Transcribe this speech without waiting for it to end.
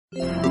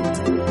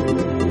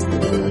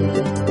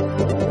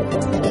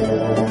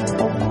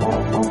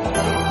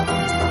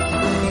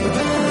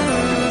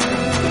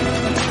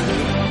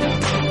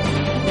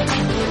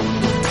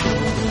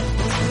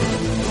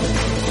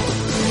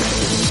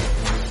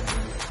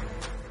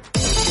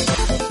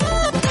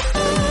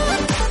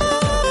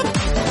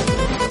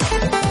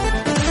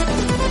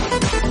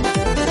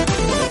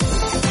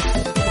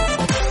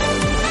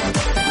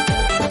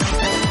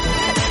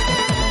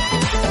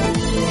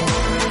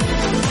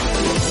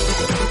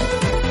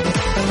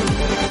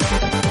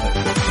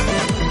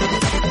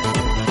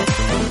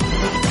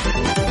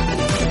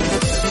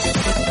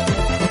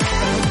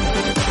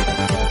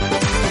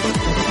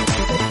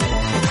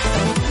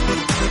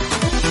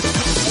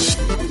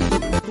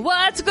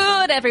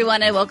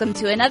Everyone, and welcome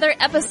to another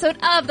episode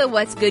of the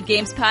What's Good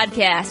Games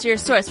podcast, your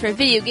source for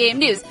video game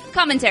news,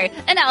 commentary,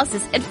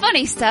 analysis, and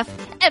funny stuff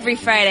every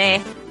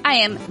Friday. I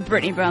am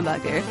Brittany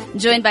Brombacher,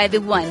 joined by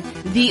the one,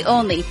 the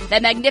only,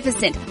 the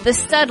magnificent, the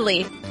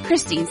studly,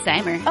 Christine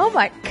Steimer. Oh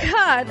my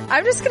god,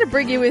 I'm just gonna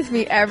bring you with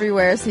me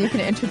everywhere so you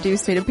can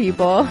introduce me to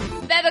people.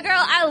 Baby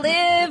girl, I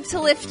live to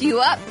lift you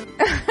up.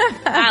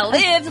 I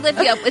live to lift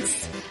you up.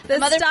 It's the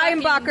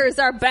Steinbachers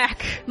are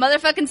back.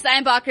 Motherfucking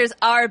Steinbachers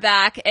are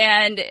back,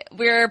 and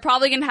we're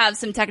probably going to have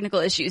some technical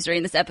issues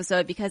during this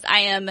episode because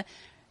I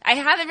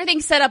have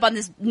everything set up on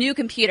this new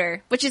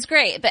computer, which is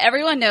great, but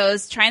everyone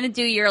knows trying to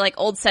do your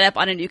old setup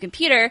on a new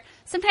computer,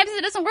 sometimes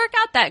it doesn't work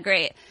out that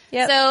great.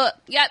 Yep. So,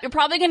 yeah, you're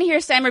probably going to hear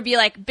Steimer be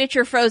like, bitch,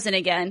 you're frozen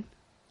again,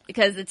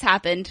 because it's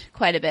happened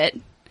quite a bit.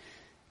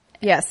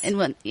 Yes. And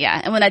when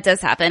that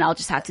does happen, I'll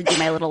just have to do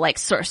my little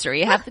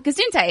sorcery. I have the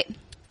Gesundheit.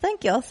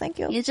 Thank you.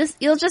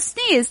 You'll just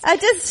sneeze. I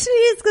just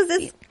sneeze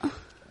because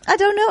I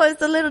don't know,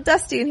 it's a little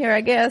dusty in here, I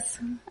guess.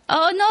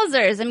 Oh,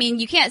 nosers. I mean,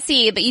 you can't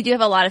see, but you do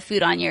have a lot of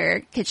food on your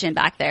kitchen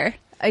back there.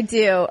 I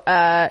do.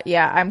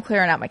 Yeah, I'm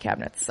clearing out my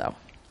cabinets, so.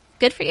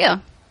 Good for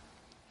you.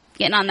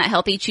 Getting on that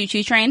healthy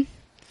choo-choo train.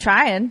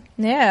 Trying.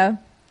 Yeah.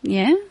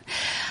 Yeah.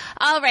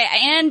 All right.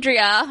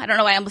 Andrea. I don't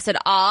know why I almost said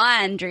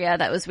Andrea.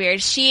 That was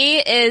weird. She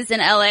is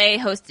an LA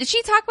host. Did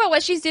she talk about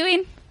what she's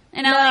doing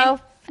in LA? No.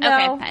 Okay,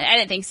 I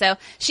didn't think so.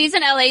 She's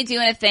in LA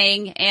doing a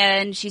thing,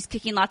 and she's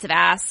kicking lots of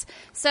ass.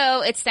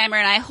 So it's Steimer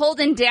and I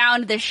holding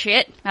down the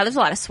shit. Now there's a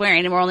lot of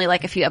swearing, and we're only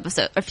a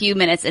few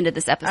minutes into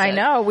this episode. I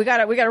know. We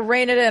gotta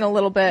rein it in a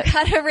little bit.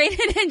 Gotta rein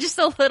it in just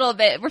a little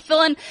bit.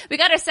 We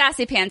got our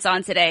sassy pants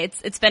on today.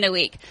 It's been a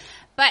week.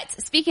 But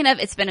speaking of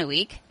it's been a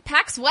week,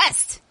 PAX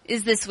West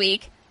is this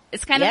week.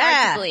 It's kind of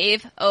hard to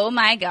believe. Oh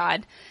my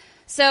god.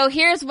 So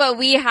here's what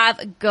we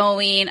have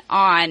going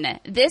on.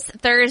 This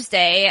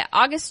Thursday,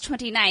 August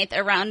 29th,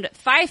 around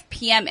 5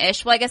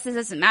 p.m.-ish. Well, I guess this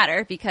doesn't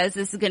matter because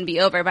this is going to be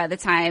over by the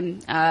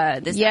time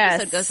this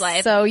episode goes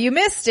live. So you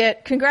missed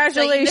it.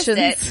 Congratulations. So you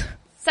missed it.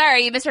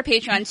 Sorry, you missed our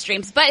Patreon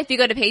streams. But if you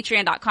go to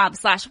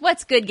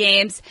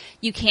patreon.com/whatsgoodgames,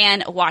 you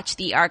can watch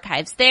the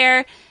archives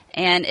there,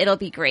 and it'll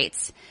be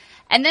great.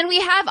 And then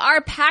we have our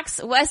PAX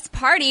West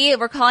party.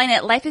 We're calling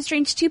it Life is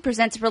Strange 2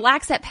 presents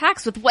Relax at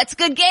PAX with What's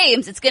Good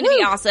Games. It's going to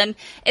be awesome.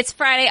 It's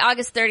Friday,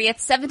 August 30th,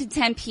 7 to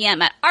 10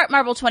 p.m. at Art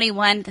Marble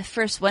 21. The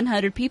first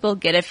 100 people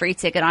get a free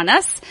ticket on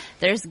us.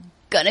 There's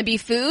going to be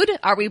food.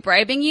 Are we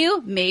bribing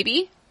you?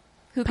 Maybe.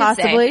 Who can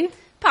say?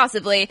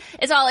 Possibly.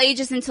 It's all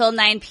ages until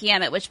 9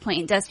 p.m., at which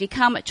point it does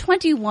become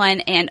 21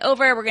 and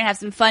over. We're going to have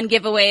some fun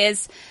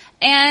giveaways.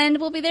 And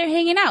we'll be there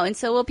hanging out, and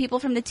so will people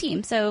from the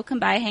team. So come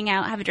by, hang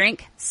out, have a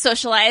drink,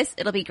 socialize.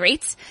 It'll be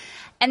great.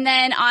 And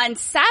then on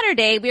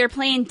Saturday, we are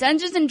playing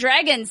Dungeons &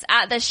 Dragons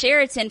at the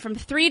Sheraton from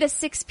 3 to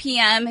 6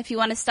 p.m. if you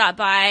want to stop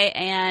by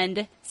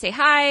and say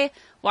hi,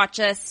 watch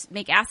us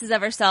make asses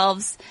of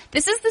ourselves.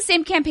 This is the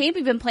same campaign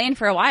we've been playing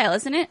for a while,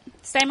 isn't it,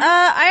 Steimer?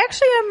 I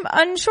actually am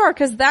unsure,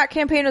 because that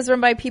campaign was run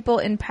by people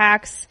in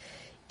PAX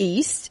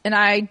East, and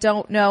I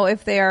don't know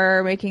if they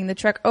are making the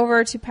trek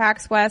over to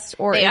PAX West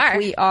or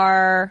we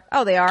are.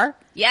 Oh, they are?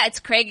 Yeah,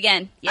 it's Craig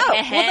again. Yeah. Oh,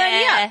 well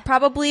then, yeah.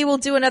 Probably we'll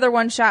do another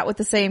one shot with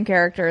the same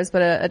characters,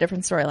 but a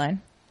different storyline.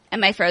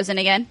 Am I frozen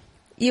again?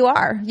 You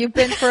are. You've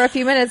been for a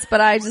few minutes, but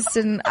I just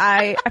didn't.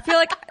 I feel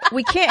like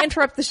we can't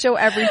interrupt the show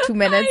every 2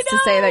 minutes to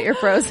say that you're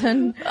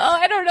frozen. Oh,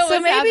 I don't know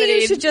what's happening. So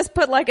maybe you should just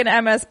put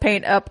an MS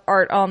Paint up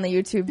art on the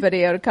YouTube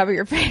video to cover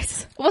your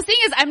face. Well, the thing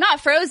is, I'm not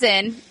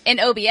frozen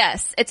in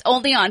OBS. It's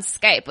only on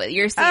Skype, but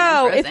you're seeing me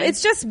frozen. If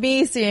it's just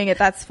me seeing it,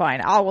 that's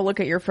fine. I will look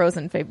at your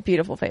frozen,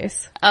 beautiful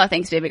face. Oh,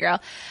 thanks, baby girl.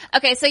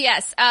 Okay, so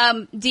yes,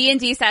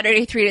 D&D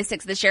Saturday 3 to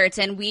 6 at the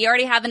Sheraton. We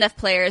already have enough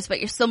players, but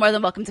you're still more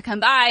than welcome to come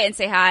by and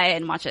say hi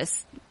and watch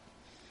us.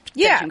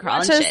 Yeah,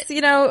 just,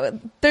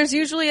 there's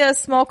usually a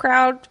small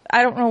crowd.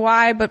 I don't know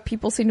why, but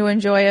people seem to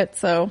enjoy it,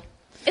 so.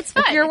 It's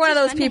fun. If you're one of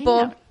those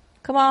people,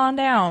 come on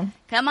down.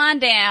 Come on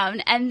down.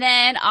 And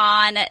then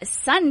on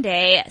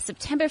Sunday,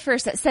 September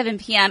 1st at 7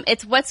 p.m.,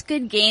 it's What's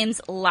Good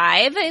Games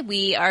Live.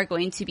 We are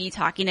going to be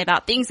talking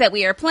about things that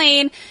we are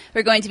playing.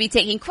 We're going to be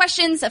taking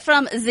questions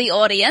from the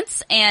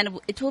audience, and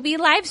it will be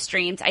live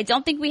streamed. I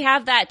don't think we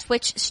have that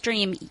Twitch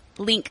stream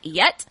link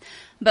yet.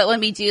 But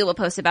when we do, we'll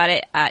post about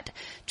it at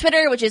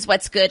Twitter, which is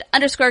What's Good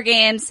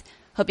 _games.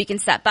 Hope you can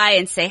stop by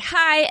and say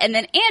hi. And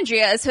then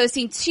Andrea is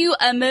hosting 2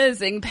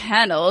 amazing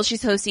panels.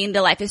 She's hosting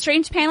the Life is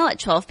Strange panel at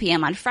 12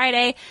 p.m. on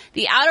Friday,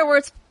 the Outer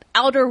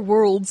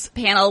Worlds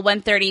panel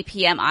 1:30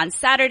 p.m. on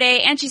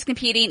Saturday, and she's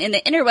competing in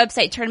the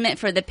Interwebsite tournament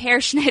for the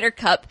Per Schneider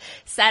Cup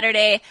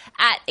Saturday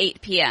at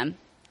 8 p.m.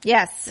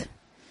 Yes.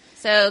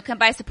 So come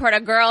by, support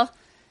a girl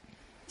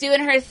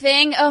doing her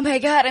thing. Oh my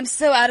God, I'm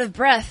so out of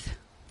breath.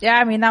 Yeah,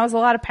 I mean, that was a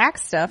lot of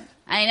PAX stuff.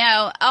 I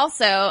know.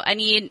 Also,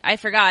 I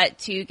forgot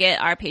to get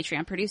our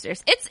Patreon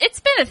producers. It's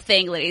been a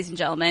thing, ladies and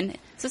gentlemen.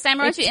 So Simon,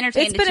 why don't you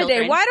entertain the children? It's been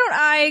a day. Why don't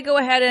I go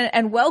ahead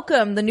and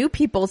welcome the new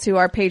people to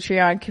our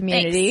Patreon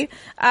community?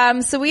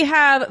 So we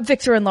have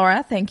Victor and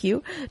Laura, thank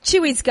you.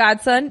 Chewy's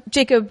godson,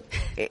 Jacob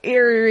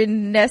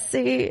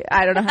Irinesi.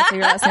 I don't know how to say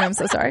your last name, I'm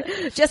so sorry.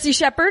 Jesse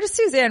Shepard,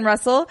 Suzanne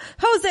Russell,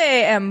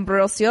 Jose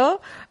Ambrosio,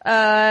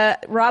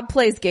 Rob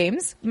Plays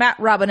Games,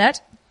 Matt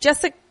Robinette,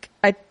 Jessica?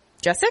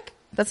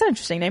 That's an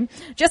interesting name.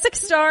 Jessica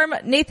Storm,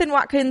 Nathan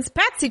Watkins,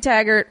 Patsy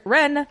Taggart,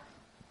 Ren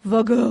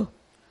Vago.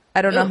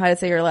 I don't know how to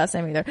say your last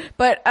name either.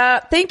 But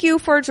thank you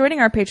for joining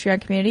our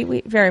Patreon community.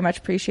 We very much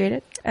appreciate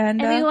it. And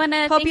we want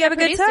to hope you have a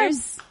good time.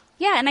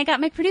 Yeah, and I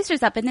got my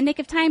producers up in the nick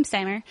of time,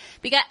 Steimer.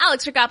 We got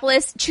Alex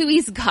Rogopoulos,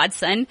 Chewy's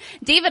godson,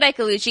 David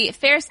Icolucci,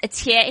 Ferris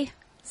Etier.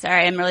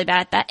 Sorry, I'm really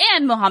bad at that.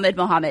 And Mohammed.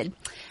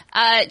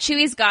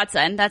 Chewy's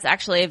godson, that's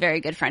actually a very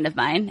good friend of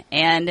mine.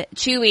 And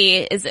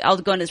Chewy is, I'll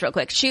go into this real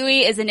quick.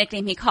 Chewy is a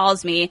nickname he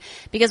calls me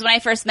because when I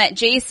first met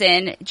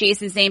Jason,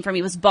 Jason's name for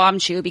me was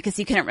Bombchew because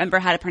he couldn't remember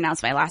how to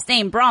pronounce my last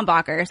name,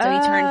 Brombacher. So he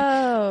turned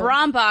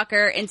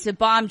Brombacher into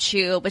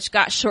Bombchew, which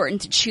got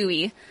shortened to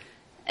Chewy.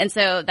 And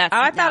so that's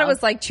I thought it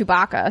was like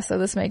Chewbacca, so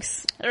this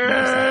makes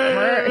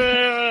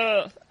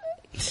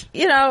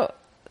you know,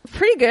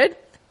 pretty good.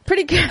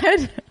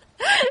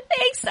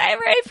 Thanks, Cyber.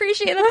 I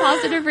appreciate the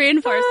positive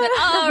reinforcement.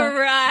 All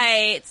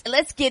right.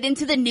 Let's get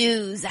into the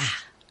news.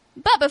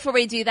 But before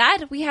we do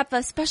that, we have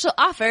a special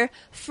offer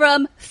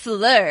from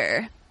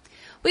Fleur.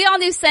 We all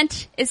knew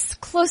scent is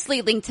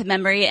closely linked to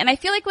memory, and I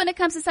feel like when it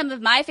comes to some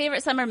of my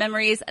favorite summer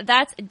memories,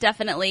 that's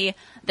definitely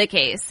the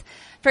case.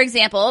 For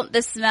example,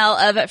 the smell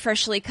of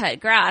freshly cut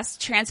grass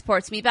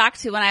transports me back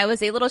to when I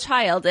was a little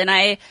child and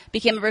I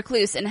became a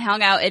recluse and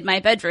hung out in my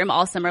bedroom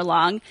all summer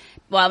long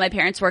while my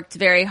parents worked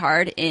very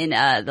hard in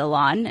the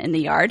lawn in the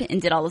yard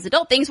and did all those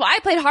adult things while I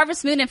played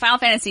Harvest Moon and Final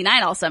Fantasy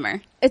IX all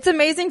summer. It's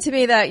amazing to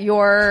me that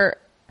your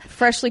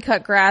freshly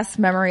cut grass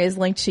memory is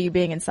linked to you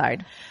being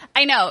inside.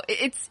 I know.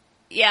 It's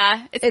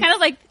kind of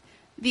like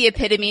the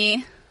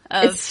epitome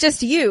of... It's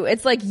just you.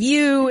 It's like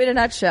you in a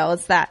nutshell.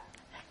 It's that.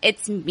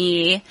 It's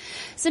me.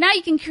 So now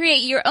you can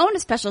create your own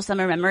special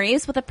summer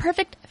memories with a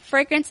perfect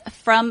fragrance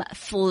from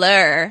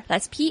Fleur.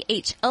 That's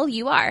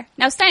P-H-L-U-R.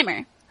 Now,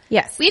 Steimer.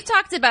 Yes. We've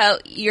talked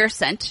about your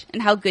scent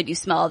and how good you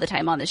smell all the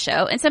time on the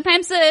show. And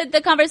sometimes the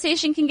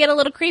conversation can get a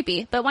little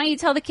creepy. But why don't you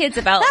tell the kids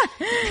about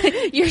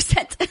your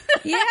scent?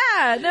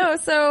 Yeah, no.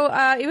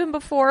 So, even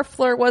before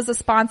Fleur was a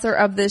sponsor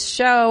of this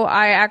show,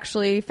 I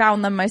actually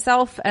found them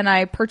myself and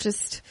I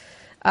purchased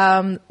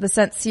the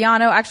scent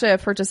Ciano. Actually,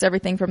 I've purchased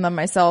everything from them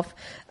myself,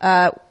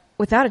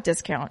 without a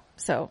discount.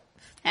 So,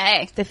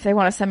 hey, if they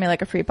want to send me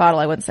like a free bottle,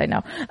 I wouldn't say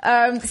no.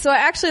 So I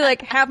actually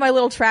like have my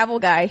little travel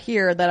guy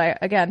here that I,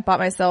 again, bought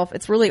myself.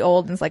 It's really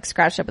old and it's like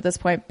scratched up at this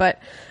point,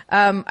 but,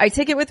 I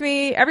take it with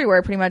me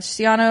everywhere pretty much.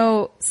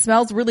 Ciano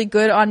smells really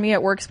good on me.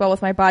 It works well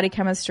with my body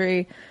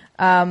chemistry.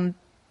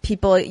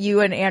 People,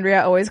 you and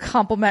Andrea always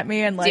compliment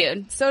me and like,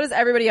 dude, so does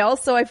everybody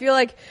else. So I feel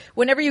like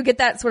whenever you get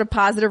that sort of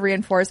positive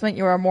reinforcement,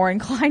 you are more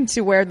inclined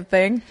to wear the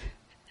thing.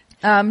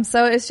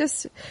 So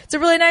it's a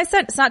really nice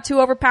scent. It's not too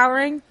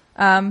overpowering.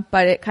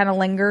 But it kind of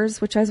lingers,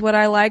 which is what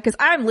I like, cause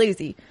I'm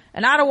lazy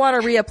and I don't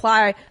want to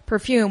reapply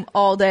perfume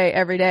all day,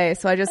 every day.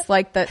 So I just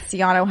like that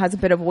Ciano has a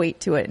bit of weight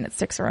to it and it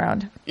sticks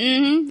around.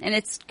 Mm-hmm. And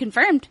it's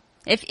confirmed.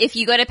 If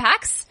you go to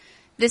PAX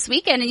this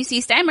weekend and you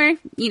see Steimer,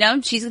 you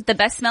know, she's the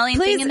best smelling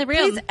thing in the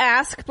room. Please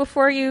ask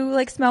before you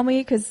like smell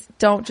me, cause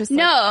don't just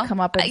come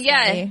up and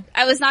smell me.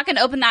 I was not going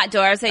to open that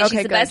door. I was like,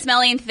 she's the best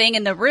smelling thing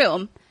in the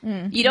room.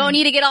 Mm-hmm. You don't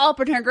need to get all up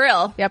in her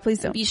grill. Yeah, please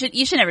don't. You should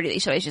never do that. You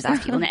should always just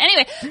ask people.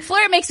 Anyway,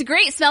 Fleur makes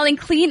great smelling,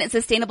 clean, and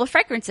sustainable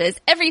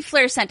fragrances. Every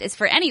Fleur scent is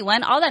for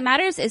anyone. All that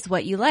matters is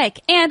what you like.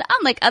 And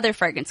unlike other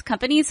fragrance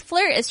companies,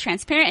 Fleur is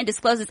transparent and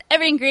discloses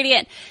every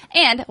ingredient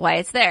and why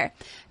it's there.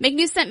 Make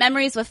new scent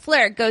memories with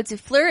Fleur. Go to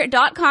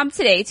Fleur.com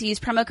today to use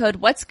promo code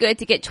What's Good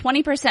to get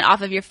 20%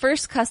 off of your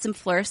first custom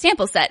Fleur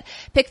sample set.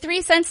 Pick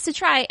 3 scents to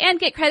try and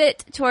get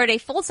credit toward a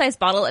full-size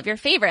bottle of your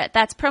favorite.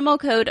 That's promo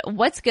code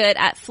What's Good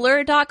at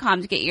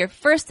Fleur.com to get your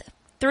first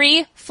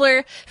 3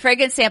 Fleur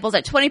fragrance samples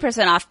at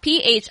 20% off,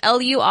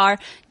 PHLUR.com.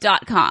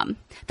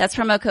 That's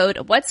promo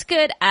code What's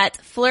Good at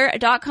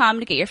Fleur.com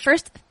to get your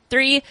first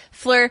 3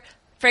 Fleur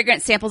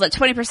fragrance samples at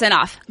 20%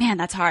 off. Man,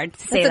 that's hard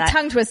to say that. It's a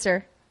tongue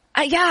twister.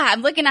 Yeah,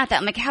 I'm looking at that.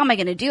 I'm like, how am I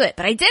going to do it?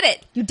 But I did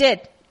it. You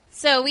did.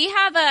 So we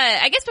have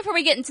I guess before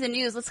we get into the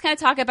news, let's kind of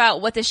talk about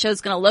what this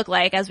show's going to look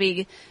like as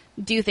we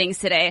do things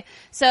today.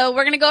 So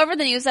we're going to go over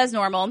the news as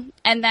normal.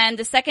 And then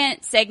the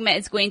second segment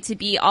is going to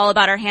be all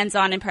about our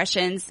hands-on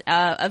impressions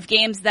of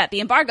games that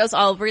the embargo's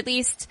all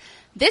released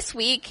this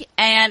week,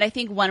 and I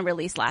think one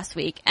released last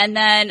week. And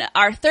then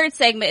our third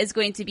segment is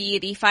going to be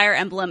the Fire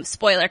Emblem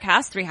spoiler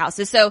cast, Three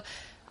Houses. So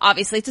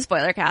obviously it's a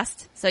spoiler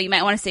cast, so you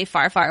might want to stay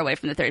far, far away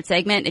from the third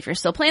segment if you're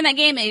still playing that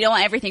game and you don't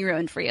want everything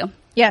ruined for you.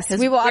 Yes,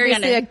 we will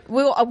obviously,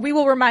 we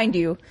will remind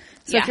you.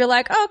 So if you're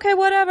like, oh, okay,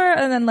 whatever,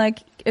 and then like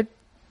it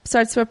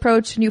starts to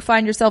approach and you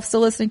find yourself still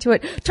listening to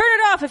it, turn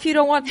it off if you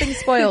don't want things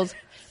spoiled.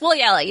 We'll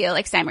yell at you,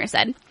 like Steimer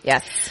said.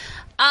 Yes.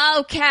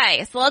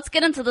 Okay, so let's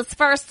get into this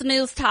first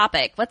news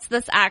topic. What's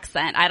this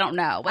accent? I don't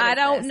know. I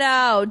don't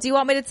know. Do you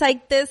want me to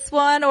take this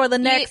one or the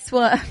next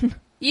one?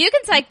 You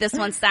can take this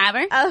one,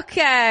 Steimer.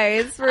 Okay,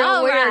 it's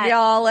real weird,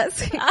 y'all.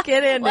 Let's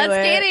get into Let's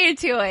get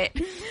into it.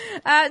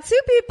 Two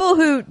people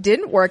who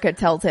didn't work at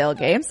Telltale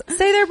Games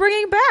say they're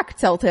bringing back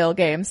Telltale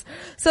Games.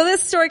 So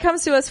this story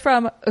comes to us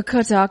from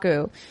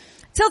Kotaku.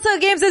 Telltale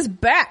Games is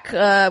back.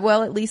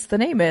 Well, at least the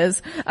name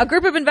is. A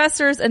group of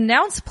investors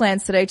announced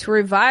plans today to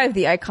revive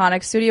the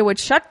iconic studio, which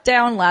shut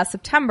down last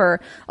September.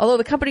 Although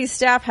the company's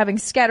staff having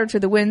scattered to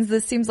the winds,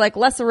 this seems like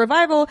less a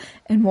revival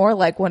and more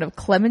like one of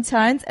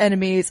Clementine's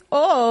enemies.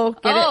 Oh,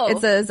 get it?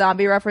 It's a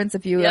zombie reference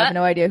if you have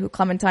no idea who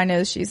Clementine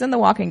is. She's in The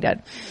Walking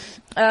Dead.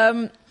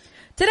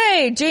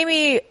 Today,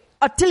 Jamie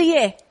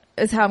Atelier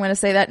is how I'm going to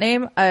say that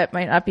name. It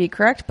might not be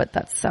correct, but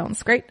that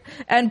sounds great.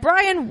 And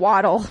Brian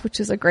Waddle, which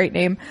is a great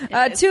name.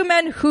 Two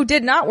men who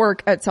did not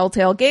work at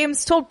Telltale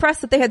Games told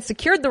press that they had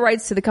secured the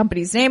rights to the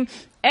company's name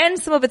and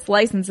some of its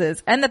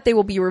licenses, and that they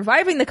will be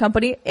reviving the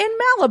company in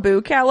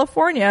Malibu,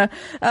 California.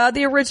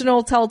 The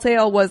original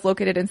Telltale was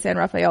located in San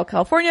Rafael,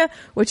 California,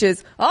 which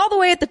is all the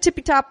way at the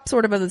tippy top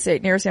sort of the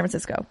state near San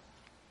Francisco.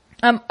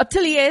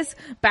 Atelier's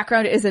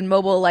background is in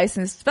mobile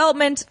licensed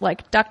development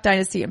like Duck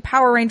Dynasty and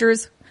Power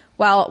Rangers,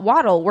 while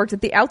Waddle worked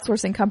at the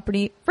outsourcing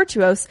company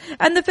Virtuos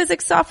and the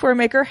physics software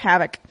maker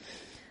Havok.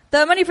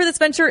 The money for this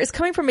venture is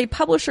coming from a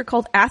publisher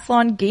called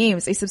Athlon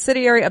Games, a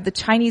subsidiary of the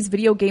Chinese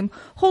video game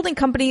holding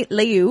company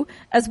Leyou,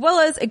 as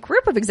well as a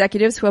group of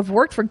executives who have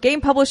worked for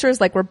game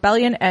publishers like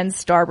Rebellion and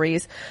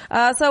Starbreeze.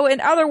 So in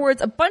other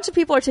words, a bunch of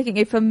people are taking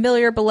a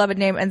familiar, beloved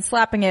name and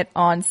slapping it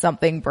on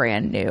something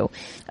brand new.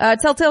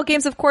 Telltale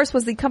Games, of course,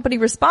 was the company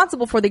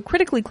responsible for the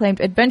critically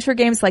acclaimed adventure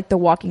games like The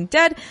Walking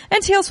Dead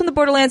and Tales from the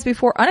Borderlands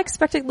before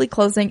unexpectedly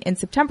closing in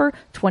September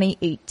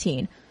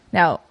 2018.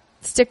 Now,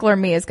 stickler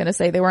me is going to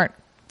say they weren't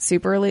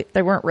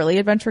really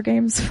adventure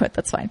games, but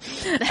that's fine.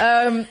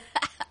 And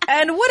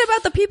what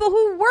about the people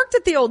who worked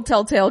at the old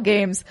Telltale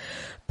Games?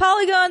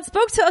 Polygon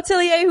spoke to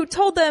Atelier, who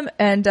told them,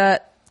 and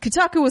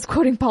Kotaku was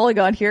quoting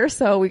Polygon here,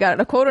 so we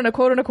got a quote and a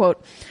quote and a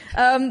quote.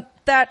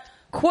 That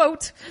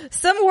quote,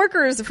 some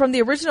workers from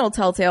the original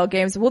Telltale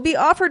Games will be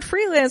offered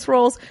freelance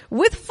roles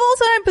with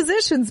full-time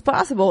positions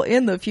possible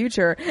in the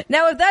future.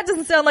 Now, if that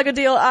doesn't sound like a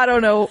deal, I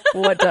don't know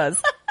what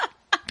does.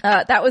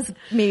 That was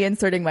me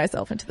inserting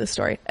myself into the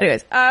story.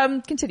 Anyways,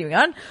 continuing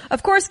on.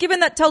 Of course,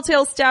 given that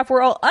Telltale staff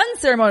were all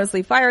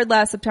unceremoniously fired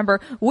last September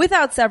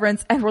without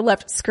severance and were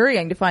left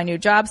scurrying to find new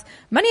jobs,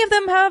 many of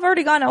them have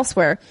already gone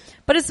elsewhere.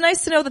 But it's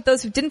nice to know that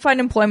those who didn't find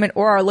employment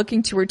or are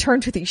looking to return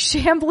to the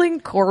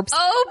shambling corpse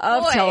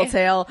of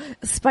Telltale,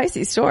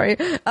 spicy story,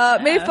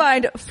 may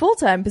find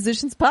full-time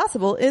positions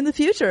possible in the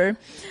future.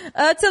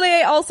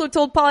 Atelier also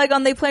told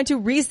Polygon they plan to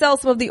resell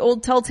some of the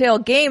old Telltale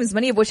games,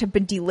 many of which have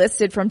been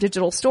delisted from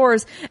digital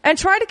stores, and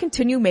try to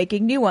continue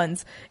making new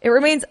ones. It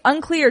remains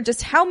unclear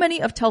just how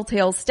many of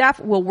Telltale's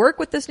staff will work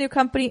with this new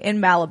company in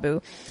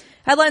Malibu.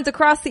 Headlines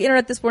across the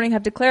internet this morning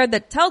have declared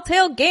that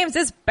Telltale Games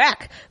is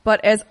back.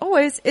 But as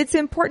always, it's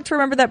important to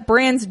remember that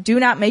brands do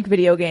not make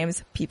video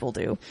games. People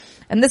do.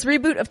 And this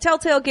reboot of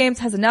Telltale Games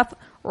has enough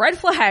red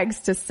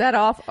flags to set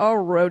off a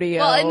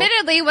rodeo. Well,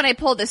 admittedly, when I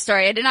pulled this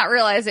story, I did not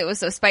realize it was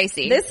so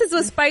spicy. This is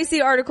a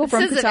spicy article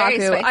from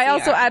Kotaku. I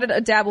also added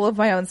a dabble of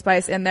my own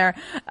spice in there.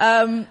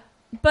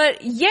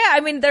 But yeah, I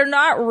mean, they're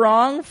not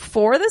wrong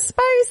for the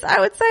spice.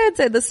 I'd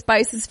say the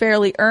spice is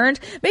fairly earned.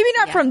 Maybe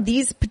not from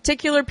these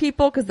particular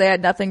people because they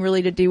had nothing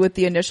really to do with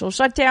the initial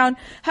shutdown.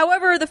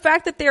 However, the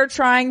fact that they're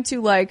trying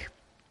to like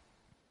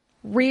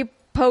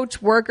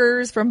repoach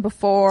workers from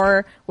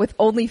before with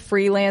only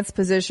freelance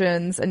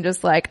positions and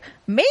just like,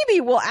 maybe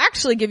we'll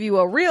actually give you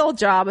a real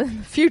job in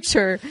the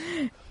future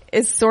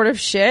is sort of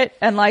shit.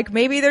 And like,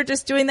 maybe they're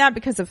just doing that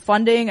because of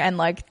funding and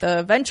like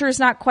the venture's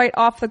not quite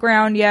off the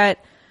ground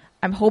yet.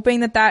 I'm hoping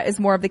that that is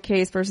more of the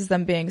case versus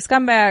them being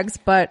scumbags,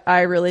 but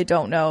I really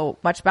don't know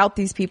much about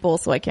these people,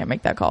 so I can't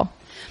make that call.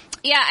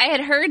 Yeah, I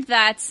had heard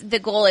that the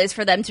goal is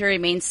for them to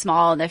remain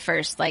small in the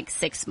first like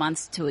 6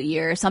 months to a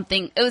year or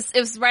something. It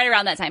was right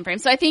around that time frame.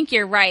 So I think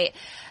you're right.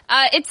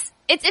 It's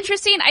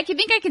interesting. I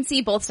can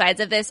see both sides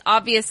of this.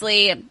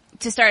 Obviously,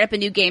 to start up a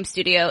new game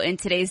studio in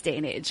today's day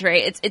and age,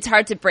 right? It's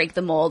hard to break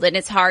the mold and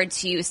it's hard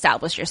to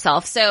establish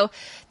yourself. So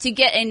to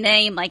get a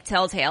name like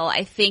Telltale,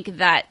 I think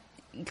that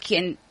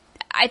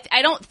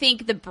I don't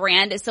think the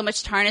brand is so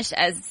much tarnished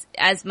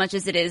as much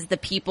as it is the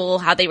people,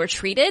 how they were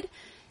treated.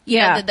 You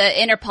know,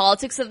 the inner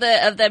politics of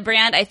the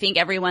brand. I think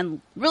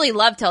everyone really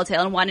loved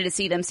Telltale and wanted to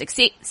see them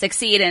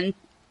succeed. And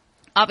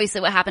obviously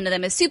what happened to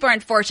them is super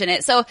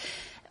unfortunate. So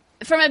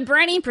from a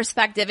branding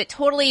perspective, it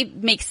totally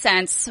makes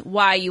sense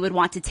why you would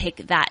want to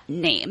take that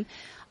name.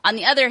 On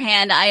the other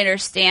hand, I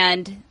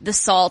understand the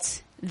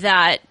salt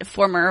that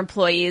former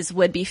employees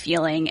would be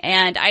feeling.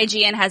 And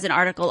IGN has an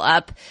article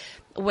up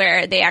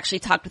where they actually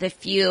talked with a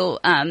few,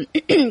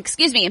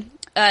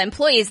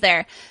 employees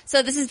there.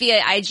 So this is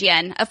via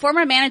IGN. A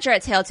former manager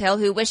at Telltale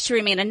who wished to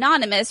remain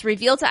anonymous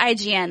revealed to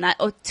IGN that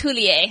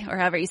Otelier, or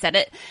however you said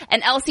it,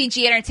 and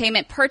LCG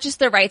Entertainment purchased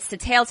the rights to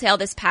Telltale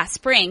this past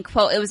spring.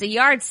 Quote, it was a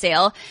yard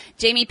sale.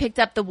 Jamie picked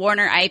up the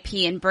Warner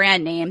IP and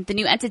brand name. The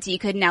new entity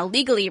could now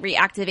legally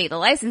reactivate the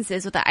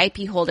licenses with the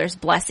IP holder's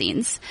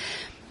blessings.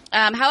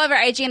 However,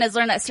 IGN has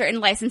learned that certain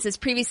licenses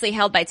previously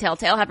held by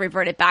Telltale have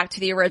reverted back to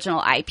the original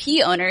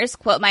IP owners.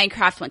 Quote,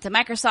 Minecraft went to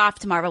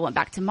Microsoft, Marvel went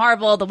back to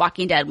Marvel, The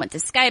Walking Dead went to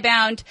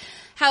Skybound.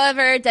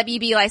 However,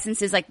 WB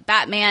licenses like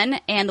Batman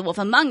and The Wolf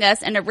Among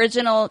Us and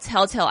original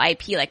Telltale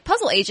IP like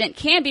Puzzle Agent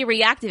can be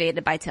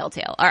reactivated by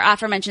Telltale. Our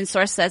aforementioned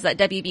source says that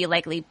WB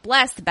likely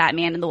blessed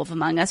Batman and The Wolf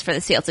Among Us for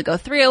the sale to go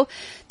through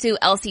to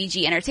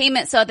LCG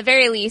Entertainment. So at the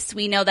very least,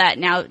 we know that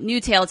now new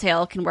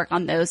Telltale can work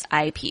on those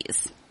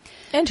IPs.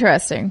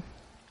 Interesting.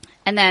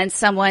 And then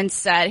someone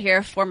said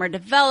here, former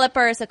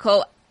developers, a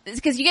quote,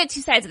 because you get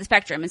two sides of the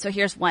spectrum. And so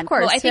here's one. Of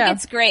course, quote, I think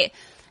it's great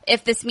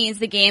if this means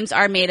the games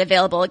are made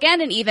available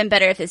again, and even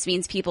better if this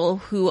means people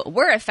who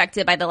were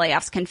affected by the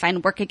layoffs can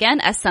find work again,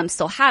 as some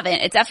still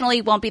haven't. It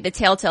definitely won't be the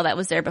Telltale that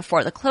was there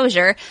before the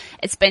closure.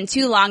 It's been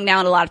too long now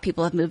and a lot of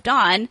people have moved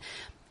on.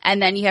 And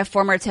then you have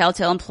former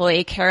Telltale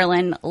employee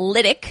Carolyn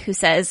Liddick who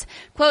says,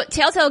 quote,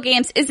 Telltale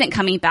Games isn't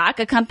coming back.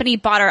 A company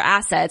bought our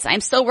assets.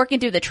 I'm still working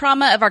through the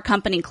trauma of our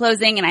company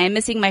closing, and I am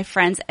missing my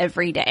friends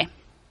every day.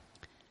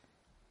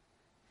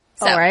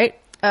 So. All right.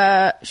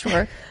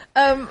 Sure.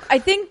 I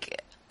think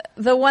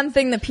the one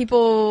thing that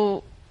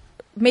people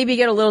maybe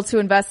get a little too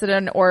invested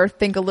in or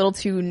think a little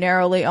too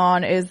narrowly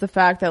on is the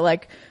fact that,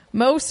 like,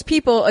 most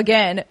people,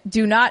 again,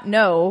 do not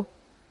know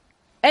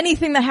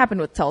anything that happened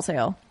with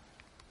Telltale.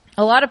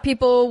 A lot of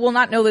people will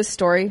not know this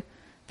story.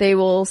 They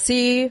will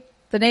see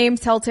the name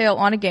Telltale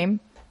on a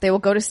game. They will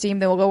go to Steam.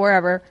 They will go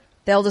wherever.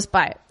 They'll just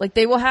buy it. Like,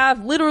 they will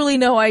have literally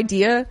no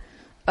idea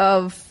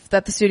of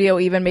that the studio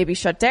even maybe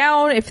shut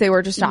down if they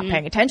were just not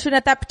paying attention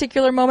at that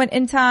particular moment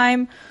in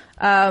time.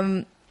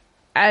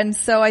 And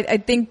so I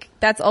think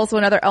that's also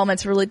another element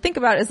to really think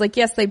about is like,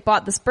 yes, they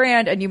bought this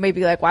brand and you may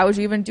be like, why would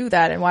you even do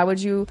that? And why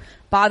would you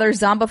bother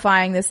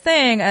zombifying this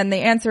thing? And the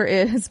answer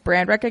is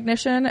brand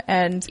recognition.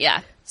 And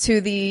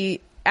to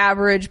the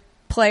average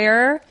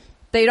player,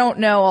 they don't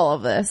know all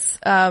of this.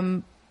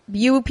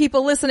 You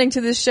people listening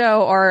to this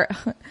show are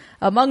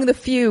among the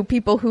few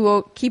people who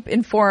will keep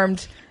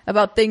informed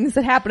about things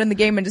that happen in the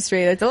game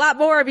industry. There's a lot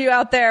more of you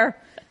out there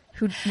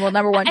who, well,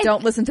 number one,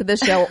 don't listen to this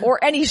show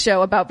or any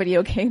show about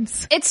video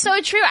games. It's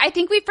so true. I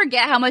think we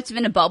forget how much of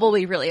in a bubble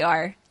we really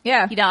are.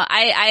 Yeah. You know,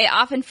 I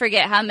often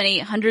forget how many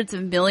hundreds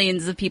of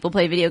millions of people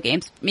play video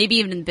games, maybe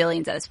even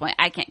billions at this point.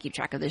 I can't keep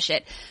track of this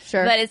shit.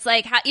 Sure. But it's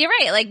like, you're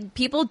right, like,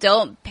 people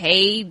don't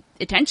pay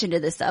attention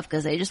to this stuff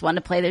because they just want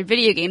to play their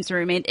video games and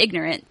remain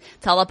ignorant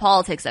to all the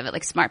politics of it,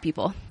 like smart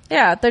people.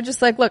 Yeah, they're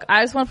just like, look,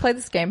 I just want to play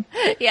this game.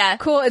 Yeah.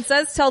 Cool, it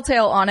says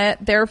Telltale on it,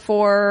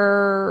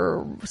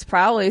 therefore it's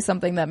probably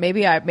something that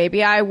maybe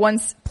I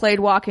once played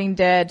Walking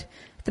Dead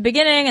at the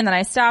beginning and then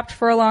I stopped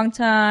for a long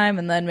time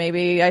and then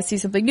maybe I see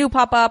something new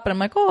pop up and I'm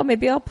like, oh,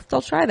 maybe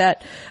I'll try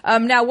that.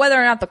 Now whether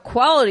or not the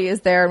quality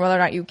is there and whether or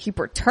not you keep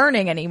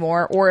returning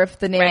anymore or if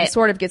the name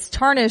sort of gets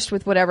tarnished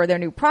with whatever their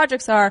new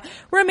projects are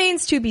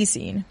remains to be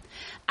seen.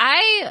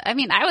 I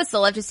mean, I would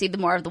still love to see the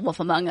more of The Wolf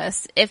Among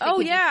Us. I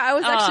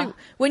was actually,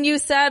 when you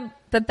said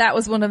that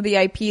was one of the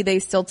IP they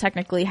still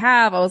technically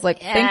have, I was like,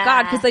 thank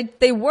God, because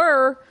they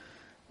were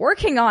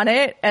working on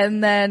it,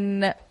 and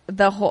then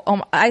the whole,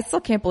 I still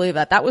can't believe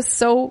that. That was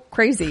so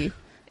crazy.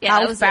 Yeah,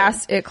 how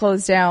fast it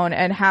closed down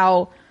and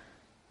how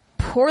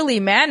poorly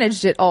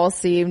managed it all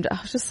seemed.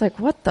 I was just like,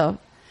 what the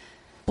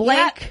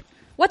blank? Yeah.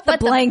 What the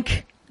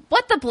blank?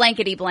 What the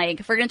blankety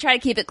blank? If we're going to try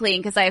to keep it clean,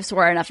 because I have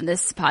swore enough in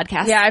this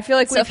podcast. Yeah, I feel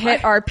like we've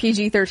hit our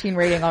PG-13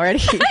 rating already.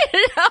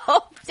 I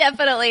know,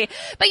 definitely.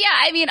 But yeah,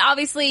 I mean,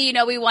 obviously, you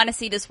know, we want to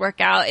see this work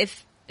out.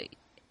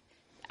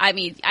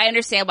 I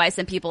understand why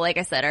some people, like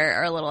I said,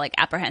 are a little like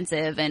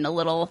apprehensive and a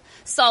little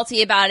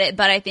salty about it.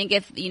 But I think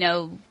if, you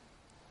know,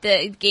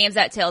 the games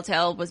that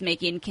Telltale was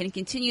making can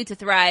continue to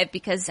thrive,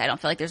 because I don't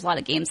feel like there's a lot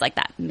of games like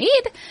that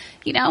made,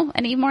 you know,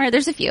 anymore.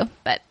 There's a few,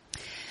 but.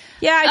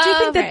 Yeah, I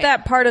do think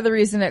that part of the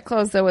reason it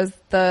closed, though, was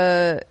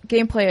the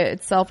gameplay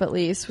itself, at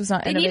least, was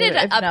not innovative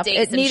enough.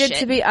 It needed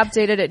to be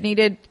updated. It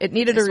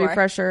needed a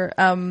refresher.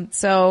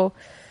 So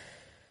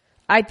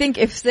I think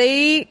if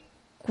they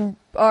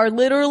are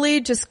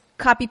literally just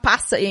copy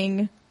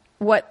pastaing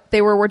what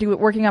they were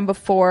working on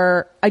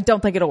before, I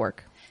don't think it'll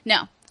work.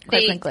 No,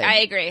 I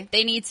agree.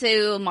 They need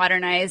to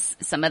modernize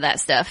some of that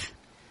stuff.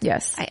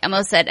 Yes. I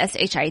almost said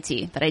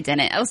SHIT, but I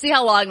didn't. We'll see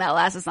how long that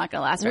lasts. It's not going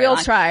to last very long.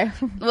 We'll try.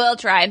 We'll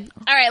try.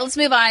 All right, let's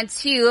move on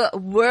to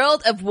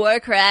World of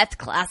Warcraft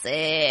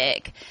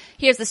Classic.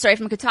 Here's the story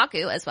from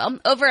Kotaku as well.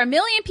 Over 1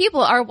 million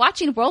people are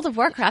watching World of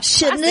Warcraft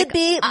Classic. Shouldn't it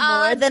be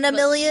more than 1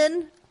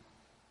 million?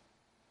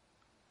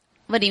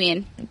 What do you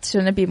mean?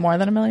 Shouldn't it be more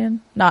than 1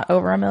 million? Not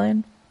over 1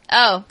 million?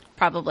 Oh,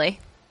 probably.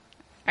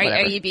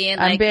 Are you being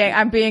like...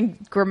 I'm being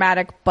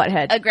grammatic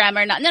butthead. A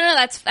grammar... No,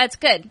 that's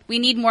good. We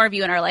need more of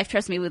you in our life.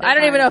 Trust me. I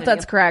don't even know if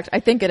that's correct. I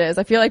think it is.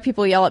 I feel like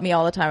people yell at me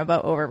all the time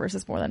about over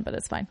versus more than, but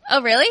it's fine.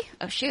 Oh, really?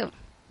 Oh, shoot.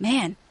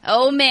 Man.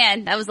 Oh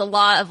man, that was a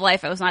law of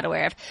life I was not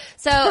aware of.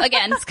 So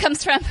again, this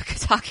comes from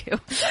Kotaku.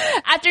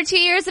 After 2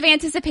 years of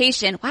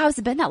anticipation, wow, has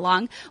it been that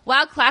long?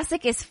 WoW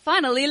Classic is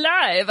finally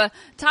live.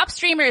 Top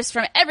streamers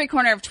from every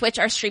corner of Twitch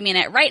are streaming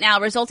it right now,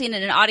 resulting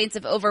in an audience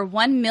of over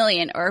 1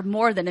 million or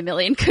more than 1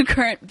 million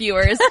concurrent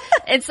viewers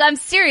in some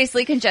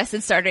seriously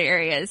congested starter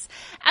areas.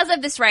 As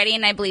of this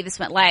writing, I believe this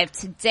went live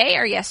today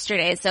or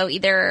yesterday, so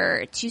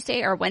either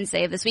Tuesday or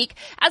Wednesday of this week.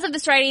 As of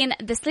this writing,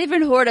 the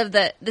Slavern Horde of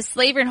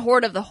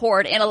the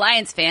Horde and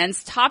Alliance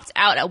fans topped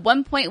out at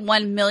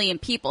 1.1 million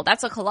people.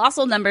 That's a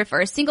colossal number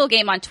for a single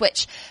game on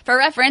Twitch. For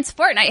reference,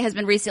 Fortnite has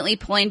been recently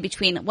pulling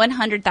between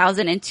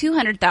 100,000 and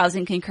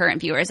 200,000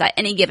 concurrent viewers at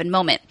any given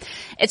moment.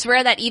 It's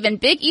rare that even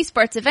big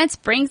esports events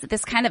brings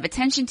this kind of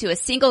attention to a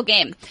single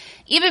game.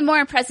 Even more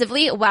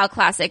impressively, WoW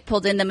Classic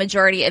pulled in the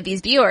majority of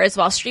these viewers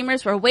while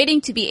streamers were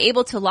waiting to be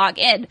able to log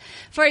in.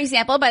 For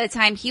example, by the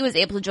time he was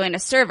able to join a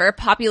server,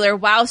 popular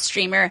WoW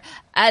streamer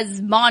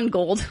as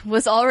Mongold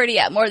was already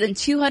at more than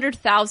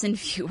 200,000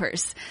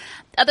 viewers.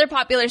 Other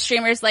popular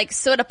streamers like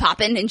Soda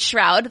Poppin and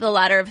Shroud, the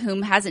latter of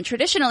whom hasn't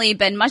traditionally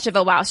been much of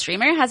a WoW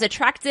streamer, has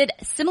attracted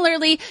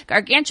similarly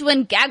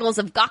gargantuan gaggles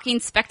of gawking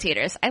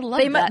spectators. I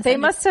love that. They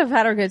must have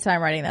had a good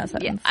time writing that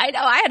sentence. Yeah, I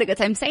know. I had a good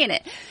time saying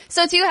it.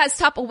 So too has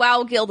Top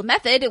WoW Guild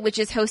Method, which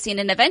is hosting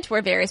an event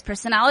where various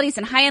personalities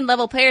and high-end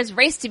level players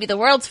race to be the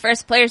world's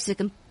first players to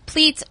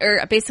complete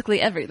or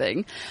basically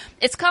everything.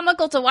 It's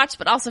comical to watch,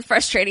 but also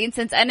frustrating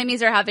since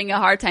enemies are having a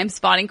hard time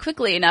spawning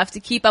quickly enough to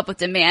keep up with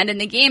demand,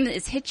 and the game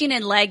is hitching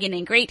and lagging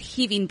in great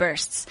heaving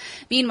bursts.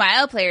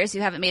 Meanwhile, players who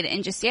haven't made it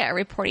in just yet are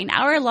reporting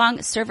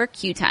hour-long server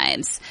queue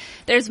times.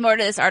 There's more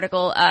to this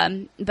article,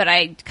 but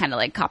I kind of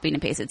like copied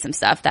and pasted some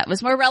stuff that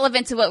was more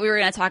relevant to what we were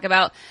going to talk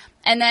about.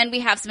 And then we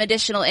have some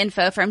additional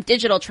info from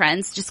Digital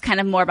Trends, just kind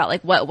of more about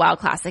like what WoW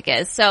Classic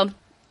is. So,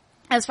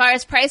 as far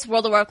as price,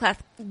 World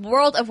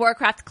of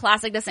Warcraft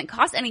Classic doesn't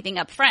cost anything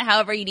up front.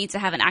 However, you need to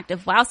have an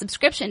active WoW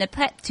subscription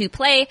to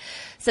play.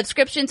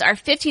 Subscriptions are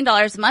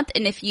 $15 a month,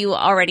 and if you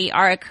already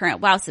are a current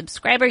WoW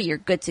subscriber, you're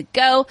good to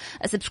go.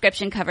 A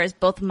subscription covers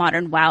both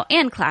modern WoW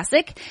and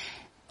Classic.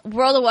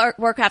 World of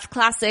Warcraft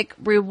Classic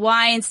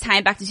rewinds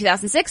time back to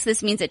 2006.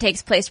 This means it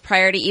takes place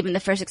prior to even the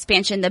first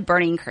expansion, the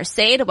Burning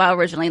Crusade, WoW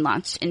originally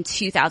launched in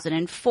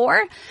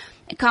 2004.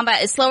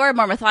 Combat is slower,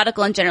 more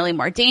methodical, and generally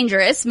more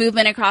dangerous.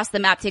 Movement across the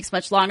map takes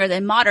much longer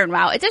than modern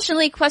WoW.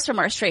 Additionally, quests are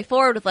more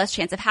straightforward with less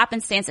chance of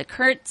happenstance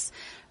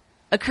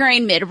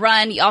occurring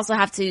mid-run. You also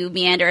have to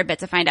meander a bit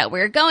to find out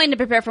where you're going to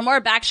prepare for more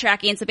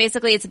backtracking. So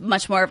basically, it's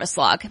much more of a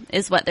slog,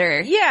 is what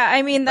they're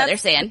they're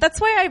saying. That's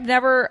why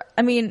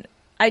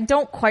I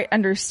don't quite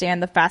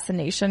understand the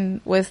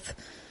fascination with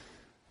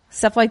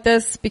stuff like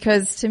this,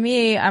 because to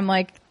me, I'm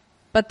like,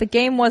 but the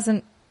game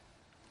wasn't.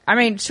 I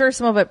mean, sure,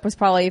 some of it was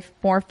probably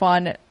more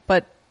fun,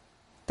 but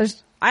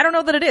I don't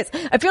know that it is.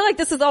 I feel like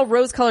this is all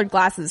rose-colored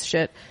glasses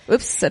shit.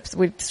 Oops,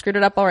 we screwed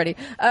it up already.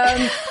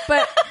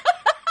 But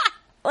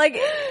like,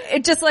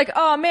 it just like,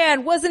 oh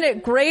man, wasn't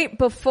it great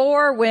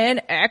before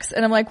when X?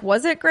 And I'm like,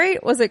 was it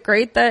great? Was it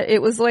great that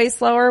it was way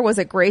slower? Was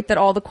it great that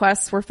all the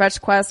quests were fetch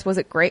quests? Was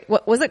it great?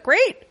 Was it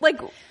great? Like,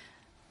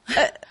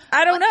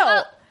 I don't know.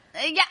 Well,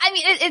 yeah, I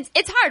mean,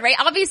 it's hard, right?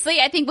 Obviously,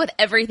 I think with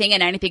everything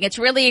and anything, it's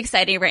really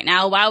exciting right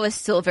now. WoW is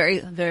still very,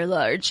 very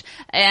large.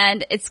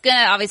 And it's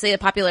gonna, obviously, the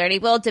popularity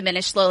will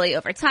diminish slowly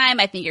over time.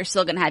 I think you're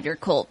still gonna have your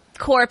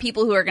core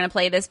people who are gonna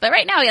play this. But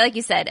right now, like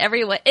you said,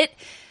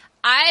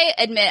 I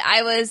admit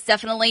I was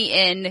definitely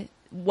in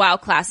WoW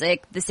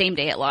Classic the same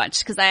day it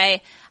launched, because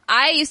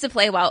I used to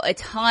play WoW a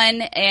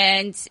ton,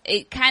 and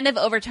it kind of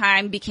over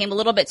time became a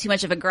little bit too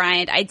much of a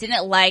grind. I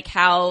didn't like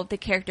how the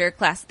character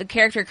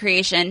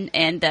creation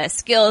and the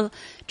skill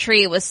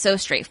tree was so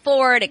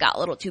straightforward. It got a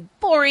little too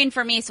boring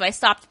for me, so I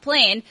stopped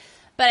playing.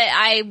 But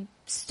I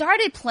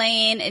started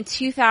playing in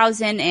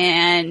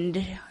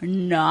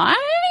 2009?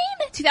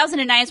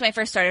 2009 is when I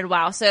first started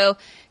WoW, so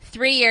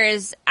 3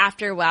 years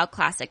after WoW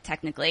Classic,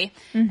 technically.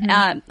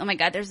 Mm-hmm. Oh my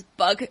god, there's a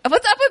bug.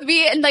 What's up with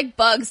me and like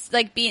bugs,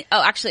 like being,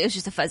 actually it was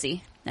just a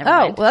fuzzy. Never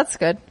mind. Well, that's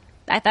good.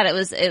 I thought it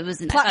was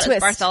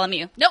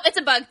Bartholomew. Nope, it's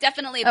a bug.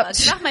 Definitely a bug.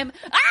 It's on my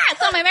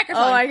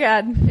microphone. Oh my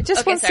god. It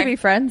just wants to be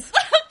friends.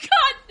 Oh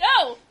god,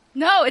 no.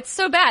 No, it's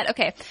so bad.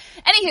 Okay.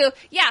 Anywho,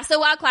 yeah, so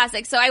WoW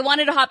Classic. So I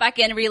wanted to hop back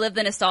in and relive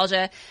the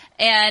nostalgia.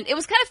 And it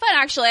was kind of fun,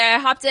 actually. I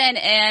hopped in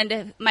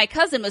and my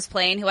cousin was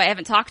playing, who I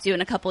haven't talked to in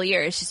a couple of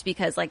years, just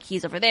because, like,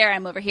 he's over there,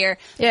 I'm over here.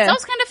 Yeah. So it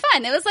was kind of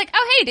fun. It was like,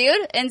 oh, hey,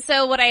 dude. And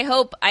so what I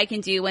hope I can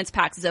do once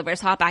PAX is over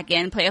is hop back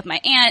in, play with my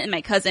aunt and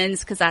my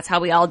cousins, because that's how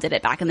we all did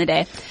it back in the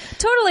day.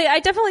 Totally. I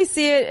definitely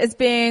see it as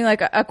being,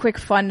 like, a quick,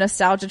 fun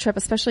nostalgia trip,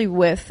 especially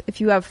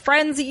if you have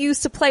friends that you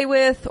used to play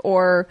with,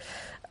 or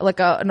like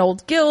an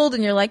old guild,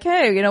 and you're like,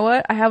 hey, you know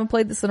what? I haven't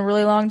played this in a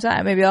really long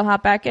time. Maybe I'll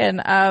hop back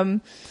in.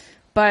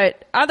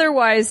 But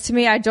otherwise, to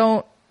me, I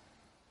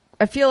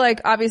I feel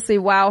like obviously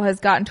WoW has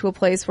gotten to a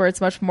place where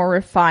it's much more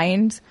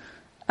refined.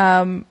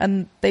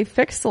 And they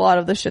fixed a lot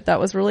of the shit that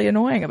was really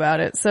annoying about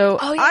it. So,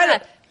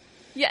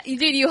 yeah,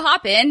 dude, you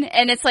hop in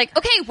and it's like,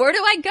 okay, where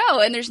do I go?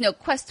 And there's no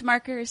quest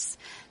markers.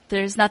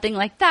 There's nothing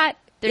like that.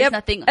 There's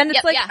nothing. And it's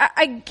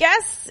I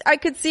guess I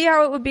could see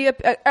how it would be.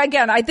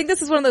 Again, I think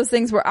this is one of those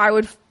things where I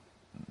would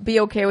be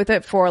okay with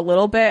it for a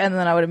little bit and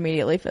then I would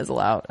immediately fizzle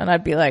out and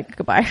I'd be like,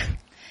 goodbye.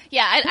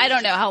 Yeah, I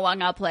don't know how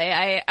long I'll play.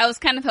 I was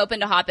kind of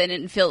hoping to hop in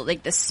and feel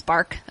like this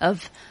spark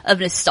of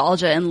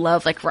nostalgia and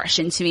love like rush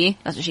into me.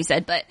 That's what she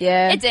said, but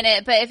it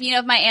didn't. But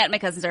if my aunt and my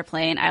cousins are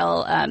playing,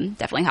 I'll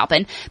definitely hop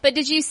in. But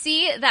did you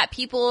see that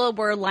people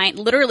were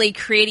literally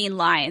creating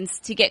lines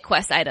to get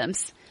quest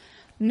items?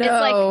 No. It's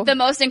like the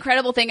most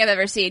incredible thing I've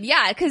ever seen.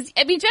 Yeah, because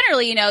I mean,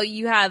 generally,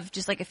 you have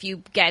just like a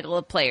few gaggle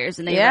of players,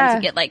 and they run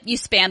to get like you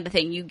spam the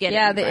thing, you get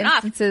it, the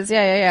off. instances.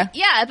 Yeah.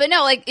 Yeah, but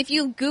no, like if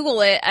you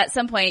Google it at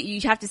some point, you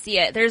have to see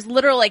it. There's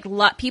literally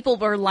like people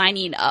were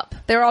lining up.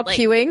 They're all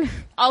queuing.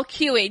 All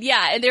queuing,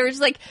 yeah, and they were just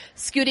like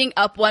scooting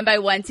up one by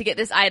one to get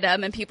this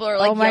item, and people are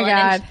like, oh my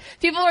god,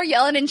 people were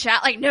yelling in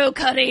chat like, no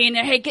cutting,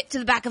 or hey, get to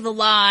the back of the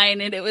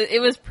line, and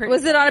it was pretty.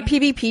 Was it on a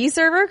PvP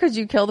server? Could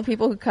you kill the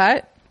people who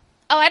cut?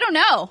 Oh, I don't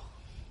know.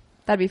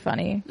 That'd be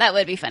funny. That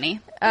would be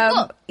funny.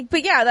 Cool.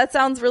 But yeah, that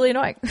sounds really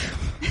annoying.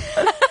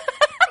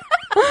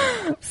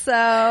 So,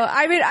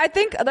 I mean, I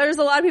think there's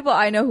a lot of people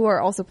I know who are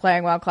also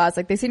playing WoW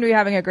Classic. They seem to be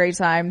having a great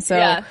time.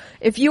 So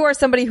if you are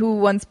somebody who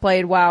once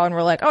played WoW and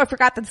were like, oh, I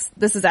forgot that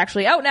this is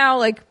actually out now,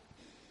 like,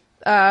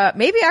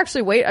 maybe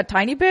actually wait a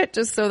tiny bit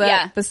just so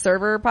that the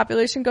server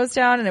population goes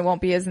down and it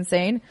won't be as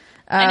insane.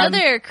 I know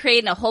they're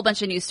creating a whole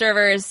bunch of new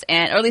servers, or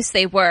at least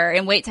they were,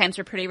 and wait times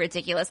were pretty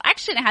ridiculous. I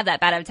actually didn't have that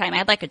bad of a time. I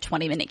had like a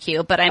 20-minute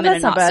queue, but I'm in a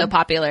not so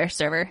popular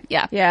server.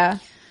 Yeah. Yeah.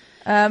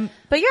 But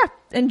yeah,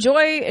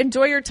 enjoy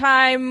your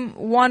time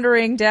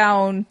wandering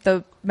down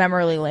the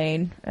memory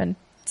lane and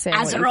seeing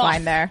what you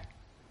find there.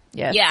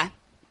 Yes. Yeah.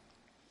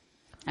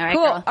 All right.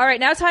 Cool. Girl. All right.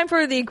 Now time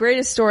for the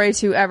greatest story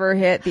to ever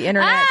hit the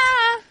internet.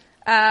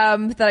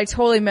 That I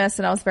totally missed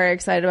and I was very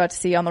excited about to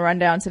see on the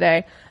rundown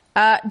today.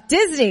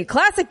 Disney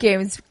Classic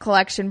Games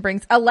Collection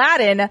brings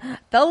Aladdin,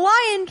 The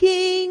Lion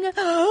King, to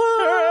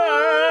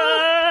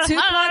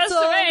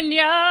console and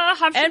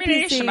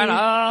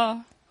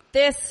PC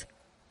this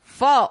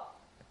fall.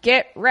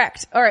 Get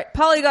wrecked. Alright,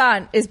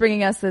 Polygon is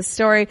bringing us this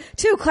story.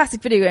 2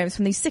 classic video games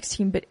from the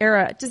 16-bit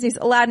era, Disney's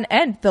Aladdin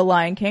and The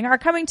Lion King, are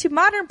coming to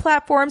modern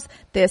platforms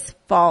this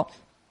fall.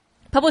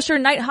 Publisher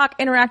Nighthawk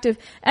Interactive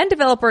and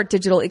developer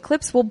Digital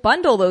Eclipse will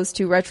bundle those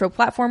 2 retro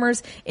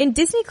platformers in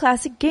Disney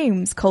Classic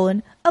Games,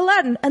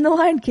 Aladdin and The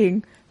Lion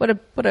King. What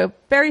a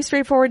very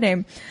straightforward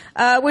name.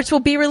 Which will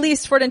be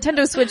released for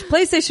Nintendo Switch,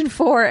 PlayStation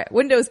 4,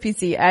 Windows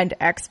PC, and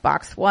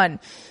Xbox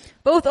One.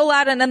 Both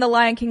Aladdin and The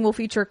Lion King will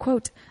feature,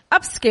 quote,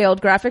 upscaled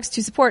graphics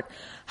to support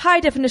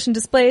high-definition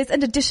displays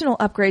and additional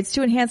upgrades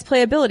to enhance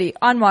playability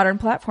on modern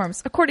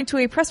platforms, according to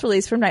a press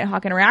release from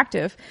Nighthawk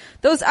Interactive.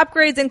 Those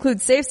upgrades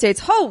include save states.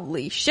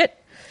 Holy shit.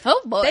 Oh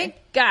boy. Thank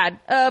God.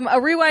 A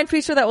rewind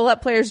feature that will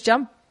let players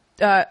to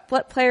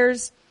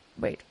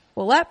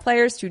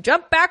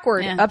jump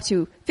backward up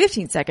to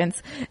 15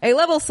 seconds. A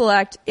level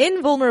select,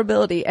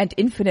 invulnerability, and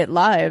infinite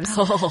lives.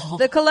 Oh.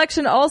 The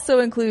collection also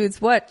includes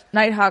what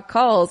Nighthawk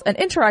calls an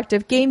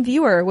interactive game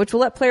viewer, which will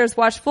let players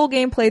watch full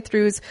game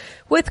playthroughs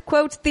with,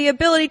 quote, the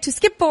ability to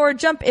skip forward,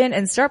 jump in,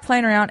 and start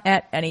playing around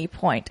at any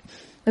point.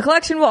 The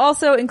collection will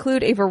also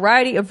include a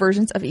variety of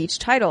versions of each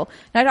title.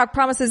 Nighthawk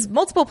promises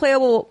multiple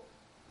playable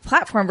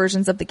platform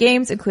versions of the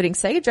games, including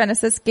Sega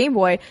Genesis, Game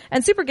Boy,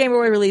 and Super Game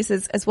Boy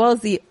releases, as well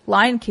as the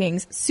Lion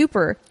King's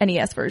Super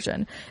NES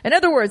version. In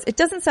other words, it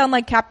doesn't sound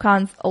like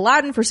Capcom's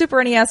Aladdin for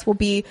Super NES will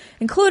be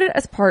included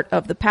as part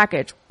of the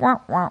package.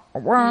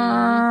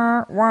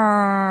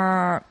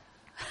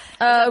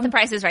 The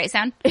Price is Right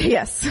sound?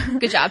 Yes.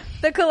 Good job.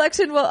 The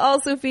collection will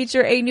also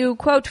feature a new,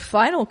 quote,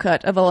 final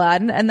cut of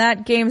Aladdin and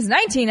that game's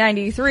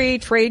 1993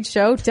 trade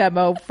show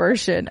demo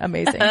version.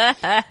 Amazing.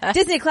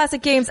 Disney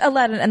Classic Games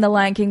Aladdin and The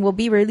Lion King will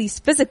be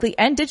released physically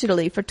and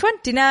digitally for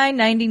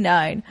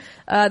 $29.99.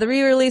 The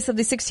re-release of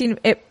the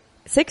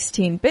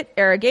 16-bit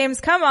era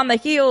games come on the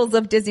heels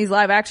of Disney's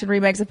live-action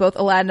remakes of both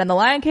Aladdin and The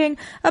Lion King,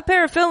 a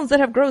pair of films that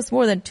have grossed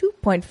more than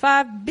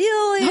 $2.5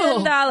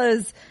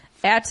 billion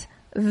at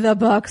the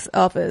box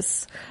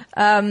office.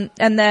 And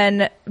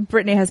then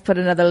Brittany has put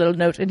another little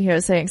note in here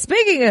saying,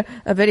 speaking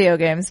of video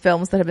games,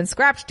 films that have been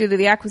scrapped due to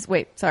the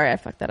wait, sorry, I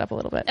fucked that up a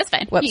little bit. That's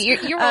fine.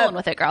 You're rolling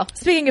with it, girl.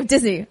 Speaking of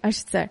Disney, I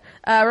should say,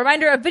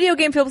 reminder of video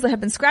game films that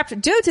have been scrapped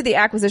due to the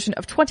acquisition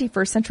of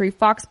 21st Century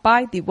Fox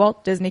by the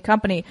Walt Disney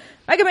Company.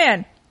 Mega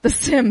Man, The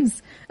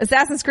Sims,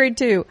 Assassin's Creed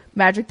 2,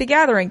 Magic the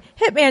Gathering,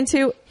 Hitman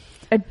 2,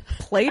 and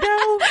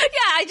Play-Doh?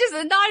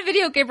 Yeah, not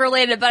video game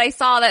related, but I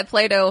saw that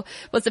Play-Doh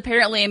was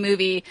apparently a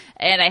movie,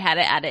 and I had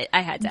to add it.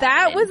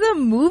 That was a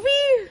movie?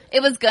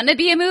 It was gonna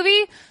be a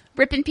movie,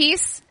 Rip in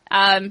Peace,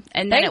 and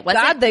then it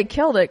wasn't. Thank God they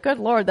killed it. Good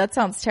Lord, that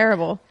sounds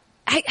terrible.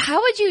 How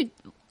would you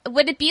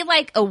would it be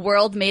like a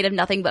world made of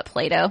nothing but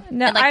Play-Doh?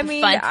 No, and, like, I the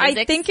mean, fun I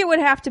physics? think it would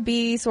have to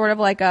be sort of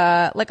like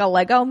a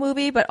Lego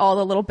movie, but all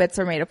the little bits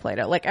are made of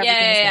Play-Doh. Like everything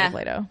is made of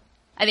Play-Doh.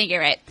 I think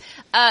you're right.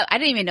 I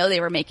didn't even know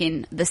they were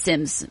making the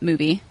Sims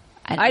movie.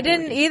 I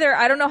didn't either.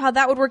 I don't know how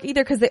that would work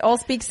either because they all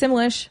speak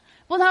Simlish.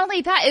 Well, not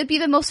only that, it would be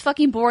the most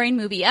fucking boring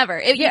movie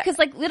ever. Because,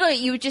 like, literally,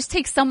 you would just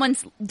take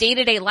someone's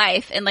day-to-day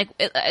life and, like,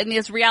 and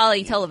this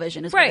reality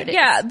television is what it is.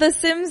 Yeah. The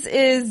Sims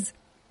is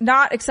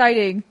not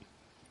exciting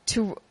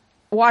to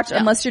watch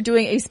unless you're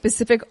doing a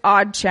specific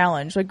odd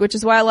challenge, like, which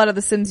is why a lot of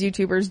the Sims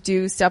YouTubers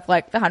do stuff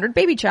like the 100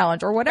 Baby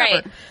Challenge or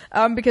whatever.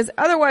 Right. Because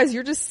otherwise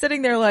you're just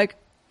sitting there, like,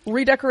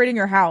 redecorating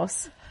your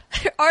house.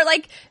 Or,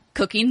 like,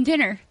 cooking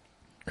dinner.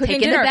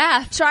 Taking a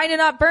bath. Trying to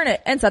not burn it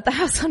and set the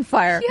house on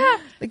fire. Yeah.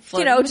 Like,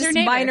 Flirting with your just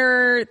neighbor.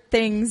 minor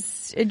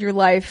things in your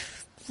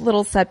life,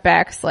 little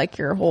setbacks like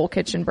your whole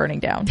kitchen burning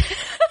down.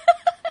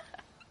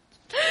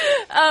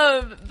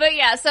 But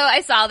yeah, so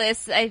I saw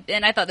this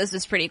and I thought this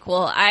was pretty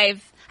cool. I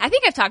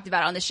think I've talked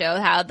about it on the show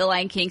how the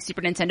Lion King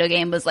Super Nintendo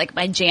game was like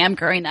my jam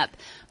growing up.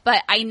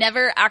 But I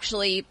never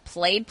actually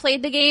played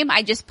the game.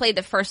 I just played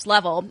the first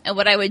level. And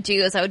what I would do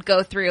is I would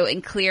go through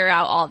and clear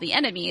out all the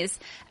enemies.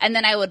 And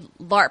then I would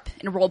LARP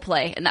and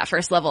roleplay in that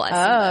first level as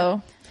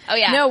Simba. Oh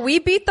yeah. No,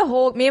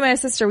 me and my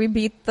sister, we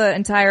beat the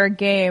entire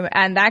game.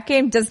 And that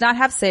game does not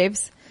have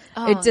saves.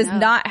 It does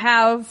not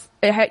have,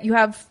 you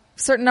have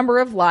certain number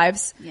of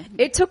lives. Yeah.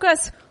 It took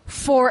us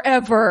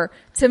forever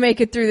to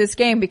make it through this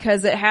game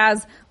because it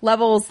has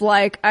levels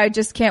like I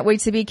Just Can't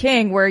Wait to Be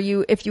King, where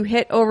if you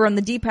hit over on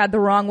the D-pad the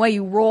wrong way,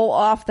 you roll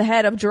off the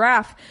head of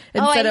giraffe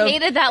instead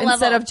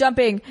of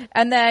jumping.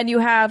 And then you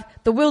have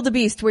the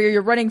Wildebeest where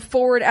you're running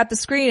forward at the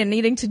screen and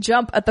needing to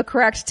jump at the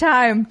correct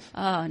time.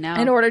 Oh no.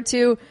 In order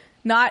to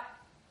not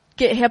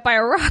get hit by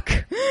a rock.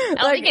 I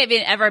don't think I've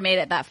ever made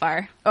it that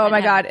far. Oh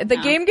my God. The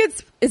game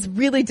is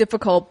really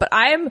difficult, but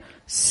I'm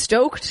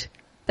stoked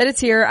that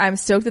it's here. I'm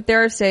stoked that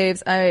there are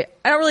saves. I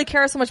don't really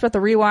care so much about the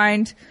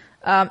rewind.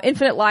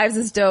 Infinite lives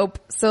is dope.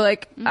 So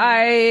like,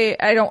 I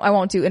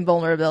won't do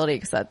invulnerability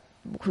because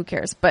who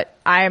cares? But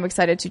I am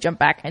excited to jump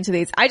back into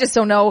these. I just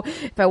don't know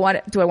if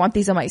do I want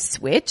these on my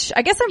Switch?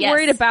 I guess I'm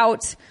worried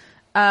about,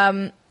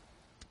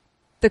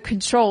 the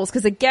controls.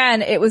 Cause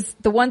again, it was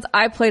the ones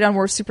I played on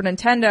were Super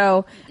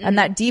Nintendo and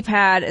that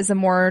D-pad is a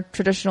more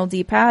traditional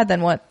D-pad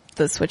than what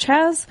the Switch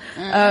has.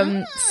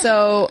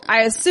 So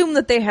I assume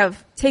that they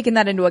have taken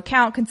that into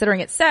account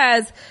considering it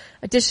says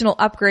additional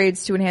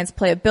upgrades to enhance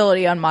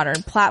playability on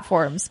modern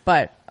platforms,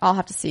 but I'll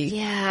have to see.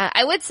 Yeah,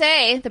 I would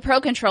say the Pro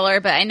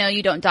Controller, but I know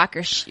you don't dock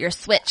your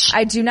Switch.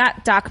 I do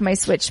not dock my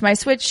Switch. My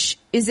Switch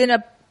is in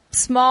a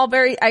small,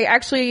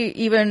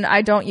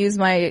 I don't use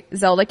my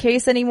Zelda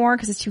case anymore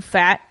because it's too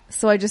fat.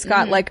 So I just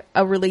got like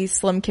a really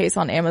slim case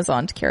on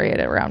Amazon to carry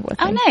it around with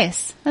me. Oh,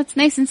 nice. That's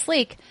nice and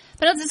sleek.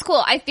 But it's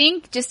cool. I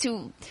think just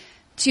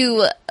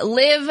to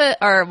live,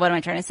 or what am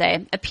I trying to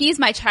say? Appease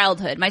my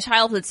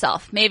childhood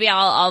self. Maybe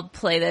I'll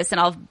play this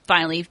and I'll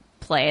finally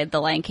play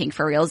The Lion King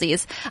for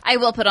realsies. I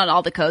will put on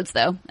all the codes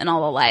though and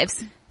all the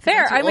lives.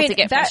 Fair. I mean,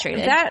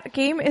 that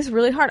game is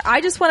really hard.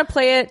 I just want to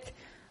play it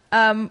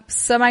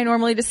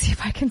semi-normally to see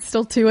if I can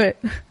still do it.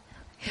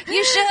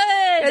 You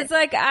should! It's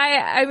like,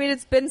 I mean,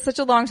 it's been such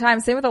a long time.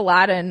 Same with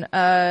Aladdin.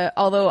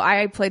 Although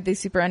I played the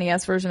Super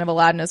NES version of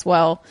Aladdin as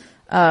well.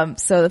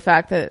 So the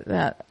fact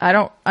that I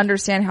don't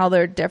understand how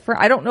they're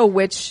different. I don't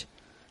know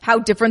how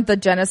different the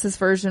Genesis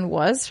version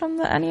was from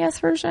the NES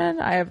version.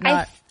 I have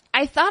not.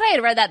 I thought I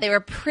had read that they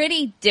were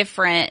pretty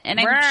different, and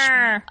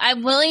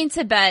I'm willing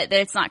to bet that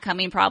it's not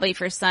coming probably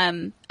for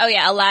some. Oh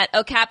yeah,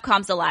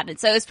 Capcom's Aladdin,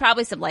 so it's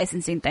probably some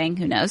licensing thing.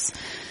 Who knows?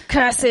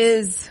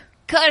 Curses,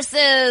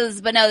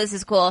 but no, this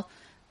is cool.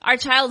 Our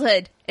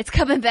childhood, it's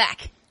coming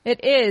back.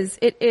 It is.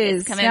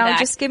 It's coming now back.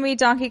 Just give me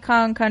Donkey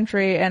Kong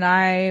Country, and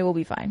I will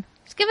be fine.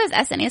 Just give us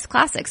SNES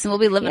classics, and we'll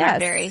be living our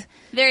very,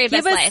 very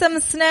best life. Give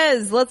us some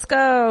SNES. Let's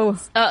go.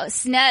 Oh,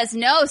 SNES,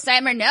 no,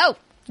 Steimer, no.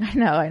 I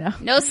know.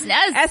 No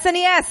SNES.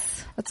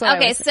 SNES. That's what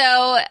okay,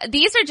 so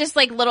these are just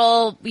like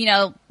little,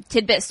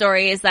 tidbit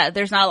stories that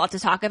there's not a lot to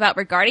talk about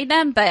regarding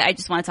them, but I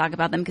just want to talk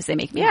about them because they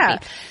make me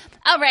happy.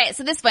 All right,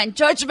 so this one,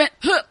 Judgment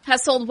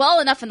has sold well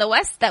enough in the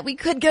West that we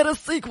could get a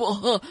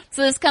sequel.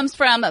 So this comes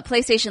from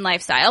PlayStation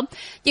Lifestyle.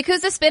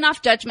 Yakuza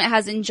spin-off Judgment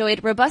has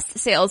enjoyed robust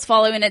sales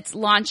following its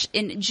launch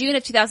in June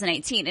of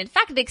 2018. In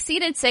fact, it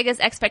exceeded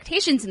Sega's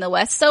expectations in the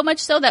West, so much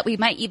so that we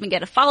might even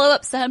get a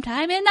follow-up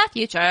sometime in the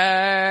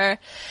future.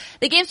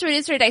 The game's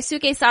producer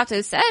Daisuke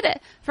Sato said,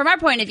 "From our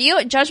point of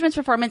view, Judgment's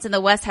performance in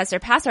the West has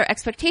surpassed our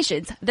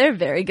expectations. They're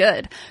very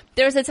good.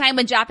 There was a time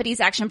when Japanese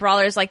action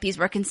brawlers like these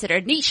were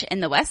considered niche in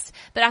the West,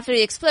 but after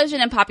the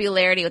explosion in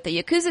popularity with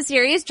the Yakuza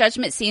series,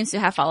 Judgment seems to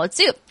have followed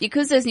suit.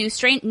 Yakuza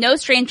is no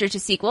stranger to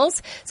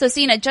sequels, so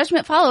seeing a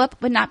Judgment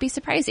follow-up would not be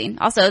surprising.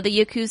 Also, the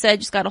Yakuza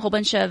just got a whole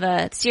bunch of,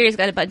 the series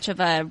got a bunch of,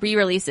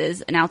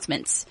 re-releases,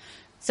 announcements.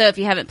 So if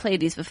you haven't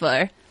played these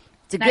before,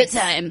 it's a good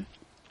time."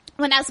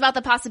 When asked about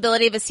the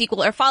possibility of a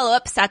sequel or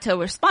follow-up, Sato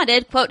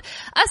responded, quote,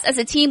 "Us as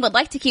a team would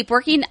like to keep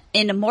working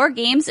in more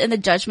games in the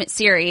Judgment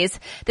series.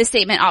 This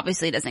statement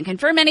obviously doesn't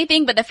confirm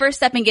anything, but the first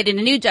step in getting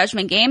a new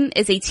Judgment game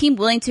is a team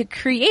willing to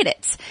create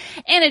it."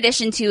 In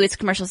addition to its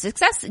commercial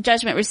success,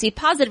 Judgment received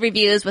positive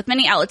reviews, with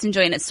many outlets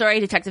enjoying its story,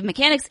 detective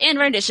mechanics, and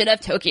rendition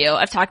of Tokyo.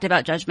 I've talked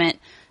about Judgment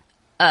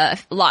a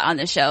lot on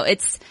this show.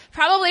 It's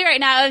probably right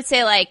now, I would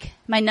say, like,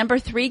 my number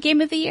 3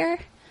 game of the year.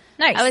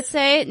 Nice. I would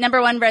say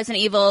number 1,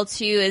 Resident Evil,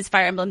 2 is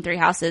Fire Emblem Three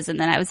Houses, and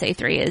then I would say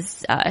 3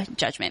 is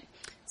Judgment.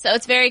 So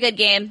it's a very good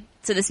game.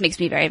 So this makes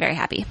me very, very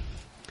happy.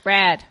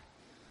 Rad.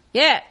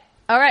 Yeah.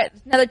 All right.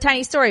 Another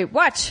tiny story.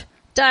 Watch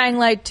Dying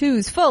Light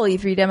 2's full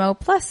E3 demo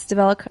plus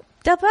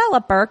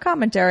developer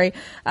commentary.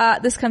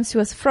 This comes to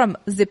us from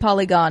The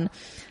Polygon.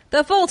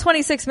 The full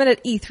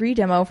 26-minute E3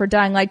 demo for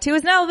Dying Light 2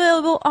 is now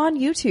available on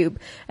YouTube,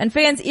 and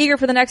fans eager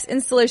for the next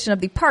installation of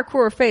the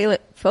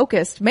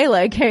parkour-focused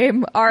Melee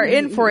game are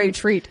in for a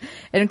treat.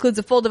 It includes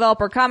a full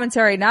developer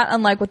commentary, not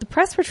unlike what the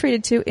press were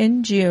treated to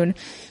in June.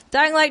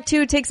 Dying Light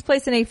 2 takes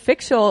place in a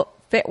fictional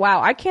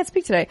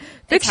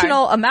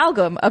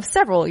amalgam of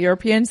several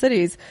European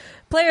cities.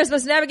 Players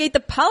must navigate the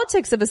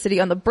politics of a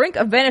city on the brink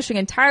of vanishing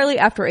entirely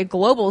after a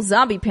global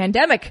zombie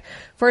pandemic.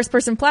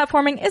 First-person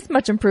platforming is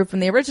much improved from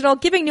the original,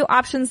 giving new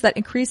options that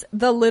increase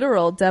the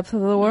literal depth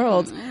of the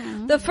world.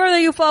 The further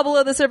you fall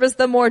below the surface,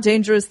 the more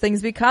dangerous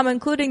things become,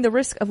 including the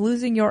risk of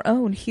losing your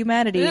own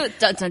humanity. Ooh,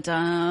 dun dun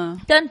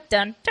dun. Dun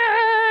dun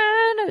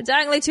dun!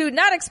 Dying Light 2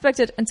 not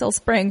expected until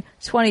spring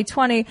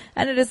 2020,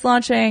 and it is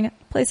launching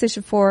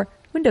PlayStation 4,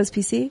 Windows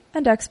PC,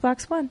 and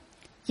Xbox One.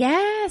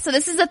 Yeah, so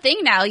this is a thing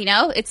now, you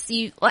know?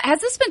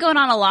 Has this been going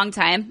on a long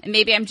time? And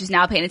maybe I'm just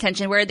now paying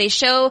attention, where they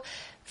show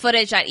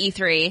footage at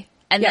E3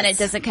 and then it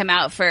doesn't come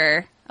out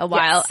for a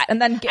while. Yes.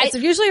 And then it's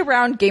usually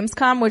around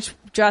Gamescom, which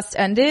just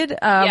ended,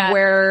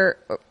 where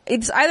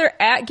it's either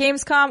at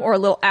Gamescom or a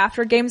little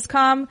after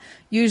Gamescom.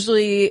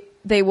 Usually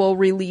they will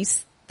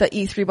release the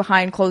E3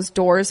 behind closed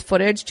doors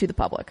footage to the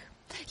public.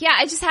 Yeah,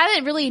 I just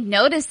haven't really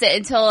noticed it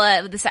until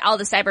all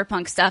the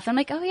Cyberpunk stuff. I'm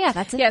like, oh yeah,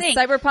 that's a thing. Yes,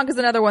 Cyberpunk is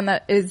another one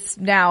that is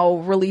now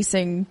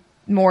releasing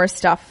more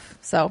stuff.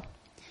 So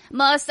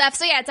yeah,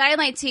 Dying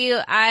Light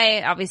 2,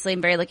 I obviously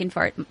am very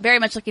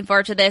much looking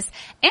forward to this.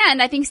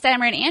 And I think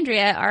Steimer and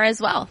Andrea are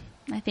as well.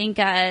 I think,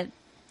 are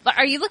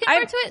you looking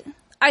forward to it?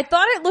 I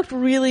thought it looked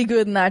really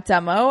good in that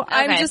demo. Okay.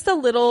 I'm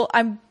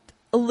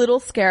a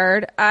little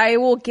scared. I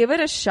will give it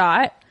a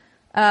shot.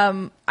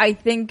 I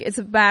think it's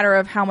a matter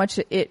of how much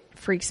it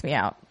freaks me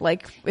out,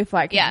 like if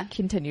I can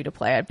continue to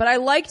play it. But I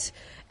liked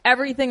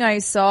everything I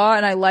saw,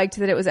 and I liked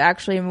that it was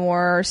actually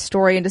more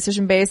story and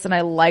decision based, and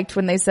I liked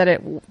when they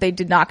said they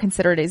did not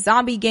consider it a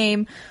zombie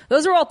game.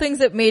 Those are all things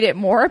that made it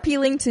more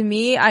appealing to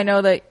me. I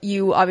know that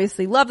you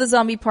obviously love the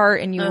zombie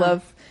part and you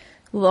love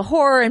the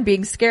horror and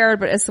being scared,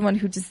 but as someone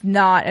who does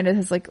not, and it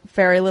has like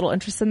very little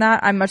interest in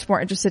that, I'm much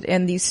more interested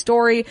in the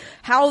story,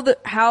 they've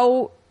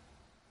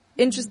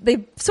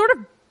sort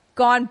of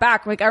gone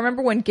back. Like, I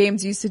remember when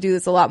games used to do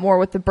this a lot more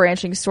with the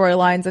branching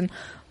storylines and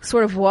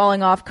sort of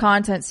walling off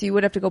content, so you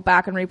would have to go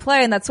back and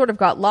replay, and that sort of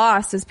got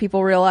lost as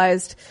people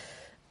realized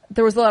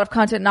there was a lot of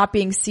content not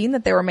being seen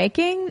that they were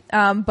making.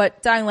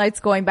 But Dying Light's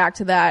going back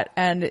to that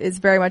and is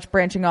very much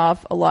branching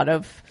off a lot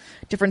of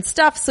different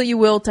stuff, so you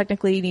will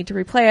technically need to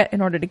replay it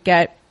in order to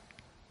get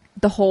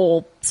the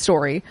whole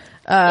story.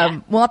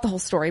 Well, not the whole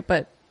story,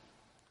 but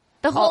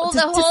to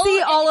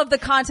see all of the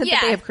content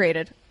that they have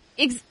created.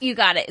 You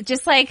got it.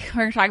 Just like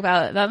we're talking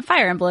about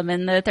Fire Emblem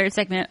in the third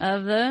segment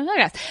of the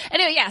podcast.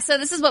 Anyway, yeah, so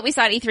this is what we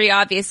saw at E3,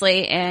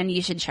 obviously, and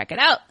you should check it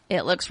out.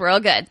 It looks real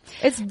good.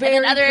 It's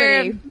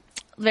pretty.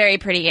 Very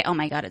pretty. Oh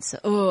my god, I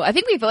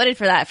think we voted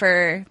for that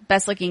for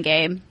best looking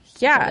game.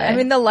 Yeah, I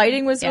mean, the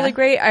lighting was really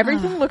great.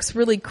 Everything looks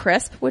really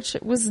crisp, which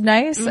was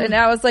nice. And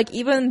I was like,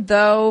 even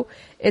though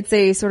it's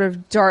a sort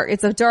of dark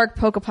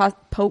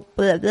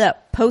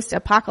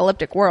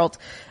post-apocalyptic world,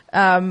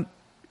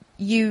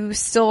 you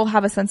still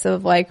have a sense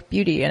of like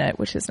beauty in it,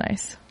 which is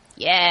nice.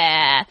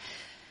 Yeah.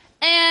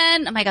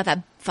 And oh my god,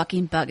 that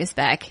fucking bug is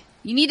back.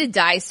 You need to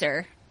die,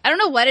 sir. I don't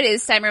know what it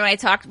is,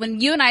 Steimer, when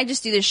you and I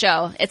just do the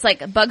show, it's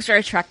like bugs are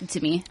attracted to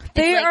me.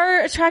 They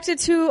are attracted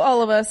to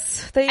all of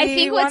us. I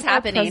think what's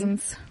happening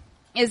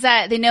is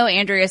that they know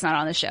Andrea's not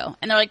on the show,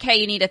 and they're like, hey,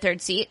 you need a third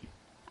seat.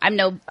 I'm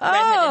no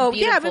redheaded,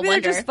 beautiful maybe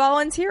wonder. They're just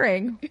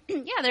volunteering.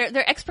 Yeah,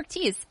 they're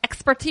expertise.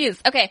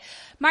 Okay,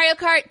 Mario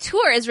Kart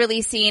Tour is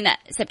releasing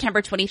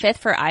September 25th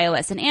for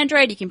iOS and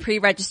Android. You can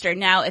pre-register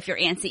now if you're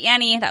Antsy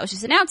Annie. That was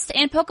just announced.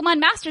 And Pokemon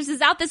Masters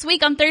is out this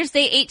week on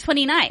Thursday,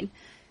 8/29.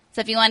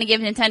 So if you want to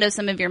give Nintendo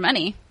some of your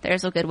money,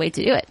 there's a good way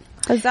to do it.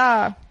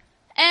 Huzzah.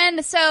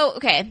 And so,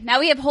 okay, now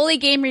we have Holy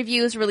Game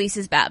Reviews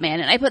releases Batman,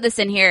 and I put this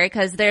in here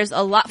because there's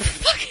a lot.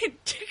 Fucking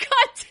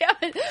god damn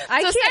it!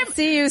 I can't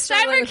see you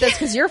struggling with this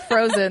because you're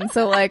frozen.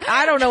 So like,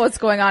 I don't know what's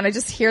going on. I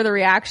just hear the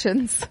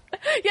reactions.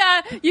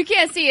 Yeah, you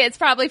can't see it. It's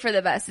probably for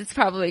the best. It's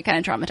probably kind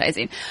of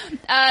traumatizing.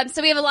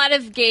 So we have a lot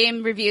of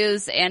game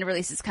reviews and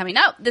releases coming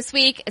out this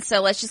week.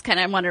 So let's just kind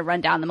of want to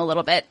run down them a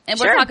little bit, and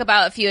we'll talk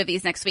about a few of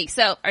these next week.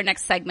 So our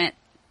next segment.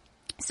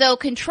 So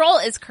Control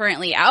is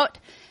currently out.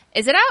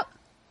 Is it out?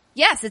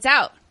 Yes, it's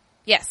out.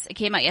 Yes, it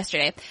came out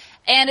yesterday.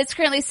 And it's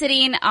currently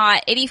sitting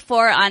at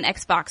 84 on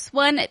Xbox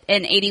One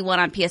and 81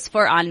 on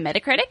PS4 on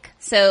Metacritic.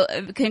 So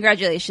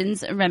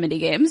congratulations, Remedy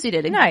Games. You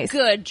did a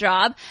good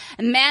job.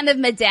 Man of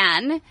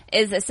Medan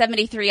is a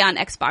 73 on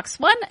Xbox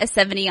One, a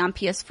 70 on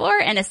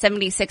PS4, and a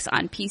 76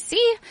 on PC.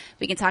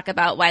 We can talk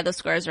about why those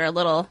scores are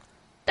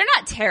they're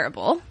not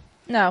terrible.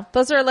 No,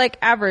 those are like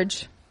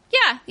average.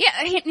 Yeah.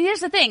 Here's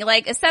the thing.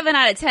 Like a 7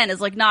 out of 10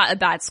 is like not a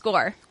bad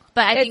score.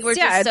 But I think we're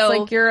just so...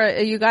 it's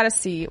like you got a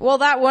C. Well,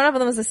 that one of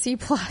them is a C+.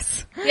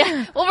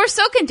 Yeah. Well, we're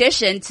so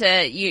conditioned to,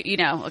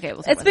 okay,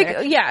 we'll talk about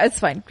that. Yeah, it's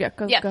fine. Yeah,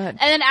 go ahead. And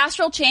then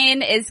Astral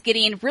Chain is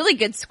getting really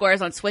good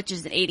scores on Switch,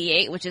 is an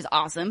 88, which is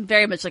awesome.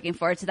 Very much looking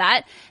forward to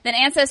that. Then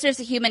Ancestors: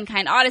 A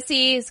Humankind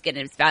Odyssey is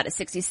getting about a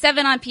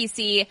 67 on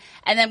PC.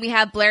 And then we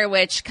have Blair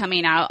Witch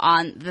coming out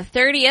on the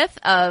 30th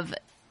of,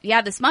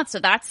 this month. So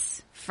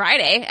that's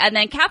Friday. And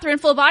then Catherine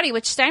Full Body,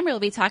 which Steimer will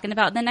be talking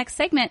about in the next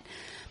segment.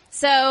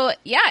 So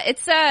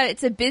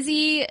it's a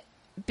busy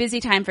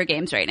time for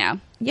games right now.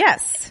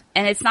 Yes.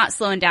 And it's not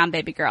slowing down,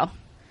 baby girl.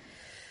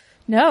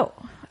 No,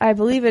 I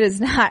believe it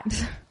is not.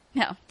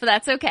 No, but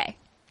that's okay.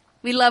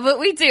 We love what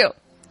we do.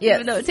 Yes.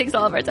 Even though it takes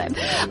all of our time.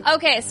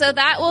 Okay, so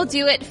that will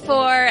do it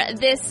for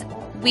this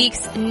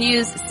week's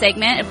news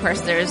segment. Of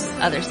course, there's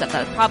other stuff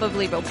that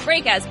probably will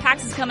break as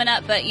PAX is coming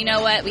up, but you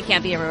know what? We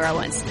can't be everywhere at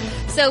once.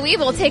 So we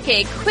will take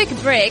a quick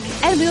break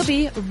and we'll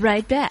be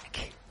right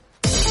back.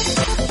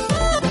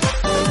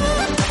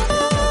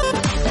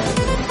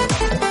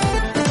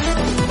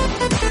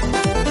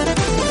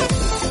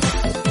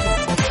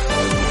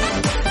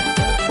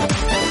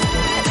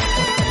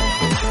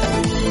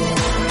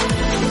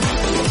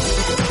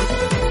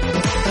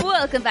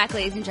 Welcome back,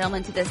 ladies and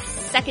gentlemen, to the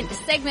second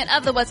segment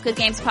of the What's Good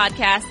Games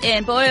podcast.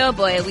 And boy, oh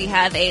boy, we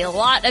have a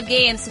lot of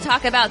games to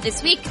talk about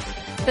this week.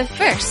 But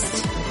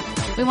first,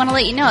 we want to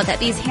let you know that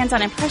these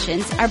hands-on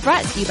impressions are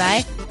brought to you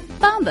by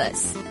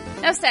Bombas.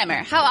 Now,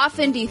 Steimer, how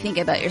often do you think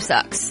about your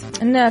socks?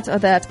 Not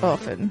that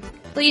often.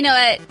 Well, you know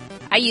what?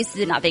 I used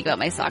to not think about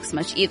my socks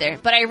much either,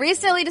 but I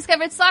recently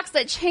discovered socks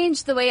that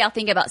changed the way I'll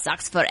think about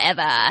socks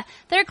forever.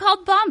 They're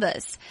called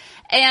Bombas.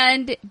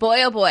 And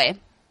boy, oh boy.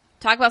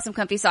 Talk about some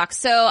comfy socks.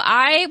 So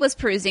I was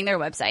perusing their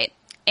website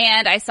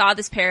and I saw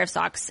this pair of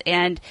socks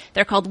and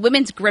they're called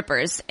Women's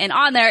Grippers. And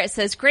on there it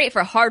says great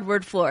for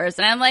hardwood floors.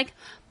 And I'm like,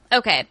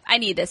 okay, I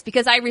need this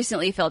because I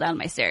recently fell down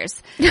my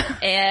stairs.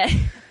 And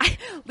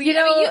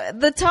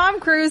the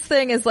Tom Cruise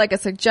thing is like a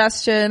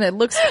suggestion. It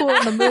looks cool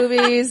in the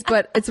movies,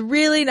 but it's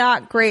really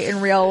not great in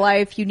real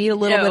life. You need a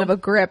little bit of a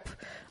grip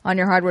on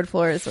your hardwood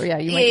floors. So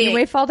you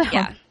may fall down.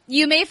 Yeah.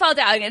 You may fall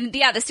down, and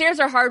the stairs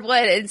are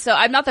hardwood, and so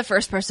I'm not the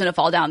first person to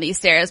fall down these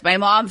stairs. My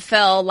mom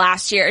fell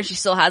last year, and she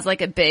still has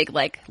like a big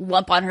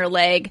lump on her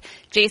leg.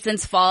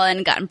 Jason's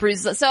fallen, gotten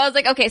bruises. So I was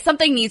like, okay,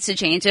 something needs to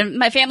change. And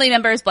my family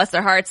members, bless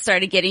their hearts,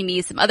 started getting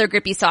me some other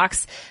grippy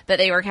socks, but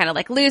they were kind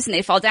of loose, and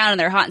they fall down, and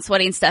they're hot and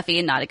sweaty and stuffy,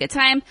 and not a good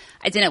time.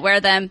 I didn't wear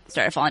them,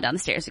 started falling down the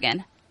stairs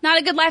again. Not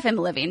a good life I'm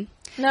living.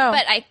 No.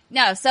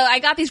 So I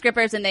got these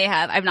grippers, and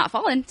I've not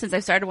fallen since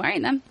I've started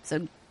wearing them.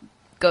 So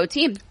go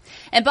team.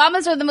 And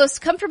Bombas are the most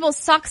comfortable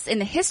socks in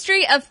the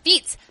history of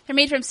feet. They're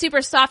made from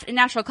super soft and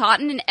natural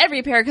cotton, and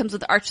every pair comes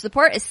with arch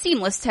support, a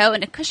seamless toe,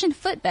 and a cushioned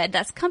footbed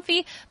that's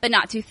comfy but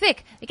not too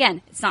thick.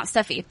 Again, it's not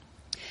stuffy.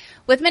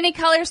 With many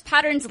colors,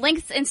 patterns,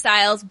 lengths, and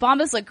styles,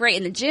 Bombas look great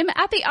in the gym,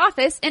 at the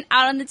office, and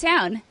out on the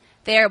town.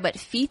 They are what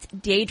feet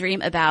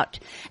daydream about.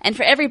 And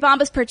for every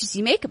Bombas purchase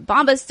you make,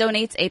 Bombas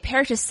donates a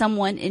pair to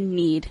someone in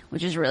need,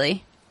 which is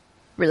really,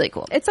 really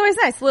cool. It's always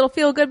nice. A little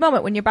feel-good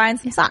moment when you're buying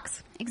some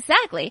socks.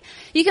 Exactly.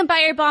 You can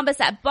buy your Bombas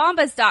at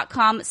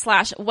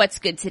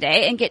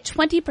bombas.com/what'sgoodtoday and get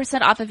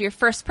 20% off of your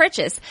first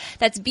purchase.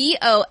 That's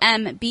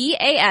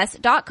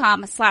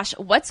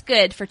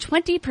bombas.com/what'sgood for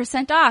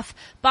 20% off.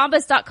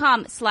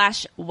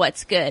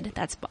 Bombas.com/what'sgood.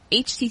 That's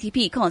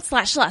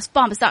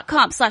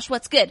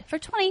http://bombas.com/what'sgood for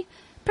 20%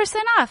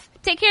 off.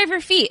 Take care of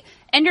your feet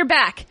and your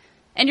back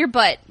and your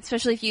butt,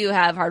 especially if you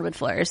have hardwood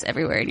floors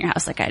everywhere in your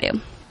house like I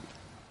do.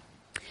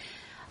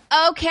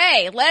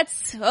 Okay,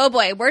 oh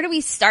boy, where do we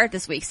start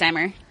this week,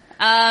 Steimer?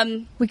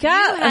 I've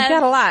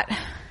got a lot.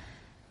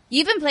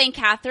 You've been playing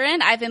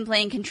Catherine, I've been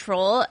playing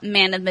Control,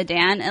 Man of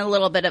Medan, and a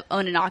little bit of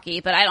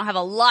Ononaki, but I don't have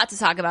a lot to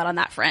talk about on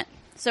that front.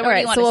 So where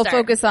do you want to start?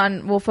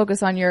 We'll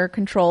focus on your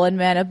Control and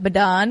Man of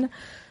Medan.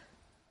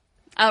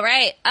 All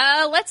right,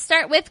 let's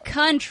start with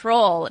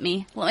Control. Let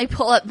me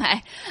pull up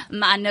my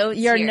notes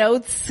Your here.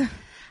 Notes?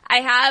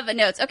 I have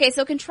notes. Okay,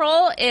 so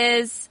Control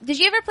is, did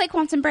you ever play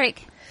Quantum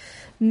Break?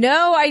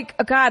 No,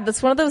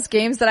 that's one of those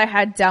games that I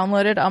had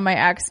downloaded on my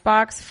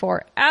Xbox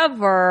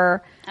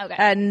forever. Okay.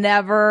 And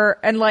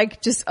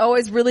just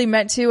always really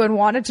meant to and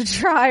wanted to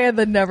try and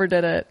then never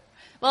did it.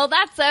 Well,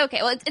 that's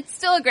okay. Well, it's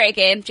still a great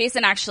game.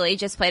 Jason actually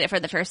just played it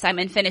for the first time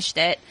and finished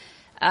it,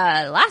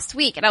 last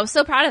week. And I was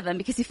so proud of him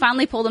because he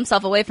finally pulled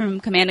himself away from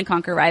Command &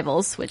 Conquer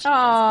Rivals, which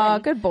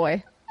good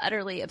boy.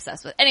 utterly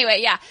obsessed with. Anyway,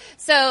 yeah.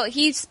 So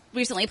he's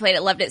recently played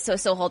it, loved it, so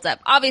still holds up.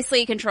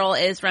 Obviously, Control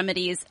is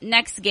Remedy's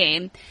next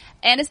game.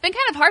 And it's been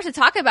kind of hard to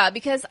talk about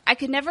because I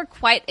could never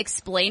quite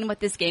explain what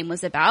this game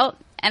was about.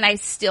 And I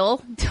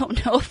still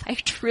don't know if I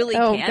truly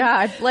can. Oh,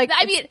 God. Like,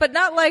 I mean, but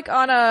not like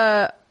on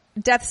a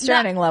Death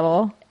Stranding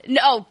level.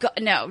 No.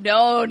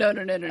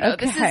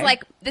 Okay.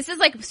 This is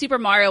like Super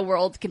Mario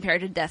World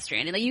compared to Death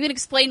Stranding. Like, you can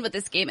explain what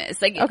this game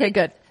is. Like, okay,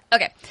 good.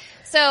 Okay.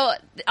 So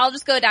I'll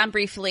just go down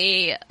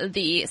briefly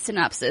the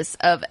synopsis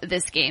of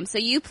this game. So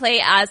you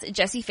play as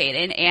Jessie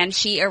Faden, and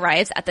she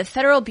arrives at the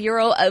Federal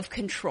Bureau of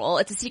Control.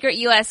 It's a secret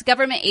U.S.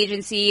 government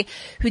agency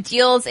who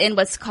deals in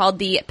what's called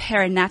the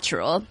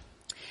paranatural.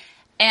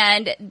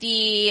 And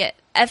the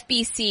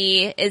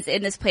FBC is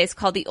in this place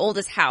called the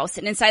Oldest House.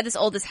 And inside this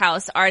Oldest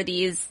House are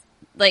these,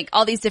 like,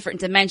 all these different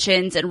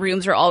dimensions, and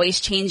rooms are always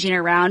changing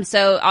around.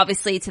 So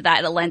obviously to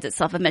that, it lends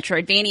itself a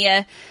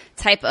Metroidvania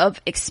type of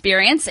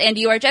experience. And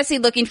you are Jessie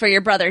looking for your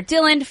brother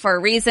Dylan for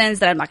reasons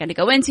that I'm not going to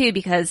go into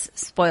because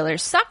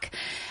spoilers suck.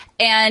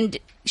 And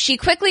she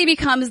quickly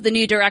becomes the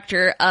new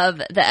director of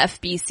the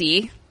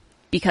FBC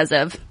because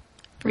of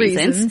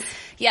reasons.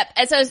 Yep.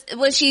 And so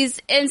when she's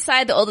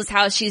inside the Oldest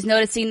House, she's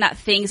noticing that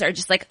things are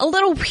just like a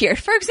little weird.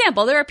 For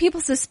example, there are people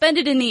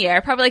suspended in the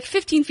air, probably like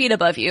 15 feet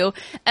above you,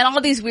 and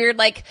all these weird,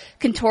 like,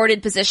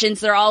 contorted positions.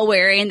 They're all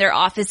wearing their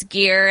office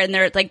gear, and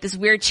they're like, this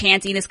weird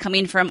chanting is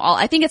coming from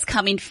I think it's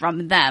coming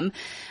from them.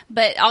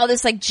 But all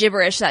this, like,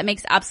 gibberish that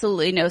makes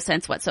absolutely no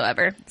sense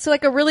whatsoever. So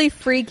like a really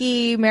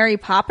freaky Mary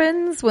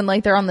Poppins when,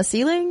 like, they're on the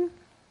ceiling?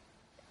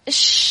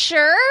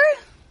 Sure.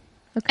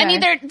 Okay. I mean,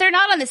 they're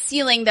not on the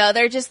ceiling though.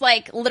 They're just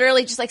like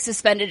literally just like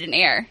suspended in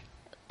air.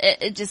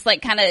 It just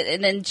like kind of,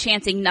 and then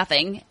chanting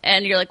nothing.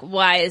 And you're like,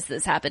 why is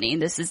this happening?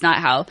 This is not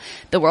how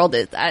the world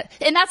is.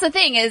 And that's the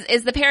thing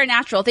is the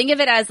paranatural. Think of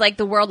it as like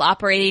the world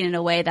operating in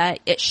a way that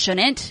it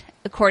shouldn't,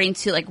 according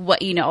to like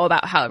what you know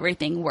about how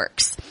everything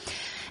works.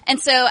 And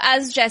so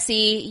as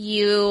Jessie,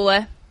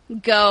 you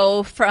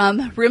go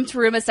from room to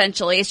room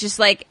essentially. It's just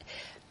like,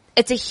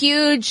 it's a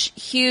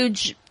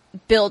huge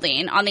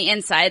building on the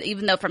inside,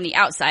 even though from the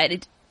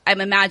outside,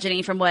 I'm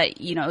imagining from what,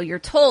 you know, you're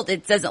told,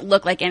 it doesn't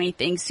look like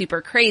anything super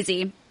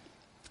crazy.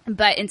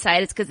 But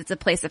inside, it's because it's a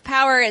place of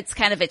power. It's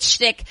kind of its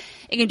shtick.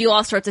 It can do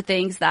all sorts of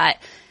things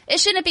that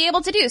it shouldn't be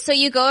able to do. So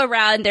you go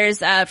around, there's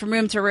from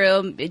room to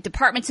room,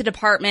 department to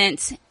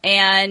department,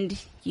 and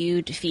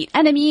you defeat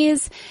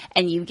enemies,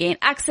 and you gain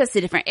access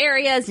to different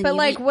areas. And but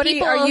like, what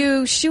are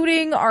you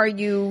shooting? Are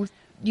you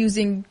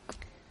using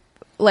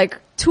like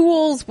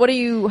tools? What are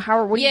you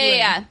doing?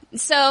 Yeah.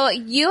 So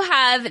you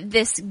have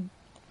this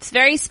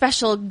very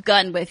special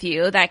gun with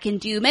you that can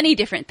do many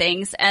different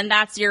things, and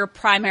that's your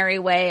primary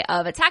way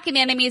of attacking the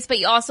enemies. But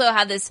you also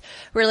have this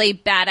really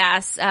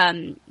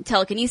badass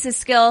telekinesis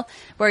skill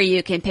where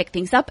you can pick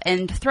things up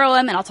and throw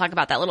them, and I'll talk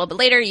about that a little bit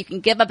later. You can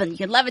give up and you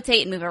can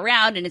levitate and move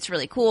around, and it's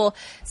really cool.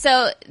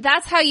 So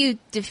that's how you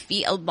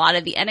defeat a lot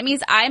of the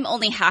enemies. I'm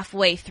only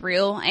halfway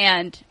through,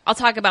 and I'll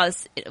talk about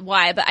this,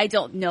 why, but I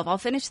don't know if I'll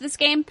finish this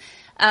game.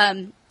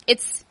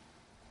 It's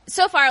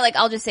so far, like,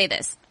 I'll just say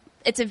this.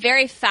 It's a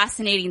very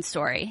fascinating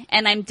story,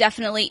 and I'm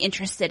definitely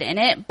interested in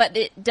it, but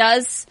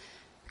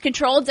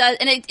Control does,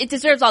 and it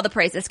deserves all the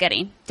praise it's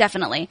getting,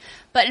 definitely.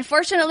 But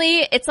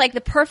unfortunately, it's like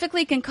the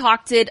perfectly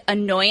concocted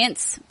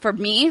annoyance for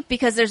me,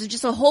 because there's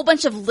just a whole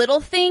bunch of little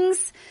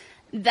things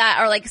that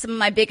are like some of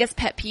my biggest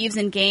pet peeves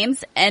in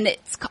games, and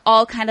it's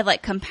all kind of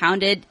like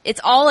compounded. It's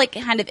all like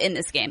kind of in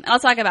this game. And I'll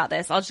talk about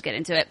this. I'll just get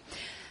into it.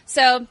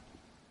 So,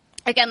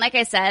 again, like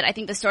I said, I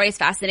think the story is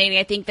fascinating.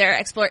 I think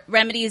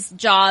Remedy's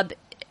job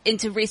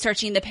into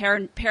researching the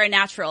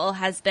paranatural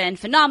has been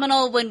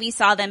phenomenal. When we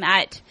saw them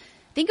at,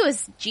 I think it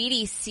was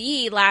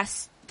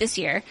GDC this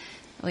year.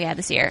 Oh yeah,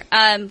 this year.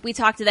 We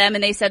talked to them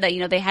and they said that, you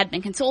know, they had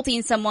been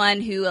consulting someone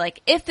who, like,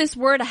 if this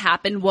were to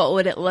happen, what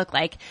would it look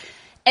like?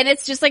 And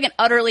it's just like an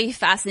utterly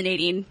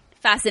fascinating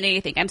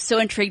thing. I'm so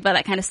intrigued by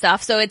that kind of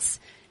stuff. So it's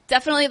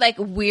definitely like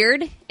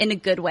weird in a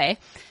good way.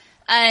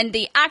 And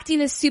the acting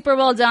is super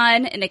well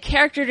done, and the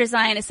character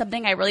design is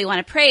something I really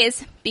want to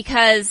praise,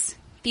 because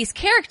these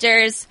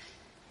characters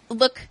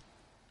look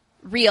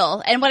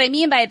real. And what I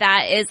mean by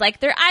that is, like,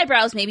 their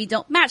eyebrows maybe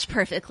don't match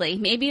perfectly.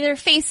 Maybe their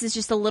face is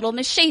just a little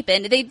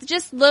misshapen. They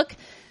just look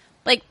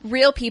like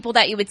real people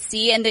that you would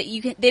see, and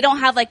that they don't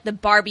have like the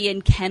Barbie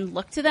and Ken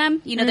look to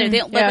them. You know, they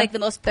don't look like the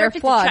most perfect.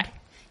 They're flawed.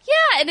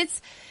 Yeah,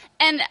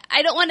 and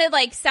I don't want to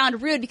like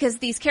sound rude, because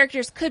these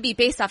characters could be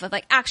based off of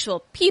like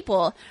actual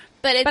people.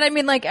 But I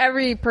mean, like,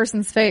 every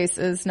person's face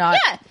is not.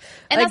 Yeah,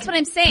 and like, that's what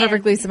I'm saying.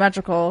 Perfectly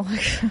symmetrical.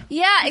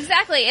 Yeah,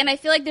 exactly. And I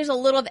feel like there's a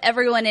little of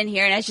everyone in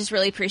here, and I just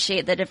really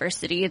appreciate the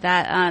diversity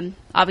that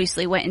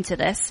obviously went into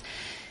this.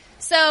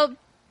 So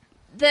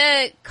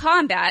the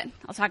combat,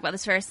 I'll talk about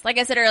this first. Like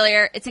I said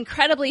earlier, it's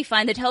incredibly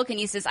fun. The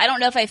telekinesis, I don't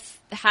know if I've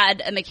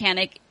had a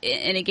mechanic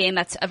in a game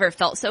that's ever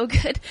felt so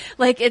good.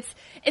 Like, it's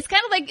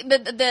kind of like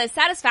the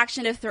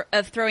satisfaction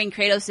of throwing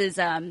Kratos's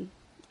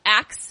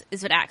axe,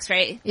 is what axe,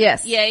 right?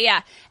 Yes.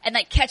 Yeah. And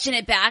like catching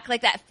it back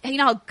like that. You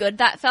know how good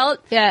that felt?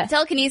 Yeah. The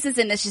telekinesis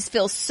in this just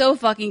feels so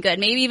fucking good.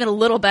 Maybe even a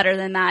little better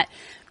than that.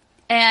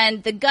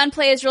 And the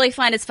gunplay is really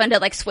fun. It's fun to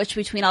like switch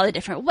between all the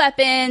different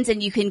weapons,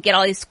 and you can get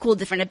all these cool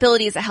different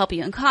abilities that help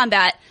you in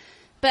combat.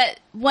 But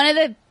one of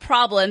the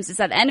problems is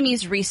that the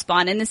enemies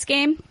respawn in this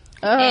game.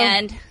 Oh.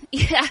 And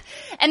yeah,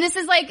 and this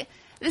is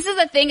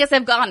the thing as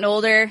I've gotten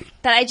older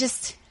that I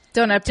just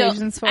don't have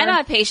patience for. I don't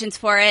have patience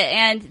for it,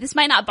 and this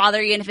might not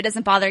bother you, and if it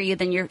doesn't bother you,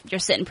 then you're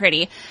sitting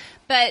pretty.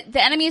 But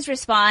the enemies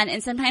respawn,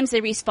 and sometimes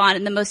they respawn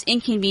in the most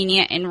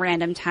inconvenient and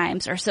random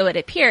times, or so it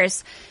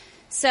appears.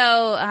 So,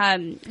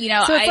 you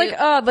know, so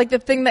it's like the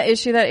thing, the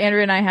issue that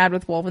Andrea and I had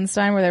with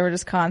Wolfenstein, where they were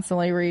just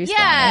constantly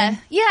respawning.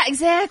 Yeah,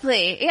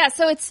 exactly. Yeah,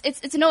 so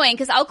it's annoying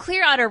because I'll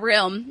clear out a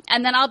room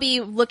and then I'll be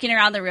looking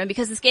around the room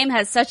because this game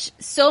has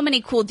so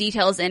many cool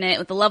details in it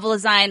with the level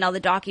design, all the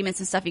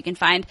documents and stuff you can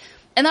find,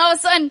 and then all of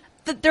a sudden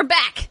they're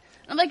back.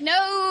 I'm like,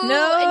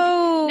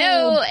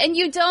 no, and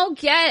you don't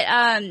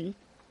get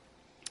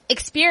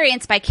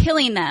experience by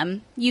killing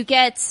them. You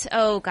get,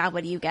 oh god,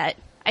 what do you get?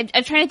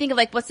 I'm trying to think of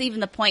like what's even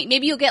the point.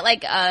 Maybe you'll get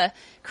like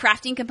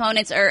crafting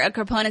components or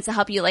components to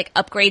help you like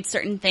upgrade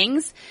certain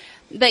things,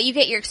 but you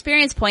get your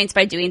experience points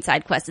by doing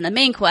side quests and the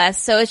main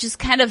quest. So it's just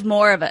kind of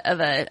more of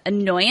a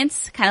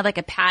annoyance, kind of like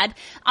a pad.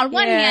 On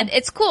one hand,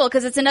 it's cool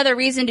because it's another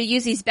reason to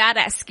use these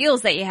badass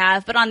skills that you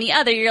have, but on the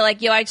other, you're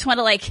like, yo, I just want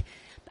to like.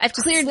 I've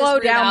cleared slow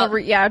this down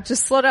out.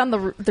 Just slow down the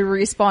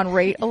respawn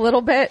rate a little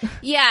bit.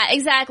 Yeah,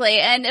 exactly.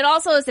 And it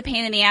also is a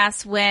pain in the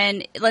ass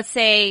when, let's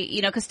say,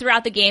 you know, because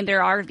throughout the game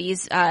there are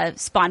these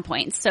spawn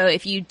points. So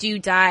if you do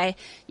die,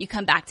 you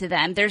come back to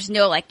them. There's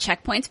no like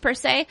checkpoints per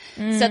se.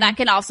 So that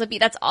can also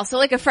that's also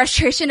like a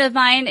frustration of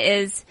mine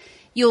is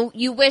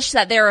you wish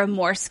that there were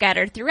more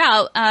scattered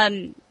throughout,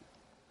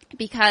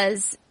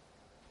 because,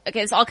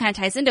 okay, this all kind of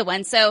ties into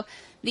one. So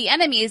the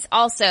enemies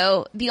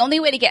also, the only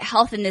way to get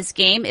health in this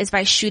game is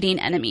by shooting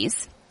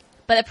enemies.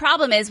 But the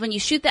problem is when you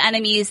shoot the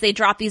enemies, they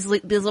drop these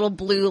little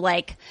blue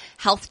like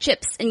health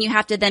chips and you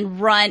have to then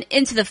run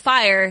into the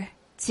fire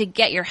to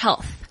get your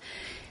health.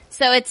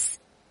 So it's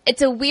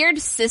a weird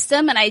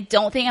system and I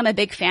don't think I'm a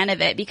big fan of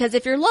it because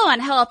if you're low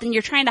on health and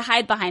you're trying to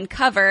hide behind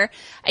cover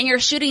and you're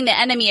shooting the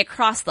enemy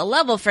across the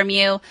level from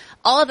you,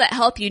 all of that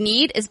help you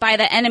need is by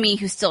the enemy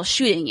who's still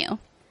shooting you.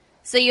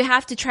 So you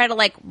have to try to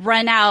like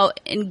run out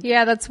and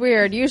yeah, that's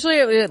weird. Usually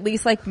it would at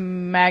least like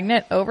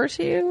magnet over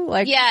to you,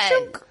 like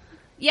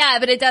yeah,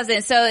 but it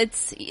doesn't. So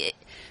it's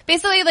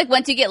basically like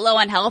once you get low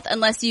on health,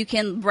 unless you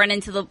can run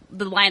into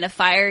the line of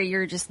fire,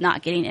 you're just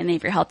not getting any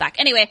of your health back.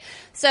 Anyway,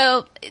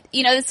 so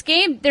you know this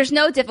game, there's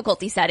no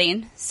difficulty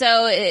setting,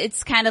 so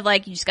it's kind of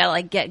like you just gotta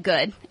like get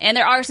good. And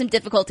there are some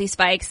difficulty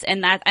spikes,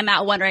 and that I'm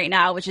at one right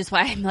now, which is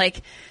why I'm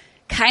like.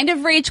 Kind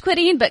of rage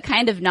quitting, but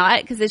kind of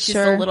not because it's just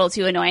a little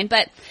too annoying.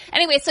 But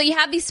anyway, so you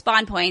have these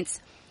spawn points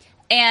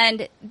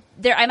and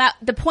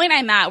the point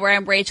I'm at where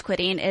I'm rage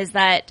quitting is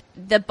that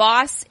the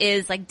boss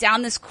is like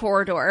down this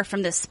corridor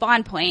from this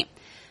spawn point.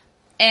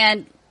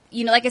 And,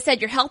 you know, like I said,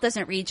 your health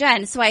doesn't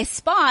regen. So I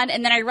spawn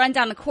and then I run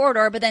down the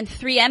corridor, but then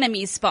 3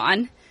 enemies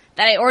spawn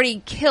that I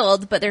already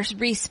killed, but they're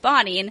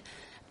respawning.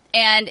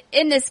 And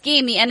in this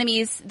game, the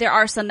enemies, there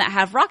are some that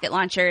have rocket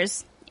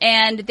launchers.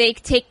 And they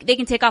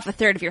can take off a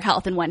third of your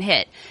health in one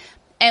hit.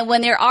 And when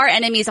there are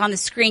enemies on the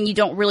screen, you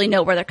don't really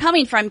know where they're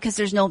coming from because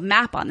there's no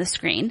map on the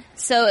screen.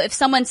 So if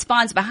someone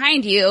spawns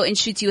behind you and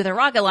shoots you with a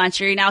rocket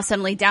launcher, you're now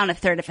suddenly down a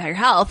third of your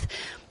health.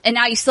 And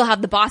now you still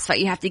have the boss fight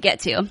you have to get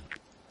to.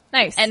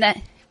 Nice. And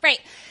then, right.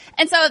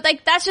 And so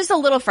like, that's just a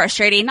little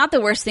frustrating. Not the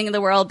worst thing in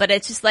the world, but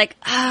it's just like,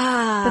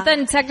 But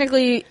then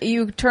technically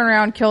you turn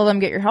around, kill them,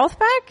 get your health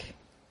back?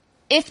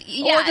 Or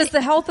is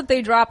the health that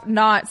they drop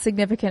not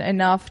significant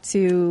enough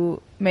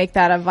to make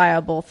that a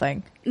viable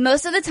thing?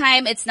 Most of the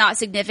time, it's not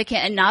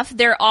significant enough.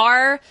 There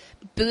are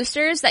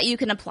boosters that you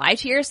can apply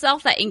to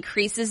yourself that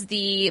increases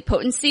the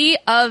potency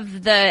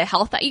of the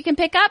health that you can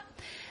pick up,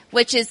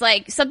 which is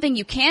like something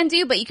you can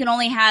do, but you can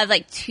only have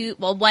like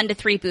 1 to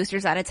 3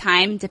 boosters at a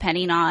time,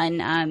 depending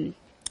on,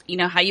 you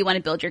know, how you want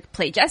to build your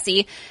play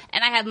Jessie.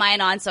 And I have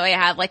mine on, so I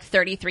have like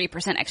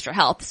 33% extra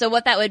health. So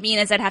what that would mean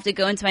is I'd have to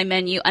go into my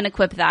menu,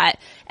 unequip that,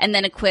 and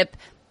then equip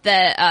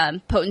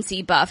the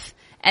potency buff,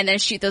 and then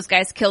shoot those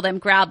guys, kill them,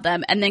 grab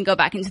them, and then go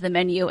back into the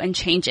menu and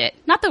change it.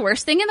 Not the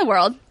worst thing in the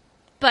world,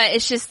 but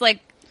it's just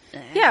like...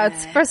 Yeah,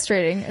 it's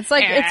frustrating. It's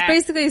like, it's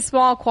basically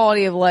small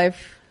quality of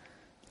life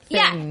things.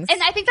 Yeah,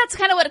 and I think that's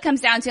kind of what it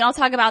comes down to, and I'll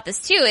talk about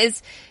this too,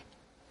 is...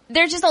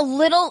 There's just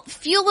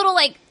few little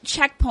like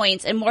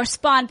checkpoints and more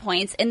spawn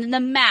points in the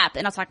map,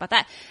 and I'll talk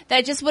about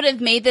that just would have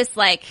made this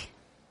like,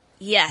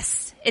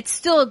 yes, it's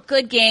still a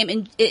good game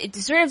and it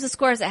deserves the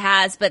scores it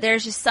has, but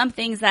there's just some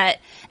things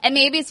that, and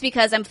maybe it's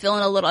because I'm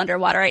feeling a little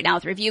underwater right now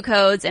with review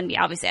codes, and we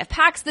obviously have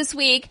PAX this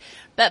week,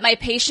 but my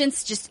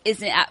patience just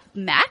isn't at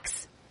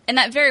max, and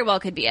that very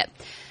well could be it.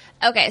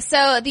 Okay,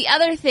 so the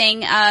other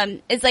thing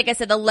is, like I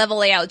said, the level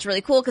layout is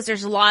really cool because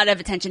there's a lot of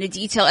attention to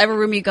detail. Every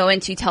room you go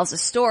into tells a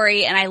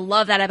story, and I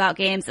love that about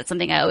games. That's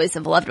something I always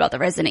have loved about the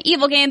Resident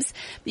Evil games.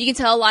 You can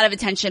tell a lot of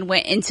attention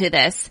went into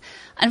this.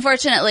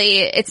 Unfortunately,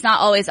 it's not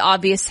always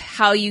obvious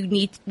where you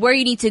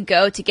need to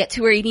go to get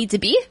to where you need to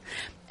be.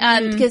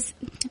 Because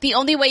the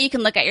only way you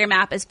can look at your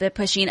map is by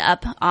pushing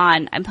up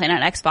on, I'm playing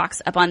on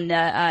Xbox, up on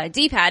the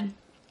D-pad.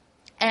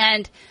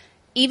 And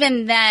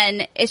even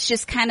then, it's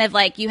just kind of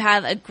like you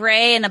have a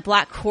gray and a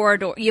black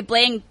corridor. You're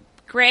playing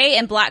gray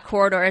and black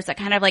corridors that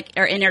kind of like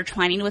are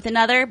intertwining with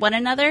one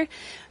another.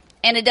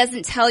 And it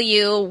doesn't tell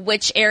you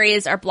which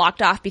areas are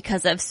blocked off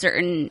because of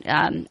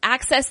certain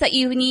access that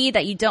you need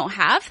that you don't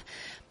have.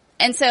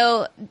 And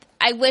so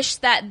I wish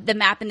that the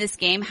map in this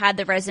game had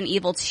the Resident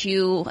Evil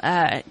 2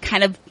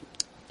 kind of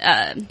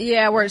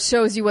where it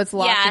shows you what's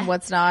locked and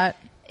what's not.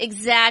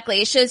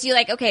 Exactly. It shows you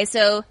like, okay,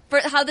 so for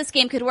how this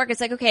game could work,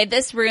 it's like, okay,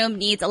 this room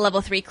needs a level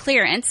 3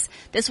 clearance.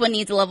 This one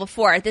needs a level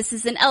 4. This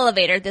is an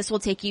elevator. This will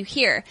take you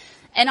here.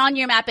 And on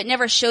your map, it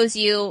never shows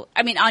you,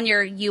 on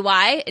your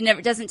UI,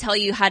 it doesn't tell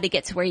you how to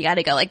get to where you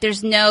gotta go. Like,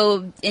 there's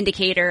no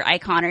indicator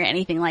icon or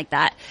anything like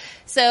that.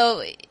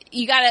 So,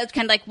 you gotta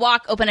kind of like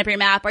open up your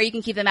map, or you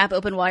can keep the map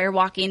open while you're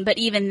walking, but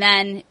even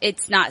then,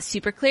 it's not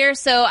super clear.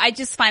 So, I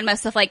just find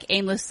myself like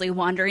aimlessly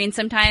wandering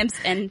sometimes,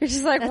 and you're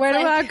just like, where do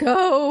I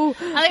go?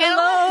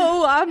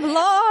 Hello, I'm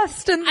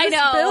lost in this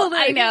building.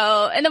 I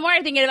know. And the more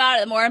I'm thinking about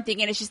it, the more I'm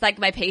thinking it's just like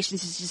my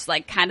patience is just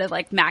like kind of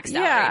like maxed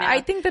out right now.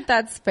 I think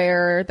that's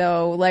fair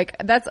though. Like,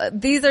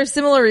 these are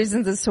similar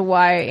reasons as to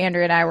why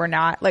Andrea and I were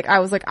not, like, I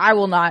was like, I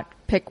will not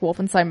pick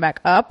Wolfenstein back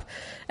up.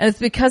 And it's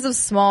because of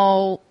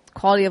small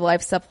quality of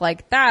life stuff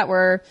like that,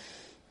 where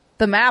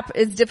the map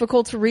is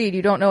difficult to read.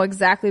 You don't know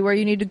exactly where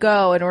you need to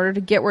go in order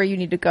to get where you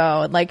need to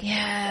go. And like,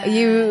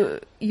 you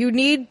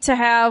need to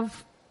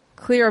have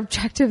clear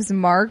objectives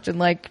marked and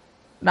like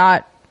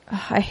not,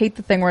 I hate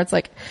the thing where it's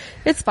like,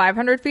 it's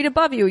 500 feet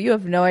above you. You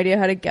have no idea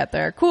how to get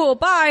there. Cool.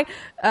 Bye.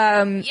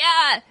 And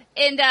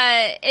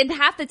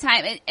half the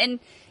time, and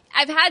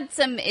I've had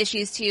some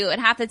issues too,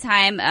 and half the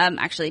time,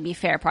 actually to be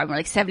fair, probably more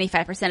like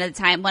 75% of the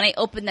time, when I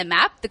open the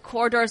map, the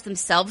corridors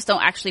themselves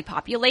don't actually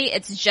populate.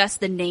 It's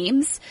just the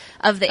names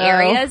of the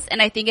areas, and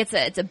I think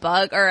it's a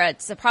bug, or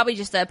it's probably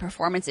just a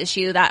performance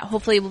issue that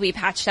hopefully will be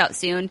patched out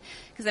soon,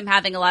 because I'm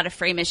having a lot of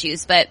frame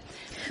issues, but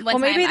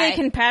maybe they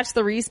can patch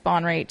the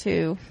respawn rate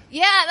too.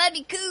 Yeah, that'd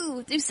be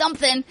cool. Do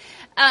something.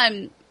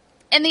 And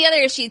the other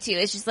issue too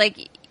is just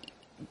like,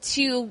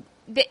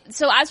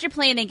 so as you're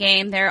playing the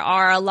game, there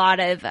are a lot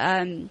of,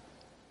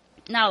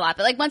 not a lot,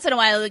 but like once in a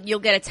while you'll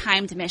get a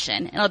timed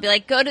mission. And it'll be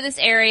like, go to this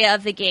area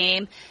of the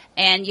game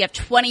and you have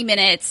 20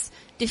 minutes,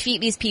 defeat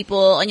these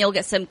people, and you'll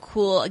get some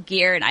cool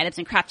gear and items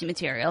and crafting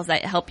materials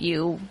that help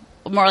you,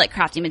 more like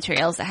crafting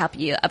materials that help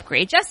you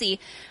upgrade Jesse.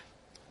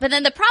 But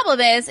then the problem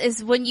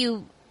is when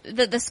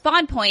the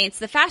spawn points,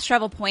 the fast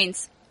travel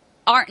points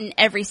aren't in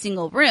every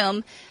single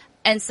room.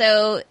 And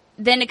so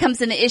then it comes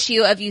in the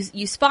issue of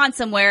you spawn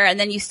somewhere and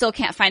then you still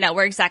can't find out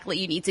where exactly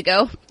you need to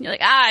go. You're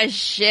like,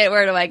 shit,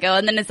 where do I go?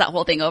 And then it's that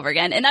whole thing over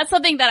again. And that's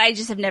something that I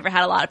just have never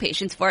had a lot of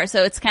patience for.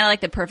 So it's kind of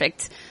like the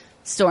perfect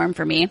storm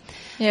for me.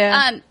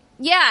 Yeah.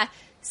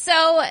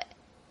 So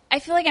I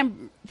feel like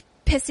I'm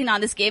pissing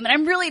on this game and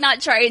I'm really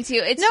not trying to.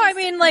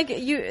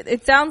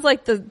 It sounds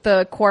like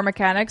the core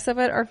mechanics of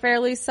it are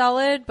fairly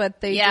solid,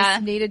 but they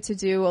just needed to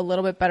do a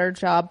little bit better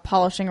job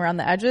polishing around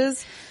the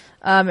edges,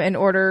 in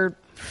order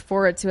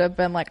for it to have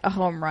been like a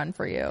home run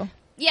for you.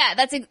 Yeah,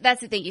 that's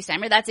the thank you,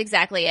 Steimer. That's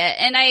exactly it.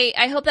 And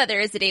I hope that there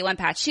is a day one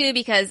patch too,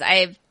 because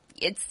I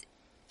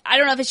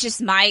don't know if it's just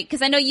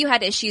because I know you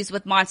had issues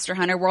with Monster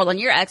Hunter World on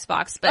your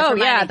Xbox, but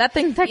that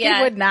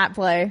game would not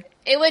play.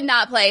 It would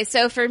not play.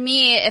 So for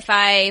me, if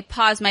I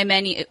pause my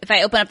menu, if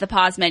I open up the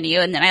pause menu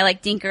and then I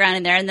like dink around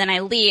in there and then I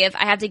leave,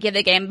 I have to give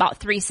the game about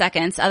 3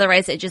 seconds.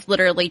 Otherwise it just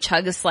literally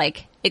chugs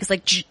like, it's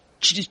like,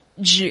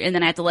 and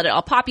then I have to let it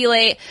all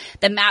populate.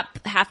 The map,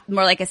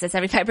 more like I said,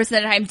 75% of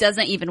the time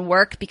doesn't even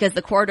work because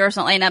the corridors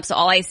don't line up, so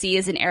all I see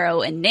is an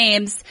arrow and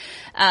names.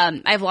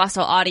 I've lost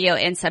all audio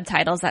and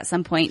subtitles at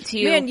some point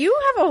too. Man, you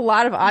have a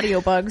lot of audio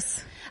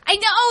bugs. I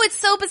know, it's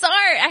so bizarre.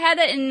 I had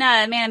it in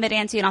Man of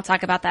Medan too, and I'll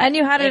talk about that. And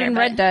you had later, it in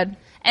Red Dead.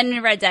 And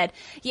in Red Dead.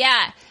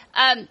 Yeah.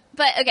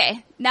 But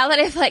okay, now that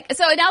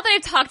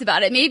I've talked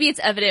about it, maybe it's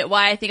evident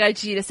why I think I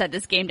just need to set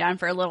this game down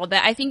for a little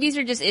bit. I think these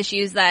are just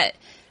issues that,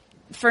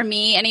 for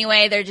me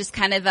anyway, they're just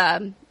kind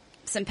of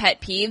some pet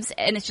peeves,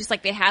 and it's just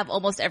like they have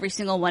almost every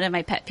single one of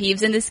my pet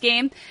peeves in this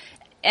game.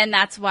 And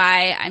that's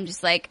why I'm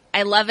just like,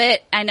 I love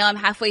it. I know I'm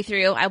halfway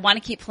through. I want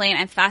to keep playing.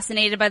 I'm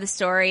fascinated by the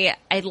story.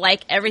 I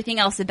like everything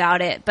else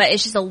about it, but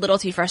it's just a little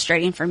too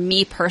frustrating for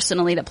me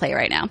personally to play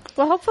right now.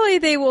 Well, hopefully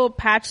they will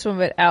patch some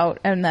of it out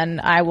and then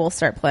I will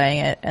start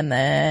playing it and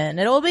then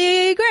it'll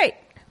be great.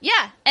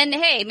 Yeah. And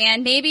hey,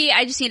 man, maybe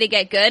I just need to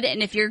get good.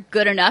 And if you're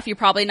good enough, you're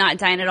probably not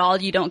dying at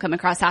all. You don't come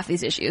across half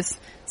these issues.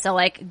 So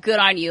like, good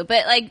on you.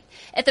 But like,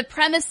 if the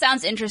premise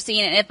sounds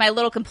interesting and if my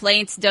little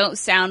complaints don't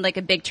sound like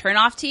a big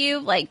turnoff to you,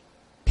 like,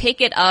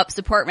 pick it up,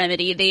 support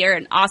Remedy. They are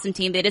an awesome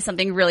team. They did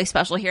something really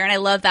special here, and I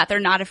love that they're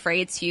not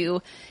afraid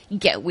to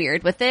get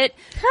weird with it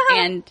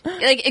and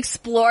like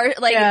explore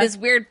this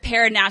weird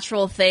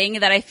paranatural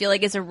thing that I feel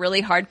like is a really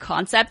hard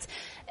concept.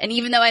 And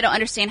even though I don't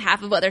understand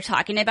half of what they're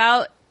talking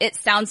about, it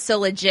sounds so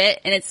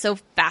legit and it's so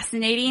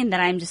fascinating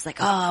that I'm just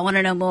like, oh, I want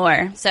to know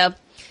more. So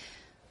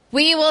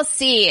we will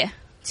see.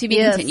 To be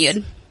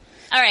continued.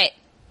 All right.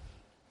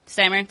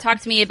 Steimer,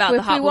 talk to me about the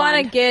If hot we want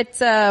to blonde.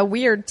 get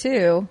weird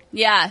too,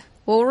 Yeah.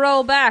 we'll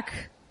roll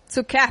back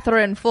to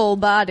Catherine Full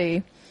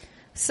Body.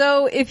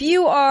 So if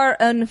you are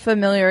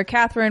unfamiliar,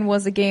 Catherine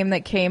was a game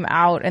that came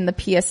out in the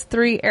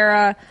PS3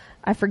 era.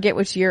 I forget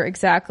which year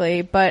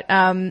exactly, but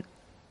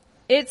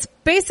it's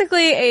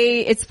basically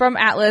it's from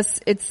Atlas.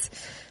 It's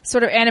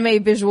sort of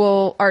anime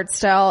visual art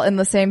style in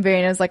the same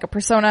vein as like a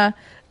Persona.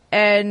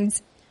 And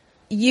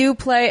you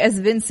play as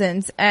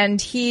Vincent,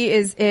 and he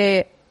is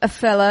a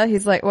fella.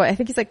 He's like, I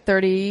think he's like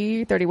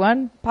 30,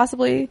 31,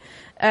 possibly.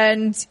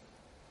 And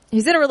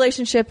he's in a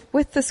relationship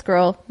with this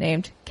girl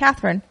named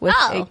Catherine with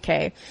a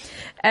K.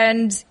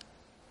 And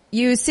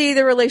you see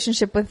the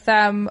relationship with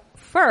them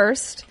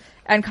first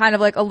and kind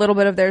of like a little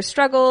bit of their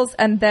struggles.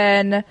 And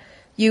then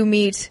you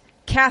meet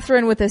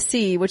Catherine with a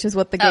C, which is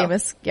what the game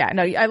is. Yeah,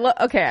 no, I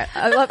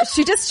love,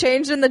 she just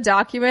changed in the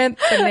document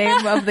the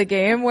name of the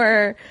game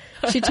where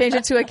she changed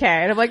it to a K.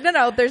 And I'm like,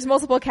 no, there's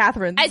multiple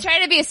Catherines. I tried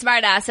to be a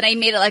smart ass and I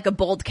made it like a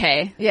bold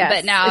K. Yes,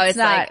 but now it's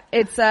not. like,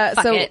 It's,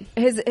 so it.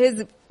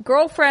 his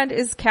girlfriend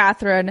is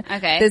Catherine.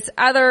 Okay. This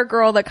other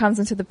girl that comes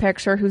into the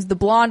picture, who's the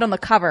blonde on the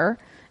cover,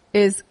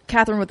 is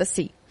Catherine with a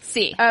C.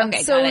 C.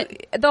 Okay, so got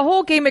it. the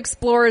whole game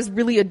explores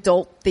really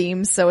adult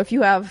themes. So if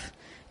you have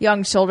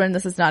young children,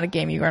 this is not a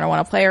game you're going to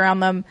want to play around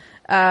them.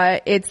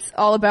 It's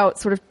all about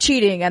sort of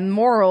cheating and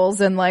morals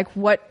and like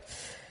what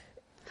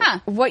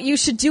you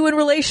should do in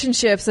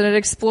relationships. And it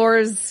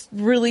explores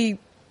really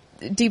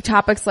deep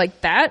topics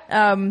like that.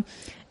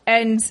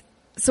 And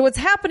so what's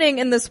happening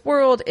in this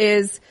world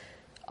is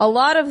a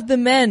lot of the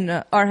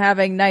men are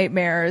having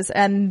nightmares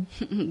and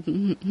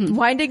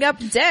winding up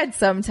dead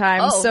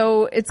sometimes. Oh.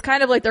 So it's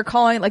kind of like they're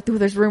calling it like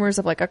there's rumors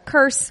of like a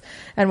curse.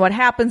 And what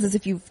happens is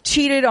if you've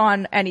cheated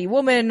on any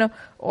woman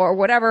or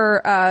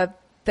whatever,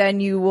 then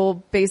you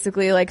will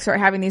basically like start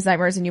having these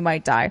nightmares and you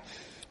might die.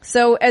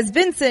 So as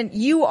Vincent,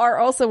 you are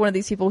also one of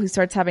these people who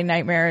starts having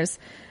nightmares.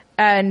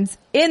 And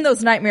in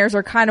those nightmares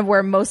are kind of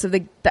where most of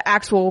the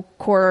actual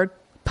core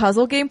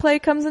puzzle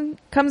gameplay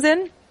comes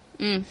in.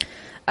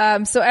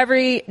 So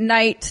every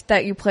night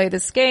that you play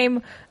this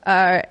game,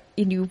 and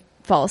you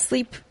fall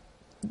asleep,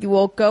 you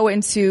will go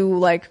into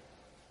like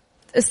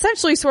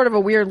essentially sort of a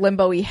weird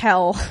limbo-y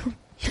hell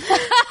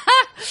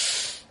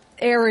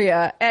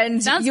area.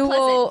 And Sounds you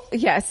will,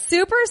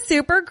 super,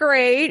 super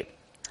great.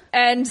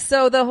 And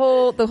so the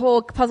whole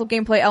puzzle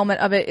gameplay element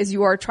of it is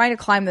you are trying to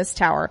climb this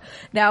tower.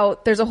 Now,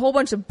 there's a whole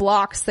bunch of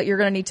blocks that you're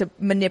going to need to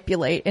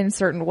manipulate in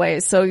certain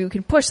ways. So you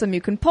can push them,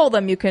 you can pull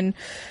them, you can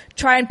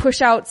try and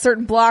push out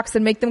certain blocks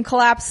and make them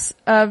collapse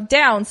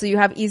down so you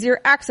have easier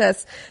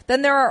access.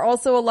 Then there are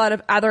also a lot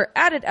of other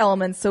added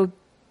elements. So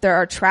there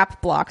are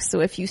trap blocks. So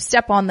if you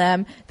step on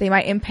them, they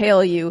might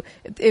impale you.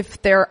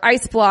 If they're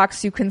ice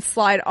blocks, you can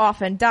slide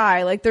off and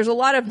die. Like there's a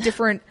lot of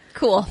different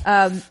cool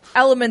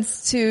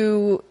elements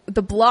to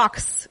the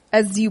blocks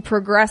as you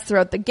progress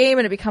throughout the game,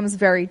 and it becomes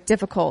very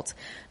difficult.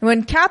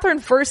 When Catherine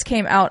first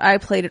came out, I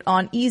played it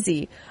on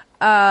easy.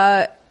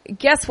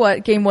 Guess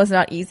what? Game was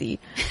not easy.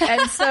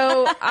 And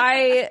so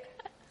I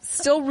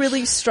still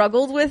really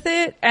struggled with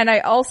it, and I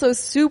also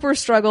super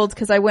struggled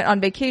because I went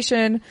on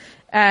vacation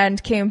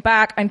and came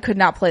back and could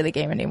not play the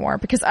game anymore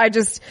because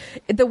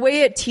the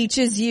way it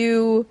teaches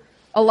you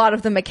a lot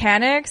of the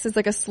mechanics is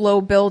like a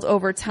slow build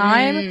over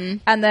time.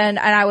 And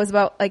I was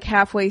about like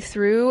halfway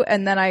through,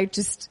 and then I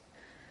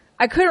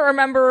couldn't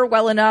remember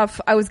well enough.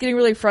 I was getting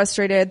really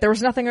frustrated. There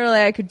was nothing really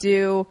I could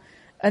do.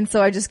 And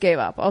so I just gave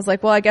up. I was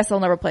like, well, I guess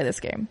I'll never play this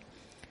game.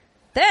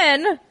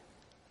 Then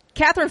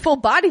Catherine Full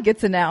Body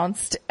gets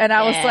announced, and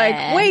I was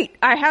like, wait,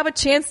 I have a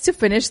chance to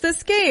finish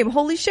this game.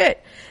 Holy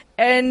shit.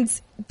 And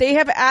they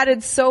have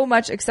added so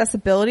much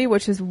accessibility,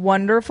 which is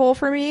wonderful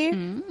for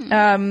me.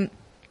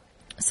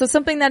 So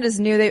something that is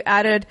new, they've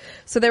added,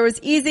 so there was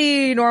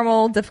easy,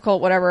 normal,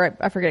 difficult, whatever,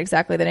 I forget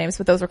exactly the names,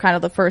 but those were kind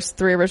of the first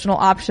three original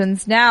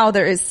options. Now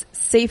there is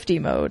safety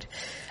mode.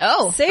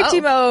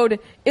 Safety mode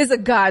is a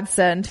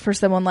godsend for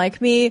someone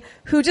like me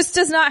who just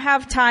does not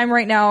have time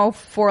right now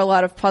for a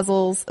lot of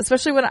puzzles,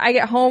 especially when I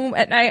get home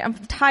at night. I'm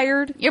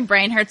tired. Your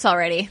brain hurts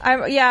already.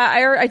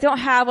 I don't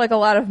have like a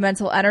lot of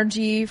mental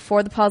energy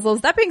for the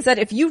puzzles. That being said,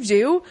 if you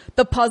do,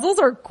 the puzzles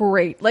are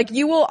great. Like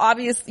you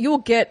will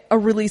get a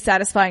really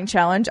satisfying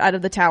challenge out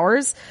of the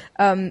towers,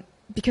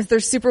 because they're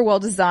super well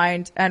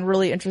designed and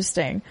really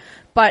interesting.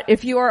 But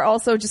if you are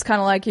also just kind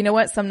of like, you know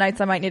what, some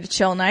nights I might need a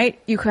chill night,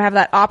 you could have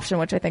that option,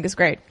 which I think is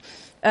great.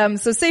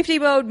 So safety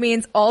mode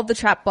means all of the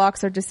trap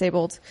blocks are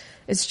disabled.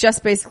 It's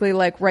just basically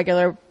like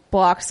regular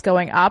blocks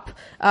going up.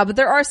 But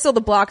there are still the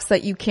blocks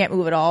that you can't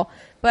move at all.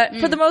 But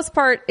for the most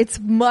part, it's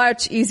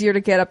much easier to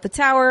get up the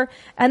tower.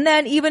 And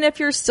then even if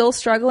you're still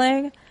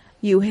struggling,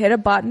 you hit a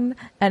button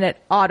and it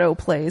auto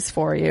plays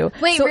for you.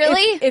 Wait, so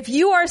really? If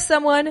you are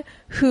someone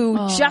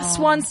who just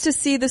wants to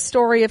see the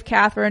story of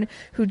Catherine,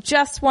 who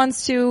just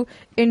wants to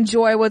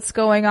enjoy what's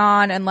going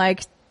on and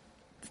like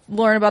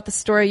learn about the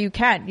story, you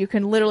can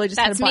literally just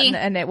hit a button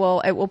and it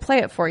will play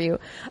it for you.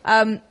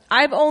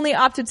 I've only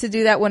opted to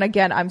do that when,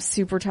 again, I'm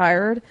super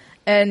tired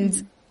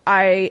and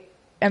I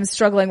am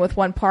struggling with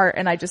one part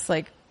and I just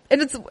like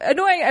and it's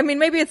annoying. I mean,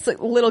 maybe it's a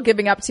little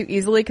giving up too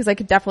easily because I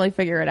could definitely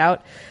figure it out.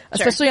 Sure.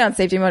 Especially on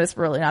safety mode, it's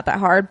really not that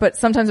hard. But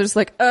sometimes I'm just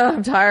like, oh,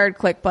 I'm tired.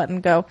 Click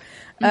button, go.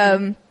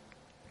 And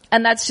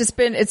that's just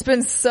it's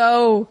been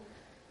so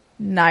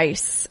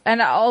nice.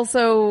 And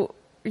also,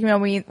 you know,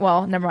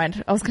 well, never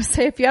mind. I was going to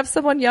say if you have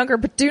someone younger,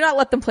 but do not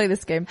let them play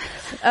this game.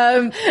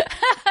 So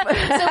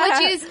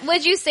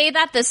would you say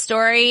that the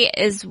story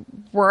is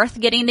worth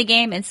getting the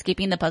game and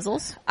skipping the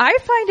puzzles? I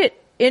find it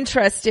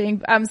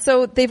interesting.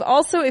 So they've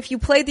also, if you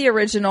play the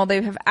original,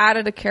 they have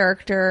added a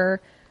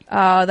character,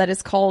 that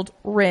is called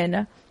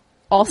Rin.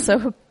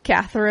 Also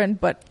Catherine,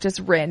 but just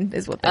Rin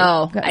is what they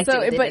I see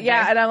what they but did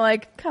yeah, there. and I'm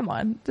like, come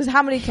on. Just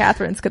how many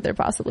Catherines could there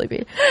possibly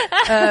be?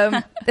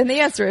 And the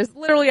answer is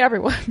literally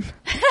everyone.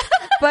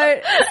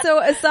 But so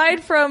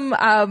aside from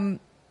the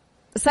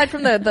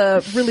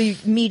really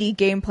meaty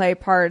gameplay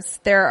parts,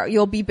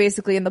 you'll be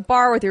basically in the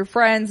bar with your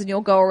friends and you'll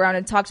go around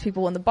and talk to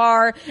people in the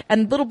bar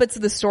and little bits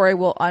of the story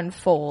will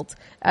unfold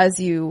as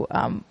you,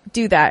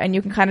 do that. And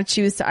you can kind of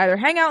choose to either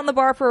hang out in the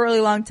bar for a really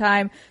long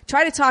time,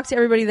 try to talk to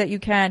everybody that you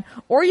can,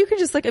 or you can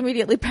just like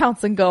immediately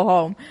bounce and go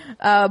home.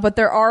 But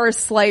there are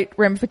slight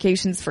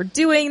ramifications for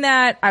doing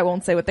that. I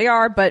won't say what they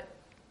are, but,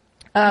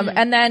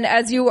 and then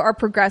as you are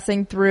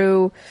progressing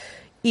through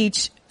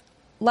each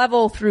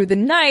level through the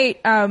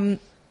night,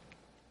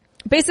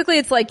 basically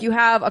it's like you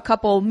have a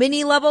couple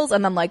mini levels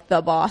and then like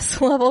the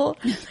boss level.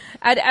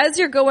 And as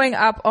you're going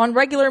up on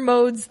regular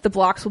modes, the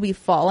blocks will be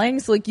falling.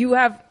 So like you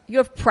have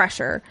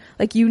pressure.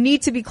 Like you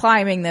need to be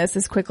climbing this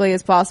as quickly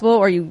as possible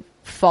or you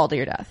fall to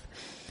your death.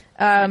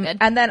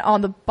 And then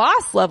on the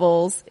boss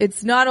levels,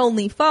 it's not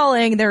only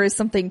falling, there is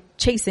something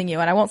chasing you.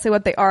 And I won't say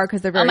what they are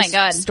because they're very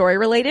story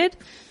related.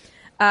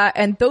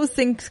 And those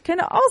things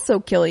can also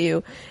kill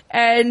you.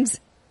 And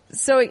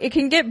so it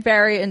can get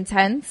very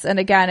intense. And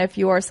again, if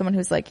you are someone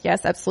who's like,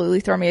 yes, absolutely,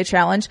 throw me a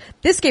challenge,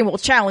 this game will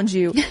challenge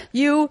you.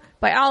 You,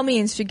 by all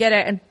means, should get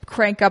it and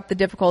crank up the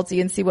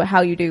difficulty and see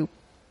how you do.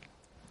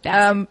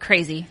 That's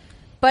crazy.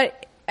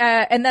 But,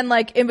 and then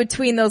like in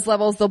between those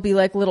levels, there'll be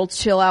like little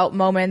chill out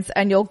moments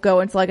and you'll go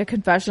into like a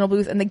confessional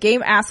booth and the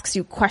game asks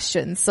you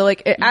questions. So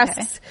like it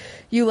asks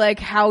you like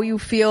how you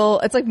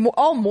feel. It's like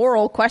all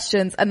moral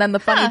questions. And then the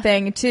funny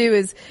thing too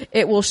is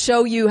it will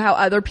show you how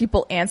other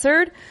people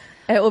answered.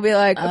 It will be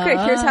like,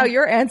 okay, here's how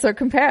your answer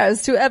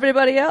compares to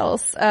everybody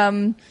else.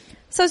 So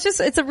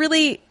it's a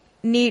really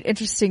neat,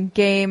 interesting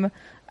game.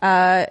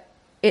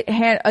 It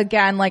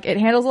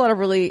handles a lot of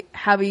really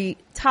heavy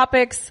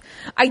topics.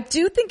 I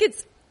do think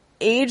it's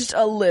aged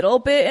a little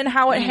bit in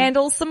how it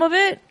handles some of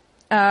it.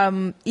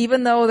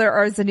 Even though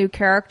there is a new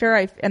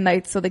character,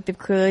 they've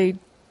clearly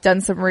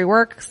done some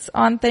reworks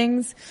on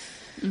things.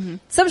 Mm-hmm.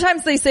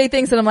 Sometimes they say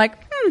things and I'm like,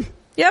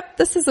 yep,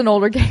 this is an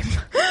older game.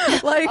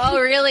 Like, oh,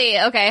 really?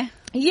 Okay.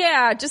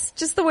 Yeah,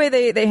 just the way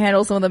they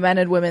handle some of the men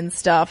and women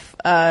stuff,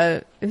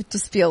 it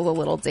just feels a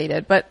little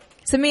dated. But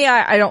to me,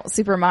 I don't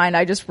super mind.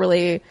 I just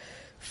really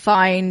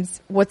find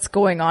what's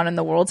going on in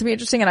the world to be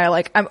interesting.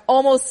 And I'm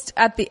almost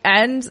at the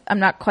end. I'm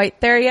not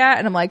quite there yet.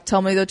 And I'm like,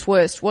 tell me the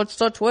twist. What's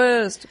the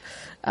twist?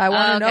 I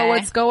want to know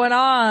what's going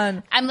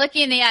on. I'm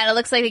looking at the ad. It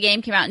looks like the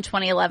game came out in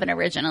 2011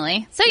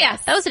 originally. So yeah,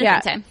 that was a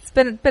different time. It's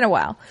been a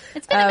while.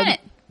 It's been a minute.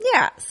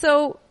 Yeah.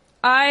 So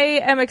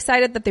I am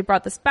excited that they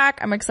brought this back.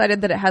 I'm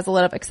excited that it has a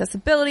lot of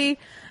accessibility.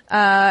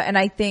 And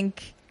I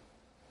think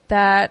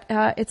that,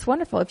 it's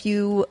wonderful. If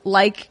you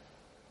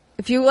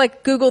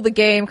Google the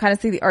game, kind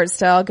of see the art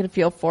style, get a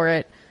feel for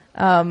it,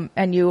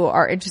 and you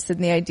are interested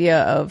in the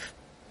idea of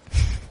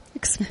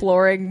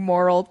exploring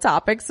moral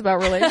topics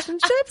about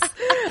relationships,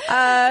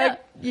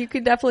 you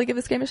can definitely give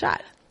this game a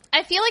shot.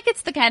 I feel like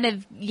it's the kind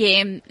of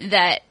game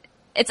that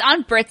it's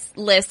on Brit's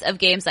list of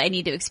games that I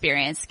need to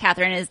experience.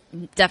 Catherine is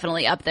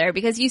definitely up there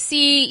because you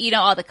see,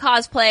 all the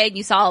cosplay and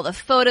you saw all the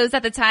photos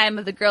at the time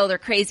of the girl with her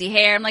crazy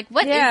hair. I'm like,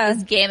 what is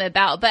this game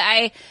about? But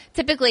I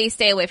typically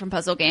stay away from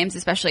puzzle games,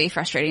 especially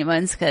frustrating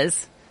ones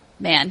because,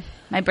 man,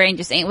 my brain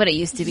just ain't what it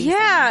used to be.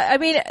 Yeah. I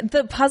mean,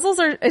 the puzzles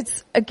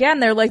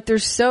they're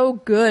so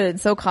good and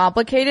so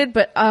complicated,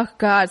 but oh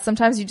God,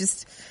 sometimes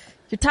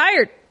you're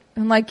tired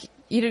and like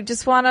you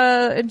just want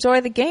to enjoy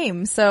the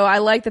game. So I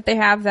like that they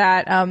have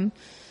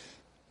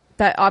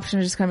that option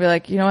is just going to be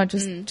like, you know what,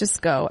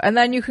 just go. And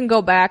then you can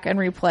go back and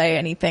replay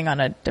anything on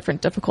a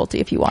different difficulty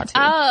if you want to.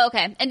 Oh,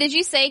 okay. And did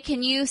you say,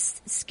 can you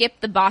skip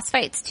the boss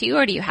fights too,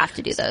 or do you have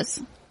to do those?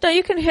 No,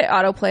 you can hit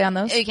autoplay on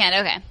those. You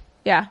can, okay.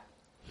 Yeah.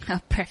 Oh,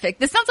 perfect.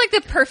 This sounds like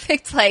the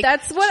perfect,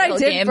 that's what I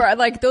did game.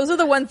 Those are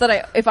the ones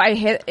that if I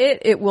hit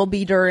it will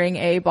be during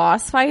a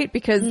boss fight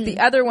because the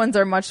other ones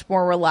are much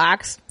more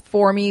relaxed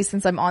for me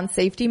since I'm on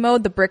safety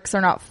mode. The bricks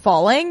are not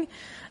falling.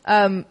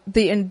 But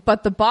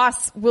the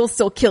boss will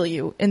still kill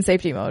you in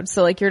safety mode.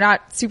 So like you're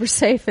not super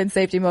safe in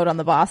safety mode on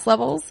the boss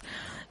levels.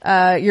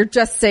 You're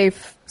just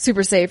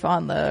super safe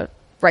on the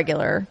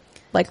regular,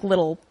 like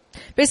little,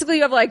 basically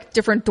you have like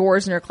different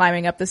doors and you're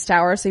climbing up this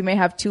tower. So you may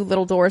have two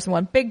little doors and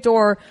one big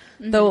door.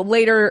 Mm-hmm. The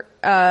later,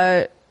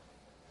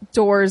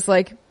 doors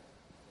like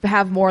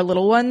have more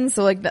little ones.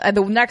 So like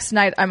the next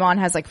night I'm on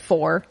has like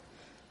 4.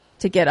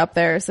 to get up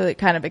there, so it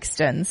kind of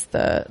extends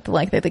the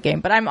length of the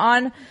game. But I'm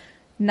on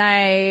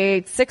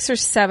night 6 or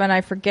 7.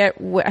 I forget.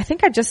 I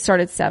think I just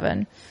started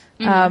 7.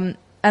 And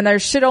there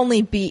should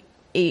only be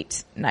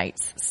 8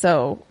 nights.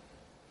 So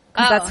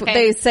that's what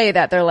they say,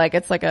 that they're like,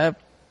 it's like a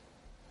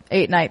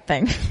 8-night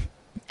thing.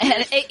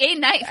 And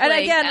 8-night. And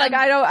again, like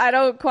I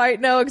don't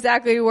quite know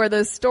exactly where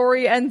the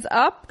story ends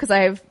up, because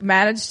I have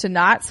managed to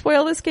not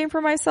spoil this game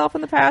for myself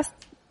in the past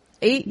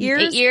 8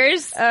 years. 8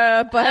 years.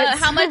 But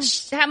how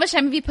much time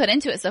have you put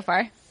into it so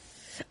far?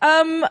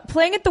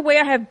 Playing it the way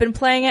I have been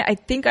playing it, I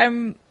think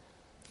I'm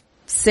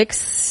 5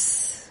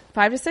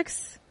 to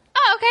 6.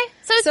 Oh, okay.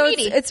 So it's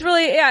speedy. It's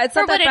really, it's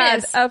not that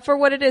bad. Is. For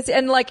what it is.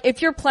 And like,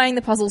 if you're playing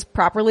the puzzles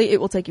properly,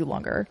 it will take you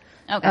longer.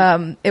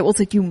 Okay. It will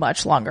take you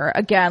much longer.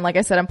 Again, like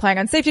I said, I'm playing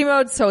on safety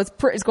mode, so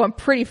it's going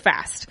pretty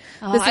fast.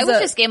 Oh, I wish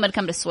this game would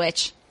come to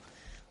Switch.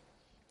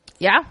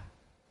 Yeah.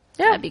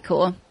 That'd be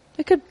cool.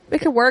 It could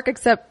work,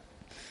 except,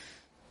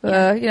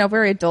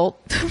 very adult.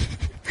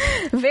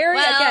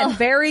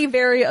 Very,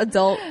 very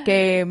adult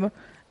game.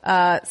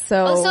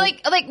 So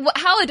like,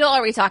 how adult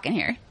are we talking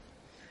here?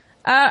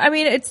 I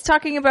mean, it's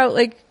talking about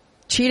like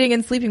cheating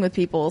and sleeping with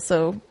people,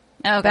 so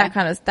that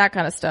kind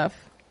of stuff.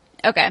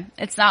 Okay,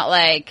 it's not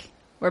like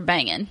we're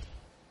banging.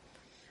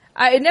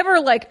 It never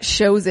like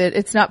shows it.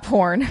 It's not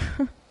porn.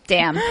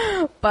 Damn.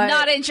 But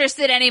not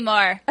interested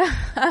anymore. But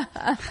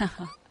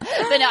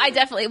no, I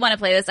definitely want to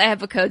play this. I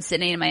have a code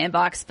sitting in my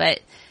inbox,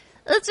 but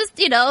let's just,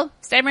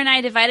 Steimer and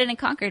I divided and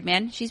conquered,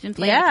 man. She's been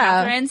playing the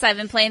conference. I've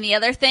been playing the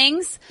other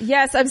things.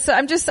 Yes,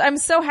 I'm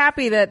so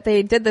happy that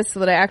they did this so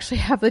that I actually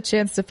have the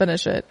chance to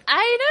finish it.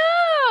 I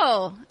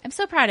know. I'm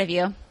so proud of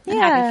you. I'm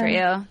happy for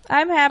you.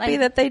 I'm happy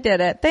that they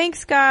did it.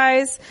 Thanks,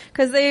 guys.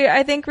 Because they,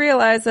 I think,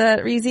 realized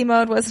that easy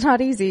mode was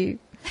not easy.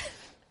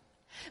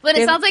 But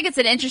it sounds like it's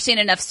an interesting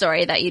enough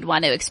story that you'd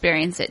want to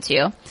experience it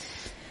too.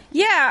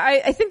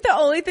 Yeah, I think the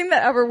only thing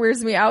that ever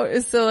weirds me out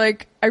is I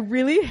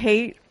really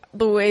hate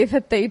the way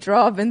that they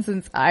draw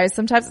Vincent's eyes.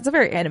 Sometimes it's a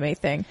very anime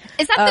thing.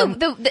 Is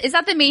that is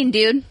that the main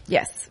dude?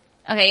 Yes.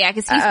 Okay, yeah,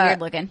 because he's weird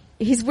looking.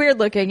 He's weird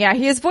looking. Yeah,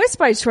 he is voiced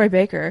by Troy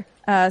Baker.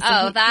 So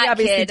that he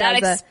obviously kid.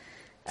 does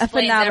a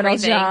phenomenal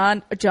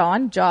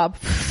job.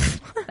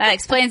 That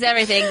explains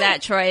everything.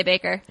 That Troy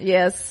Baker.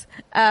 Yes.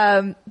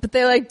 But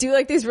they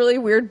do these really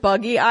weird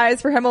buggy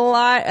eyes for him a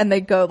lot, and they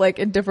go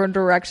in different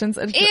directions.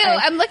 And ew!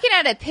 I'm looking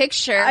at a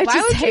picture. Why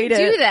would you do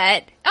it.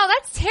 that? Oh,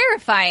 that's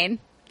terrifying.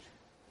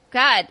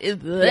 God.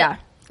 Yeah.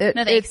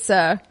 It's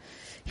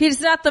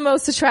he's not the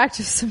most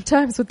attractive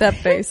sometimes with that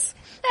face.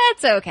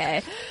 That's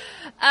okay.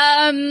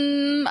 All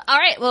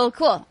right. Well,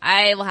 cool.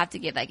 I will have to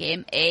give that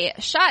game a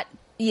shot.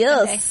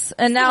 Yes.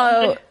 Okay. And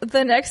now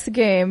the next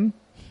game,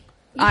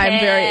 I'm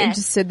very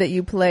interested that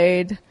you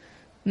played,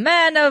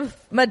 Man of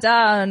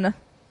Medan.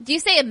 Do you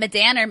say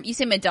Medan or you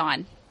say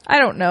Medan? I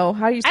don't know.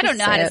 How do you say it? I don't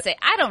know how to say it.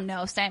 I don't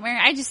know, Steimer.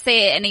 I just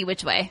say it any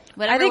which way.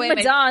 Whatever I think way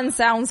Medan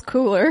sounds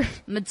cooler.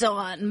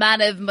 Medan.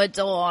 Man of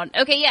Medan.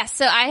 Okay, yes.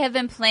 So I have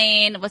been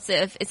playing,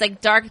 it's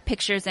like Dark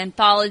Pictures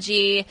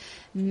Anthology.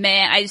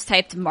 Man, I just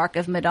typed Mark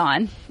of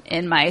Medan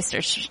in my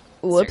search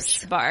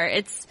bar.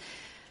 It's,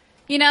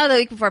 the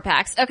week before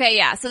PAX. Okay,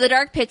 yeah. So the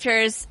Dark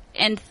Pictures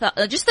and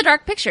just the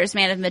Dark Pictures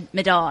Man of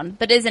Medan,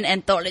 but it is an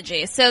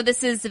anthology. So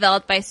this is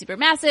developed by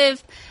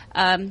Supermassive.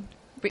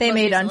 They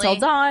made Until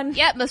Dawn.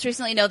 Yep, most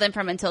recently know them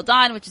from Until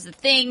Dawn, which is a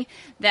thing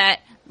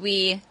that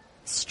we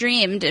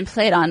streamed and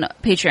played on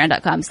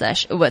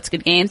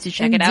patreon.com/whatsgoodgames to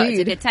check it out. It's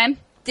a good time.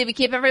 Did we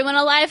keep everyone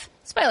alive?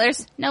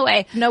 Spoilers. No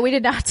way. No, we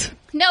did not.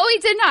 No, we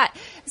did not.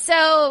 So,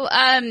 so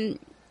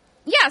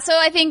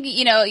I think,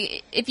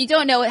 if you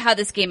don't know how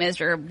this game is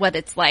or what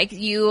it's like,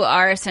 you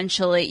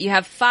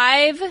have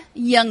 5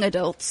 young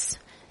adults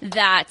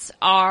that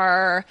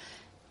are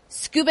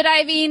scuba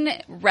diving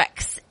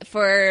wrecks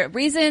for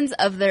reasons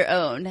of their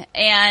own.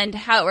 And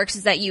how it works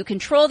is that you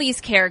control these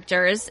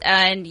characters,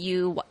 and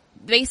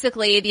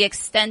basically the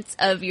extent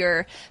of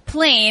your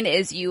plane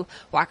is you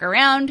walk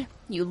around,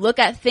 you look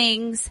at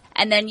things,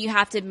 and then you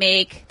have to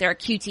there are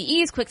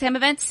QTEs, quick time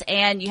events,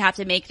 and you have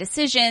to make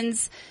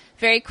decisions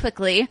very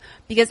quickly,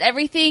 because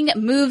everything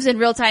moves in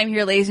real time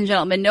here, ladies and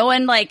gentlemen. No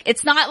one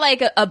it's not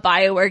like a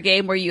BioWare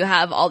game where you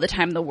have all the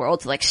time in the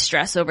world to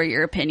stress over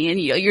your opinion,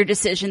 your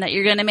decision that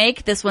you're gonna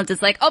make. This one's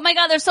it's oh my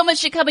god, there's so much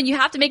shit coming, you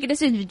have to make a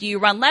decision. Do you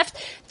run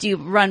left? Do you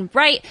run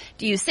right?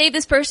 Do you save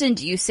this person?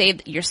 Do you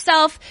save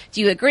yourself?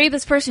 Do you agree with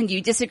this person? Do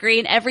you disagree?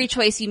 And every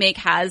choice you make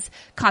has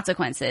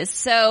consequences.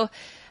 So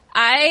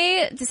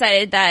I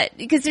decided that,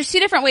 because there's 2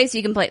 different ways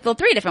you can play,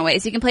 3 different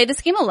ways. You can play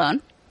this game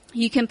alone.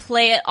 You can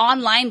play it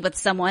online with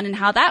someone, and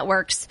how that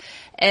works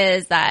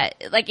is that,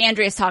 like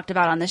Andrea's talked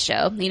about on the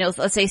show,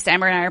 let's say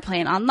Steimer and I are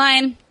playing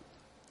online.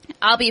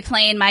 I'll be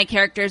playing my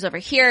characters over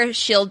here.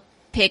 She'll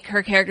pick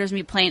her characters and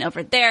be playing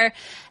over there.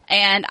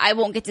 And I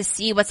won't get to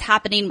see what's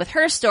happening with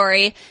her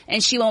story,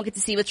 and she won't get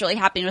to see what's really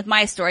happening with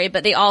my story,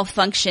 but they all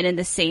function in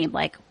the same,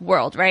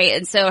 world, right?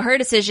 And so her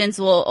decisions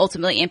will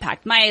ultimately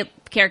impact my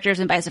characters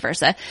and vice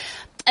versa.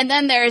 And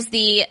then there's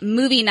the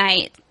movie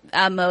night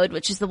mode,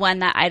 which is the one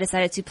that I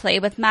decided to play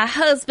with my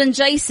husband,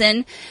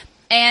 Jason.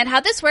 And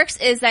how this works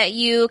is that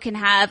you can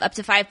have up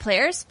to 5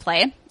 players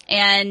play,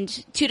 and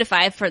 2 to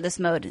 5 for this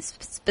mode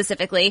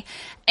specifically.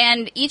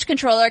 And each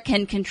controller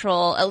can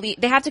control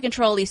they have to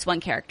control at least one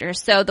character.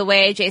 So the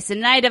way Jason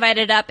and I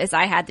divided up is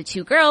I had the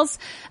 2 girls,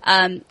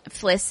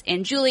 Fliss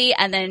and Julie,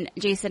 and then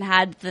Jason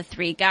had the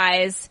 3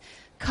 guys,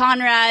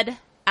 Conrad,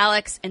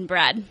 Alex, and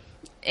Brad.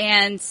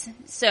 And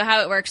so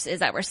how it works is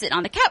that we're sitting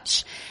on the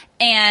couch,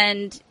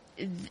 and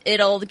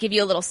it'll give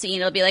you a little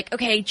scene. It'll be like,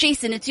 okay,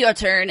 Jason, it's your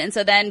turn. And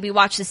so then we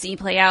watch the scene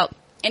play out.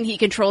 And he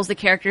controls the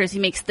characters, he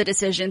makes the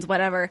decisions,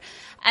 whatever.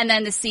 And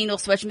then the scene will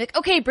switch and be like,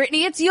 okay,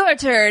 Brittany, it's your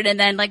turn. And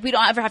then, like, we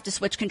don't ever have to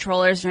switch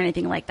controllers or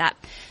anything like that.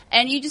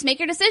 And you just make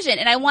your decision.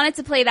 And I wanted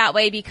to play that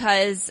way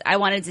because I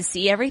wanted to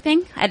see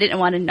everything. I didn't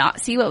want to not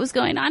see what was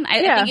going on. I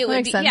think it would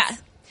makes be, sense. yeah.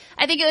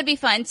 I think it would be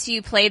fun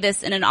to play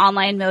this in an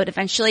online mode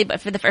eventually, but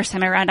for the first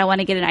time around, I want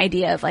to get an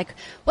idea of, like,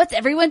 what's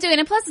everyone doing?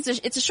 And plus,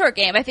 it's a short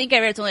game. I think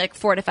it's only, like,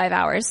 4 to 5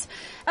 hours.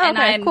 Oh, and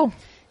okay, cool.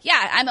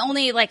 Yeah, I'm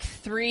only like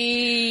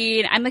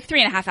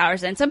 3.5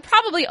 hours in, so I'm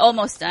probably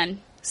almost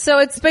done. So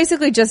it's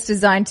basically just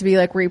designed to be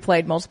like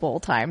replayed multiple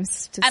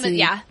times to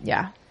see.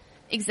 Yeah.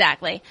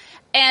 Exactly.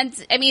 And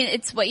I mean,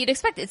 it's what you'd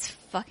expect. It's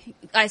fucking,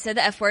 I said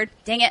the F word.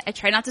 Dang it. I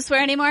try not to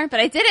swear anymore, but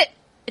I did it.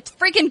 It's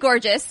freaking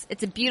gorgeous.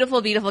 It's a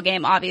beautiful, beautiful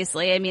game,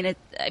 obviously. I mean,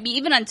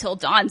 even Until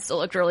Dawn still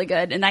looked really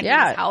good, and that game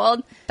is how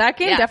old? That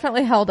game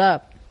definitely held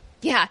up.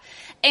 Yeah.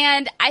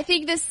 And I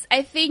think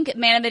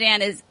Man of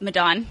Medan is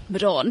Medan.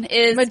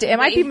 It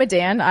might be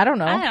Medan. I don't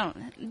know.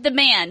 The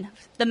man.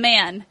 The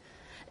man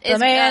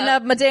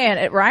of Medan.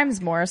 It rhymes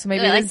more, so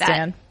maybe it is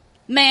Dan.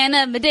 Man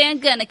of Medan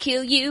gonna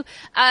kill you.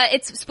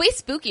 It's way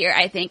spookier,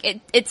 I think.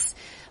 It's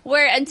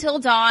where Until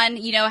Dawn,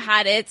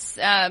 had its,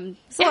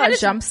 it's a lot of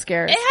jump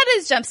scares. It had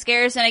its jump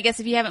scares, and I guess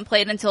if you haven't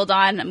played Until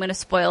Dawn, I'm gonna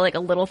spoil like a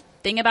little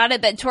thing about it,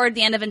 but toward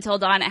the end of Until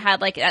Dawn, it had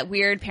like that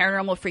weird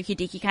paranormal freaky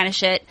deaky kind of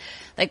shit.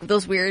 Like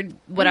those weird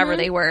whatever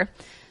they were.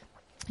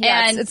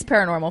 Yeah, and it's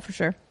paranormal for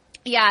sure.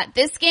 Yeah,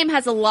 this game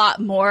has a lot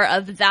more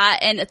of that,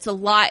 and it's a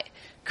lot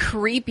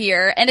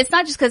creepier. And it's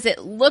not just because it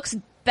looks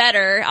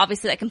better,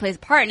 obviously that can play a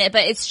part in it,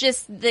 but it's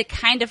just the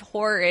kind of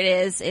horror it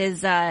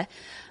is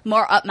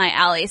more up my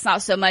alley. It's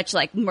not so much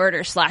like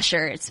murder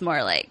slasher. It's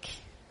more like,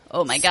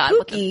 oh my god.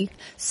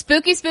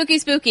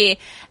 Spooky.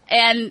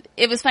 And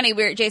it was funny,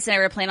 Jason and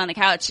I were playing on the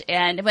couch,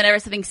 and whenever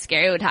something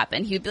scary would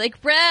happen, he would be like,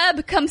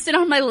 Reb, come sit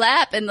on my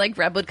lap. And like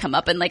Reb would come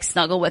up and like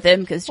snuggle with him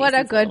because what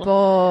a good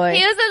boy.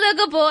 He was a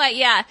little good boy,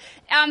 yeah.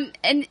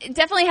 And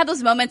definitely had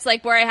those moments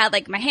like where I had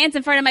like my hands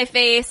in front of my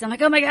face. I'm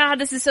like, oh my god,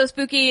 this is so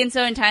spooky and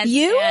so intense.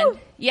 You?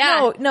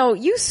 Yeah. No,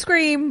 you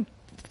scream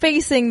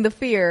facing the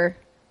fear.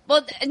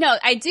 Well, no,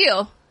 I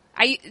do.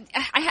 I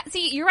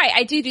see, you're right.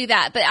 I do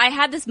that, but I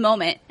had this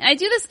moment, and I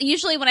do this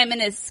usually when I'm in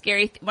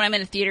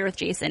a theater with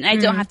Jason, and I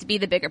don't have to be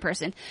the bigger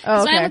person.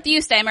 Oh, okay. When I'm with you,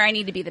 Steimer, I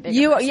need to be the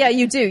bigger person. Yeah,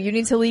 you do. You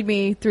need to lead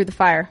me through the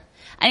fire.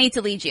 I need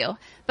to lead you.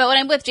 But when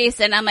I'm with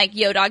Jason, I'm like,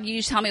 yo, dog, you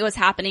just tell me what's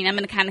happening. I'm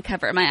going to kind of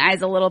cover my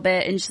eyes a little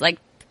bit and just like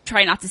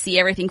try not to see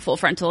everything full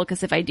frontal,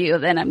 because if I do,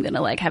 then I'm going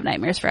to like have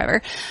nightmares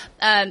forever.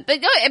 But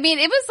no, I mean,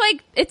 it was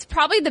like, it's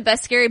probably the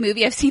best scary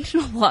movie I've seen in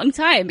a long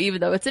time,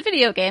 even though it's a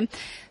video game.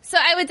 So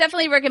I would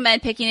definitely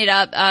recommend picking it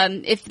up.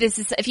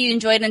 If you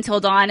enjoyed Until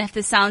Dawn, if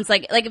this sounds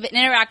like if an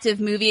interactive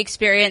movie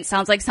experience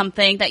sounds like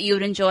something that you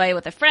would enjoy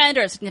with a friend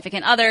or a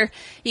significant other,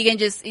 you can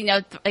just,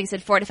 like I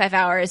said, 4 to 5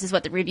 hours is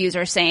what the reviews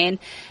are saying.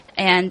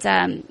 And,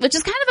 which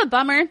is kind of a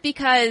bummer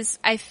because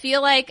I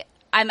feel like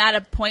I'm at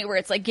a point where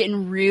it's like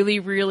getting really,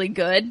 really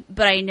good,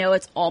 but I know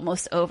it's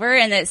almost over,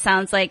 and it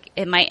sounds like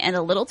it might end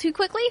a little too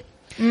quickly.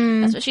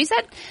 That's what she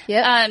said.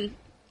 Yeah.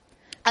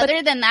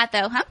 Other than that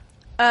though,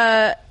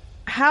 huh?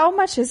 How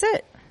much is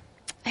it?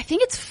 I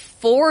think it's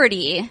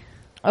 40.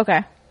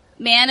 Okay.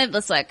 Man,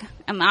 let's look.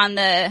 I'm on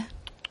the...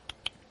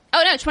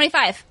 Oh, no,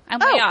 25. I'm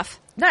way off.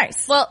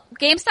 Nice. Well,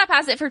 GameStop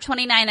has it for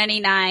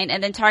 $29.99,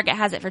 and then Target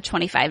has it for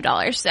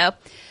 $25.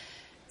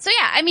 So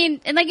yeah, I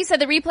mean, and like you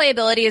said, the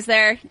replayability is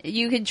there.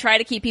 You can try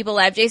to keep people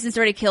alive. Jason's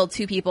already killed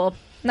 2 people.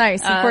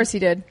 Nice. Of course he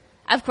did.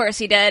 Of course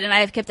he did, and I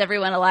have kept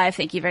everyone alive.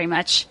 Thank you very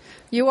much.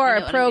 You are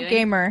a pro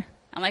gamer.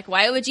 I'm like,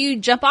 why would you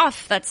jump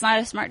off? That's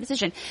not a smart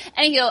decision.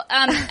 Anywho,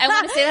 I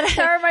want to say that.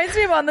 That reminds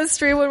me of on the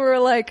stream when we were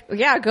like,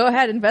 yeah, go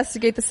ahead,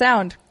 investigate the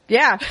sound.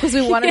 Yeah, because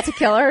we wanted to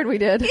kill her, and we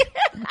did.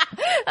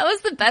 That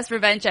was the best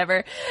revenge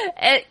ever.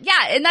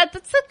 Yeah, and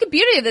that's the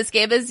beauty of this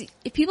game is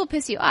if people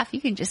piss you off,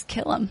 you can just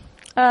kill them.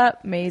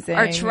 Amazing.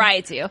 Or try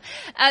to.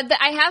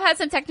 I have had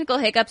some technical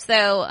hiccups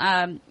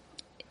though.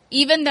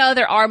 Even though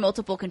there are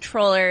multiple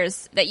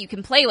controllers that you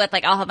can play with,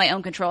 like I'll have my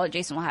own controller,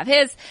 Jason will have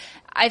his.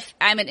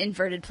 I'm an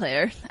inverted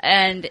player,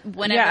 and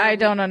whenever I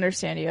don't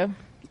understand you.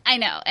 I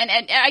know, and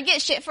I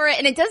get shit for it,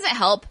 and it doesn't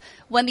help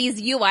when these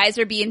UIs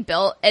are being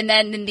built, and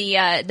then in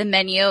the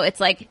menu, it's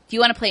like, do you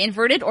want to play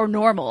inverted or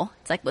normal?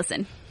 It's like,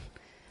 listen,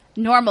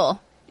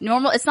 normal.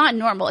 It's not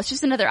normal. It's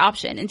just another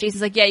option. And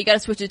Jason's like, yeah, you got to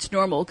switch it to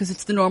normal because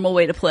it's the normal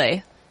way to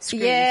play.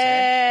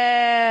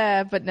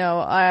 Yeah, but no.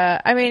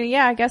 I mean,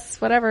 yeah, I guess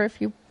whatever.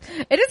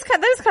 That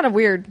is kind of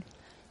weird.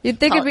 You'd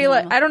think it'd be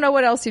like, I don't know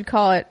what else you'd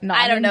call it.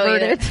 I don't know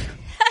either.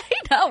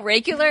 No,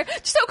 regular.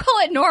 Just don't call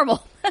it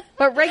normal.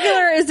 But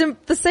regular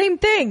isn't the same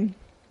thing.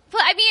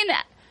 But I mean,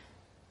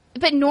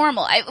 but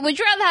normal. Would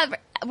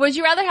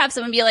you rather have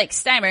someone be like,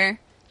 Steimer,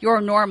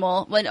 you're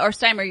normal, or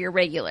Steimer, you're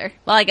regular?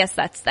 Well, I guess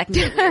that can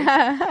get weird.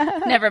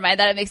 Never mind.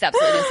 That makes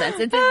absolutely no sense.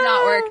 It did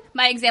not work.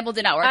 My example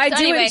did not work. I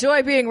do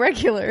enjoy being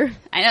regular.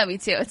 I know, me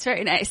too. It's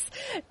very nice.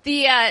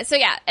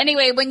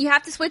 Anyway, when you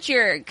have to switch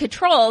your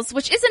controls,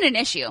 which isn't an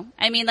issue.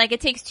 I mean, like, it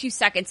takes 2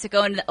 seconds to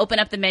go and open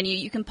up the menu.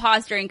 You can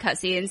pause during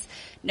cutscenes.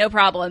 No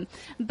problem.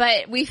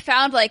 But we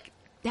found, like,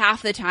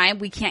 half the time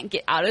we can't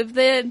get out of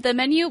the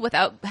menu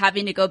without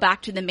having to go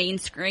back to the main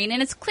screen.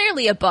 And it's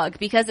clearly a bug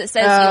because it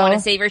says you want to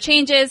save your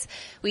changes.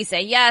 We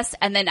say yes,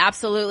 and then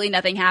absolutely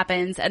nothing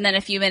happens. And then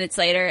a few minutes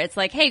later, it's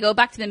like, hey, go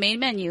back to the main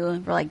menu.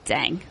 And we're like,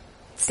 dang.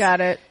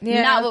 Got it.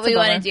 Yeah. Not what we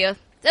want to do.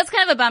 That's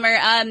kind of a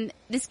bummer.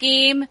 This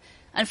game,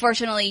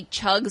 unfortunately,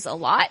 chugs a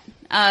lot.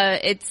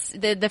 It's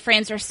the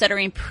frames are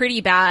stuttering pretty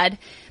bad,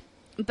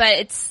 but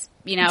it's,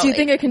 you know. Do you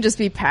think it can just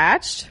be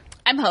patched?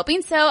 I'm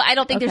hoping so. I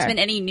don't think there's been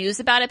any news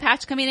about a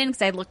patch coming in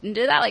because I looked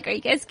into that. Like, are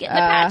you guys getting a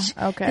patch?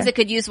 Okay. Because it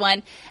could use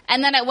one.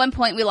 And then at one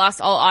point we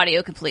lost all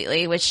audio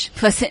completely, which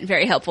wasn't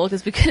very helpful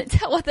because we couldn't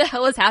tell what the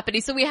hell was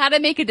happening. So we had to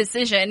make a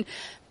decision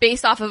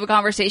based off of a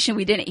conversation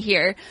we didn't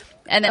hear.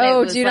 And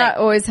then do you not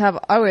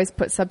always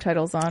put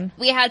subtitles on?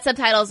 We had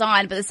subtitles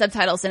on, but the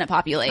subtitles didn't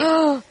populate.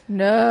 Oh,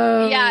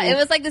 no. Yeah, it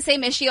was like the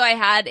same issue I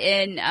had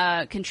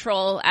in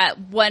Control at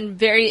one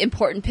very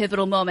important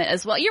pivotal moment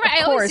as well. You're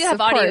right, I always do have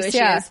audio issues.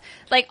 Yeah.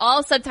 Like,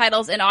 all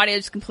subtitles and audio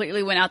just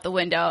completely went out the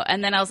window.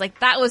 And then I was like,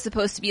 that was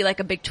supposed to be like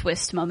a big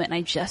twist moment, and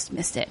I just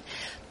missed it.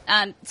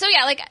 So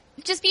yeah, like,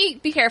 just be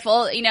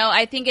careful. You know,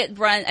 I think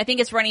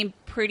it's running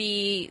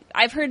pretty.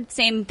 I've heard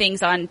same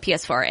things on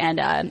PS4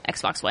 and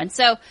Xbox One.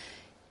 So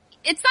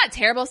it's not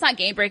terrible. It's not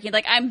game breaking.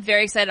 Like, I'm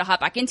very excited to hop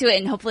back into it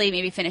and hopefully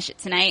maybe finish it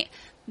tonight.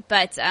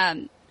 But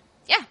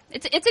yeah,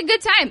 it's a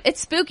good time.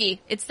 It's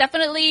spooky. It's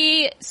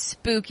definitely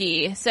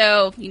spooky.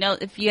 So, you know,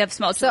 if you have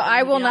small children,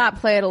 I will not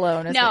play it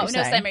alone. No,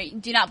 Summer,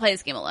 do not play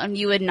this game alone.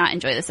 You would not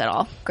enjoy this at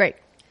all. Great.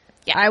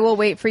 Yeah, I will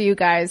wait for you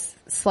guys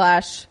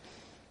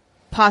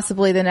 /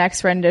 possibly the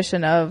next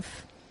rendition of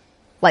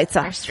Lights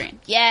Off. Our stream.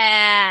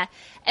 Yeah.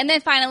 And then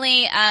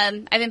finally,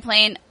 I've been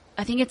playing,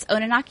 I think it's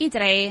Ononaki.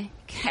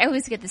 I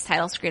always get this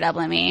title screwed up.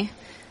 Let me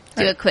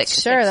do a quick.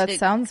 Sure, that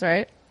sounds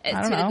right.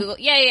 I don't know. Google.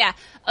 Yeah.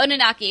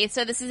 Ononaki.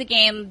 So this is a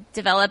game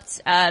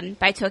developed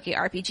by Tokyo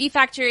RPG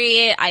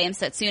Factory, I Am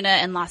Setsuna,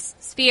 and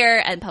Lost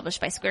Sphere, and published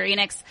by Square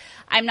Enix.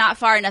 I'm not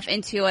far enough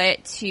into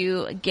it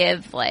to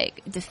give,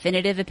 like,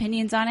 definitive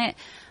opinions on it,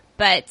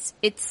 but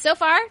it's so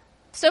far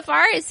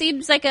it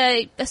seems like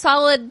a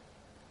solid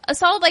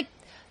like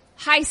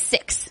high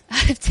 6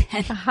 out of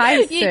 10. A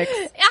high 6. A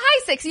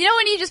high 6. You know,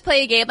 when you just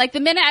play a game, like, the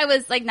minute I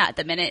was, like, not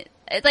the minute,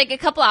 it's like a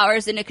couple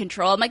hours into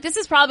Control, I'm like, this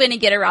is probably going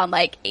to get around,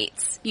 like,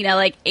 8s. You know,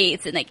 like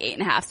 8s and, like,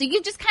 8.5. So you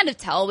can just kind of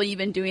tell when you've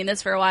been doing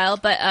this for a while.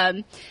 But,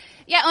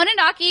 yeah,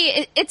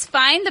 Ononaki, it's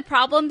fine. The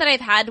problem that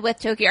I've had with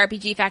Tokyo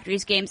RPG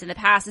Factory's games in the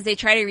past is they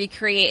try to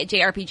recreate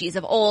JRPGs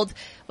of old,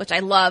 which I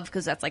love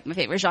because that's, like, my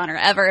favorite genre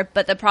ever.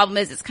 But the problem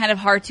is it's kind of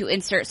hard to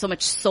insert so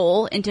much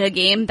soul into a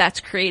game that's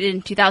created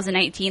in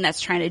 2019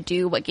 that's trying to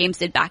do what games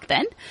did back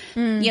then.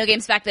 You know,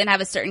 games back then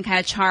have a certain kind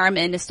of charm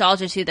and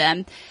nostalgia to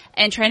them,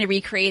 and trying to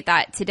recreate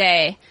that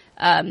today.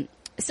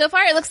 So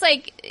far it looks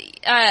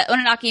like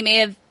Ononaki may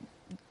have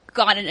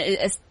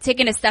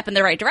taken a step in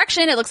the right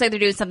direction. It looks like they're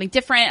doing something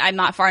different. I'm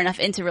not far enough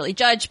in to really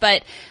judge,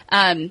 but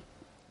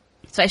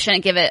so I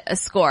shouldn't give it a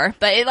score.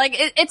 But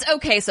it's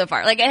okay so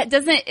far. Like, it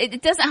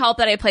doesn't help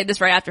that I played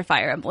this right after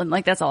Fire Emblem.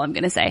 Like, that's all I'm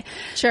gonna say.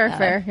 Sure,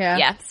 fair, yeah.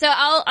 Yeah. So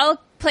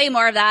I'll play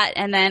more of that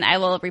and then I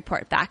will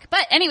report back.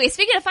 But anyway,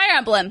 speaking of Fire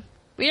Emblem,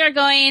 we are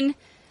going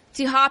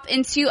to hop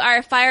into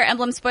our Fire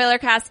Emblem spoiler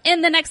cast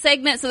in the next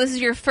segment. So this is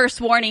your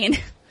first warning.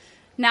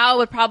 Now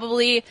would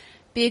probably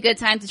be a good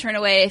time to turn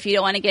away if you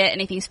don't want to get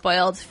anything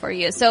spoiled for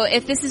you. So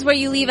if this is where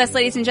you leave us,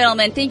 ladies and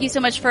gentlemen, thank you so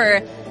much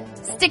for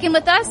sticking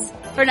with us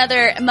for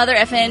another mother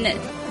effing,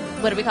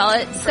 what do we call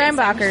it?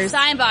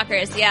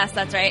 Steinbachers. Yes,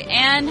 that's right.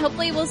 And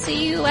hopefully we'll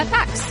see you at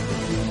PAX.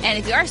 And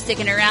if you are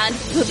sticking around,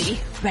 we'll be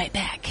right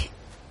back.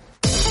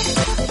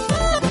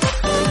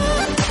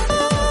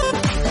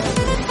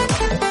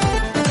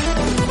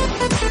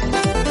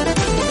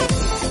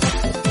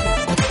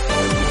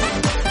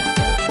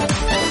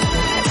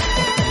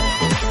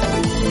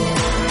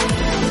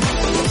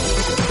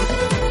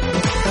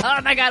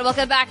 Oh my god,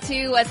 welcome back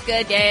to What's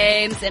Good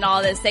Games and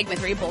all this segment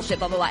 3 bullshit,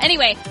 blah, blah, blah.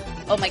 Anyway,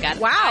 oh my god.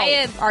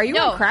 Wow. Are you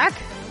on crack?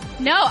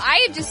 No, am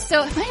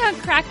I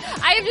on crack?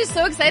 I am just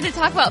so excited to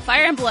talk about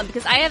Fire Emblem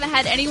because I haven't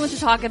had anyone to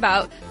talk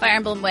about Fire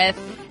Emblem with,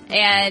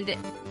 and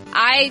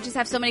I just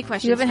have so many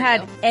questions. You haven't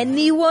had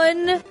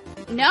anyone?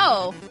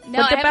 No.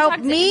 What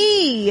about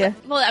me?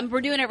 Well, we're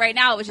doing it right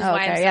now, which is why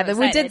I'm so excited.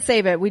 We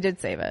did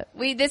save it.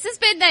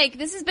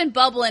 This has been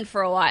bubbling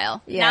for a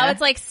while. Yeah. Now it's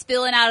like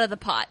spilling out of the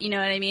pot. You know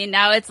what I mean?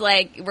 Now it's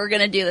like, we're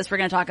gonna do this. We're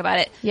gonna talk about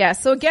it. Yeah.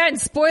 So again,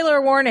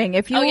 spoiler warning.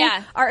 If you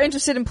are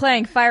interested in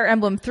playing Fire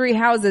Emblem 3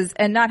 Houses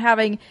and not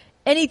having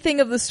anything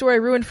of the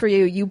story ruined for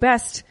you, you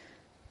best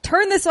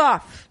turn this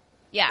off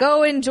Yeah.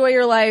 Go enjoy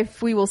your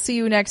life. We will see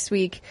you next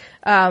week.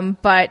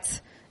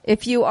 But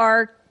if you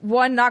are,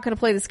 one, not going to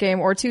play this game,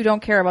 or two,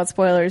 don't care about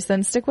spoilers,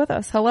 then stick with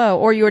us. Hello.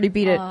 Or you already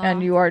beat it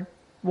and you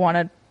want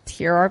to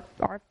hear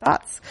our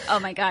thoughts. Oh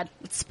my God.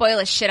 Let's spoil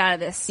the shit out of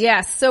this.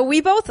 Yes. So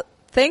we both,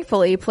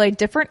 thankfully, played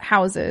different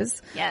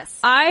houses. Yes.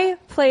 I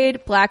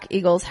played Black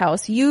Eagle's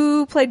house.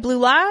 You played Blue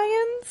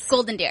Lions?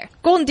 Golden Deer.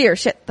 Golden Deer.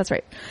 Shit. That's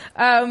right.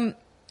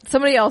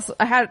 Somebody else,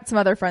 I had some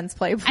other friends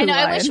play Blue I know.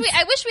 Lions.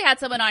 I wish we had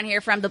someone on here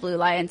from the Blue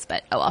Lions,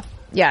 but oh well.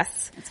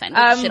 Yes. It's fine.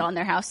 We'll shit on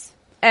their house.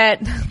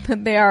 And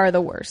they are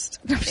the worst.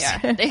 They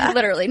are. They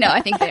literally, no,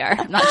 I think they are.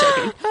 I'm not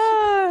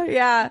joking.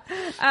 Yeah.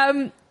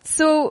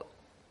 So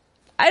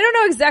I don't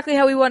know exactly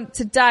how we want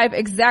to dive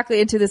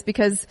exactly into this,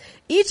 because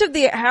each of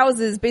the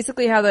houses,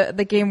 basically how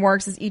the game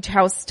works is each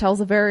house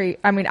tells a very,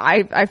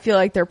 I feel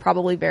like they're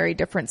probably very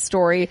different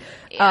story.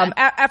 Yeah.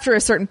 After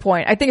a certain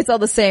point, I think it's all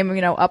the same,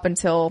 up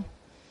until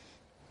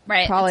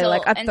right, probably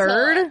like a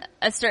third.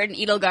 A certain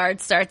Edelgard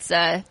starts,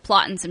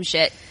 plotting some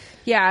shit.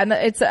 Yeah. And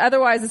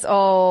otherwise it's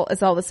all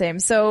the same.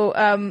 So,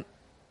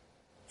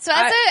 so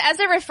as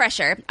a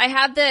refresher, I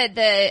have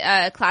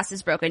the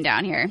classes broken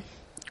down here.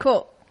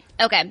 Cool.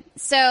 Okay,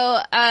 so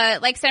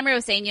like Summer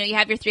was saying, you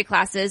have your 3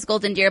 classes: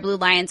 Golden Deer, Blue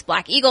Lions,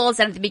 Black Eagles,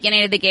 and at the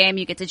beginning of the game,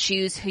 you get to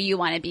choose who you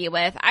want to be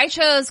with. I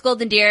chose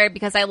Golden Deer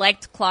because I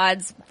liked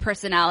Claude's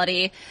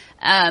personality.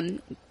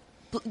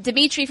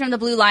 Dimitri from the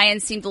Blue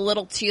Lions seemed a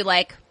little too,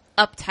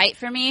 uptight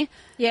for me.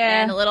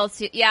 Yeah. And a little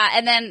too, yeah,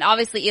 and then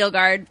obviously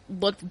Edelgard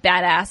looked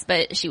badass,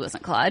 but she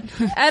wasn't Claude.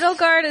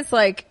 Edelgard is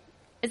like...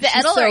 Is it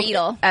Edel or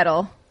Edel?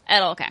 Edel.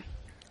 Edel, okay.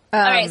 All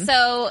right,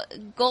 so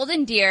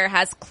Golden Deer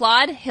has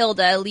Claude,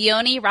 Hilda,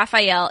 Leonie,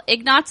 Raphael,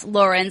 Ignatz,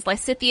 Lorenz,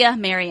 Lysithea,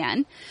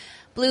 Marianne.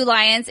 Blue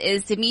Lions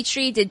is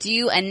Dimitri,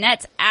 Dedu,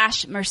 Annette,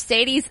 Ash,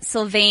 Mercedes,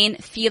 Sylvain,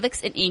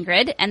 Felix, and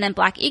Ingrid. And then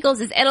Black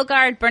Eagles is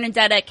Edelgard,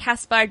 Bernadetta,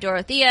 Caspar,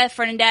 Dorothea,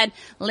 Ferdinand,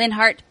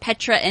 Linhart,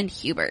 Petra, and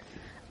Hubert.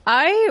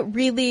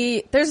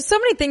 There's so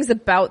many things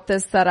about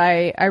this that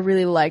I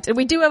really liked. And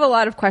we do have a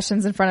lot of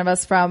questions in front of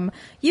us from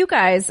you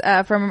guys,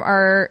 from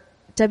our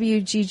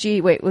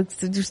WGG. Wait, let's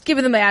just give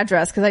them the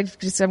address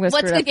because I'm going to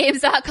screw it up.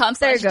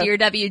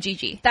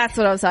 whatsgoodgames.com/dearwgg. That's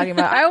what I was talking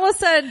about. I almost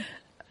said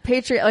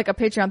Patreon, like a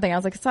Patreon thing. I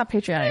was like, it's not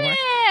Patreon anymore.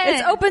 Yeah.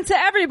 It's open to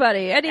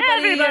everybody.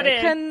 Anybody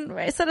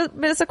can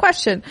send us a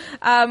question.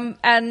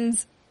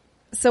 And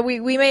so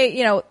we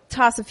may,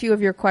 toss a few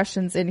of your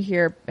questions in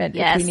here and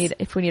yes.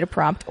 if we need a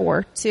prompt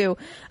or two.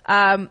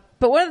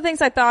 But one of the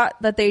things I thought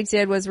that they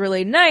did was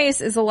really nice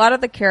is a lot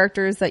of the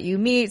characters that you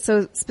meet.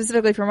 So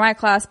specifically for my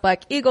class,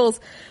 Black Eagles,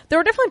 there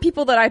were definitely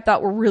people that I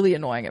thought were really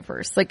annoying at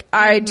first. Like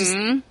I just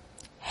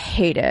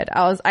hated.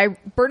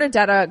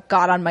 Bernadetta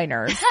got on my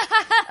nerves.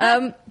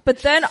 But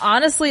then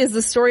honestly, as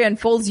the story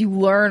unfolds, you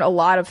learn a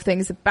lot of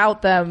things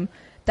about them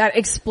that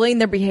explain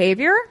their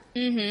behavior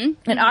and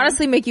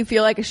honestly make you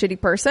feel like a shitty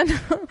person.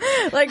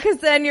 Cause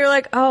then you're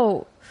like,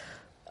 oh.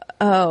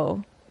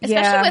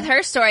 Especially with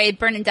her story,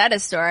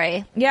 Bernadetta's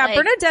story. Yeah,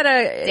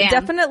 Bernadetta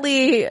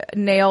definitely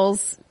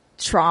nails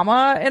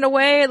trauma in a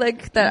way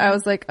that I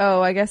was like, oh,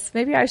 I guess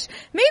maybe I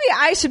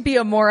should be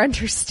a more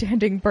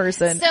understanding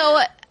person. So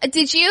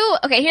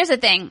okay, here's the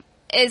thing.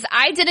 Is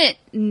I didn't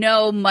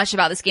know much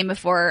about this game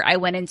before I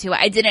went into it.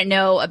 I didn't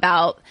know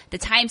about the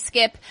time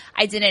skip.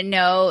 I didn't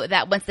know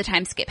that once the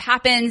time skip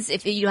happens,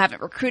 if you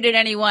haven't recruited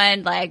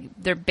anyone,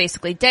 they're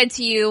basically dead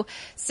to you.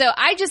 So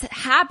I just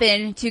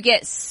happened to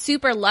get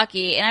super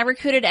lucky and I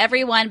recruited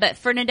everyone but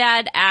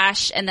Ferdinand,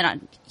 Ash, and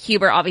then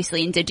Hubert,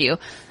 obviously, and Dedu.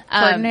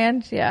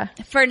 Ferdinand, yeah.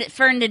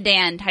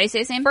 Ferdinand. How do you say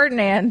his name?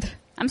 Ferdinand.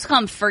 I'm just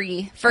calling him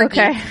Fergie.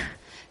 Okay.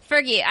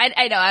 Fergie.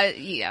 I know.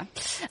 Yeah.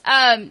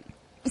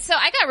 So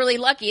I got really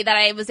lucky that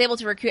I was able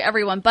to recruit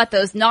everyone but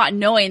those, not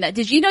knowing that.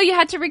 Did you know you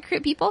had to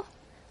recruit people?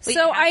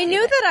 So I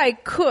knew that I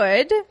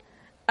could.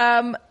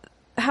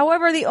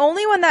 However, the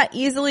only one that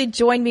easily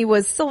joined me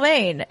was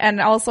Sylvain,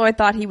 and also I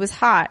thought he was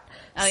hot.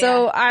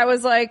 So I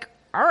was like,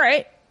 all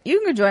right,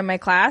 you can join my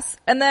class.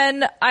 And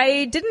then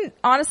I didn't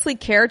honestly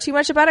care too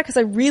much about it because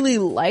I really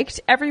liked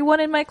everyone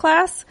in my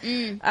class.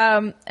 And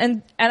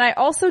I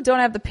also don't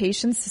have the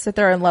patience to sit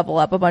there and level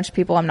up a bunch of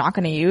people I'm not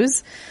going to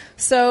use.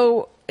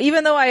 So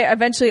even though I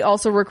eventually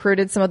also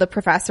recruited some of the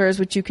professors,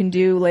 which you can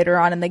do later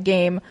on in the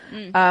game,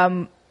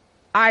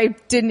 I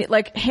didn't,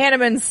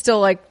 Hanneman's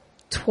still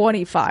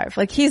 25.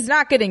 He's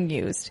not getting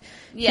used.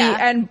 Yeah.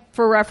 And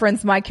for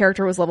reference, my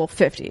character was level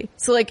 50.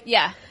 So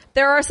yeah.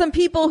 There are some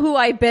people who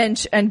I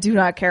bench and do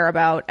not care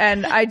about,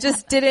 and I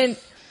just didn't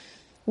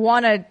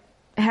want to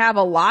have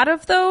a lot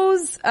of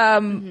those.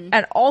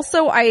 And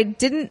also I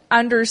didn't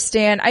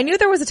understand, I knew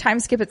there was a time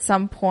skip at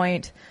some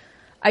point.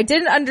 I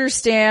didn't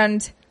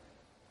understand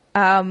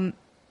how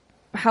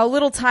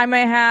little time I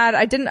had.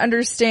 I didn't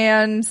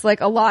understand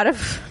a lot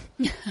of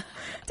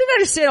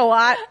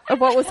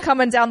what was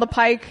coming down the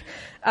pike.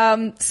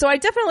 So I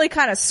definitely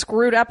kind of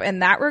screwed up in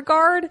that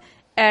regard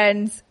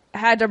and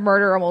had to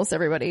murder almost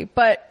everybody.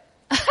 But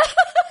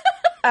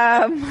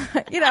that's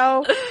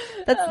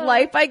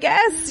life, I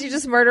guess. You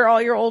just murder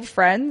all your old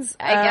friends.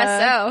 I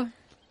guess so.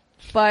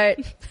 But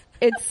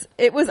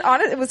it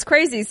was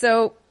crazy.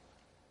 So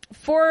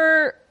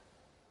for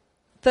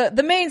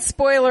the main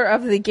spoiler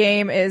of the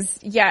game is,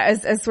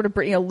 as sort of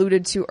Brittany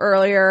alluded to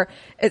earlier,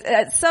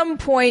 at some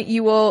point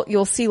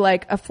you'll see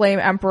like a flame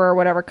emperor or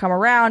whatever come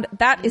around.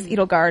 That is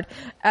Edelgard.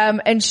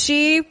 And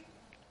she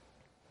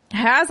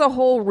has a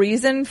whole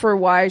reason for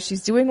why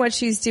she's doing what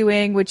she's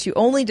doing, which you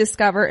only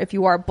discover if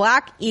you are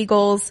Black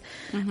Eagles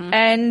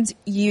and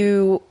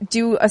you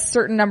do a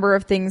certain number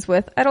of things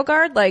with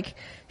Edelgard. Like,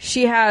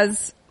 she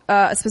has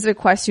a specific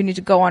quest you need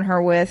to go on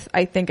her with,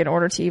 I think, in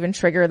order to even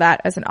trigger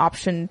that as an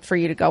option for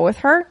you to go with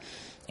her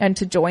and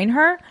to join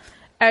her.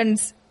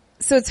 And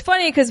so it's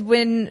funny because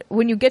when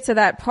you get to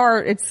that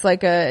part, it's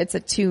like it's a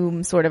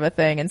tomb sort of a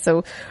thing. And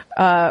so,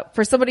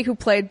 for somebody who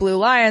played Blue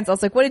Lions, I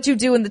was like, what did you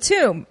do in the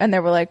tomb? And they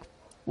were like,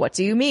 what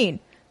do you mean?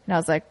 And I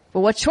was like,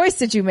 well, what choice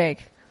did you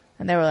make?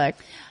 And they were like,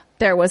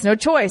 there was no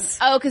choice.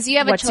 Oh, because you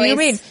have a choice. What do you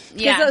mean?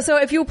 Yeah. So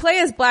if you play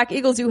as Black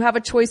Eagles, you have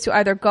a choice to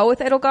either go with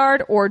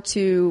Edelgard or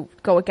to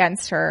go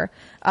against her.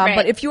 Right.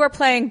 But if you are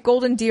playing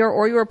Golden Deer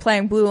or you are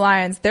playing Blue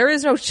Lions, there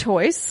is no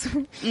choice.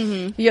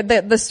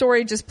 The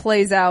story just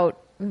plays out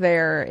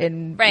there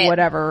in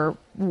whatever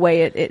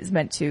way it is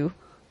meant to.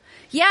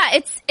 Yeah,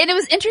 it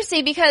was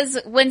interesting because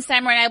when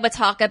Simon and I would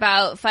talk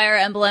about Fire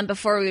Emblem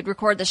before we would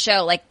record the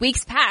show, like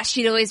weeks past,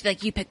 she'd always be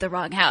like, you picked the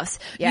wrong house.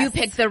 Yes. You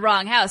picked the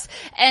wrong house.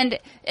 And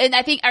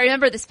I think I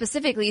remember this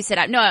specifically. You said,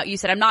 I'm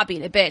not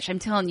being a bitch. I'm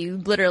telling you,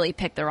 literally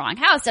picked the wrong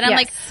house. And I'm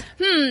like,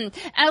 And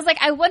I was like,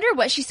 I wonder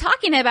what she's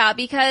talking about,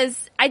 because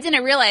I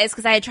didn't realize,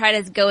 because I had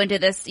tried to go into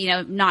this,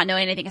 not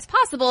knowing anything as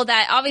possible,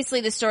 that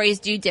obviously the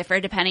stories do differ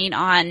depending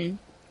on,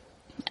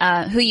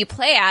 who you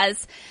play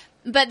as.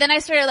 But then I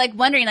started like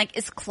wondering, like,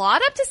 is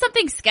Claude up to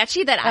something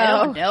sketchy that I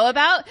don't know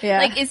about? Yeah.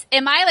 Like,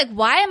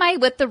 why am I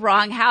with the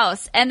wrong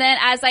house? And then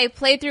as I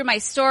played through my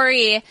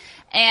story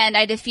and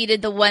I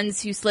defeated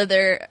those who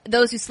slither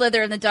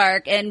in the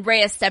dark, and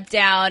Rhea stepped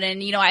down,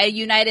 and, I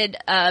united,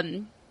 Fodlan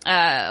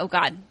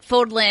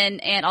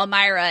and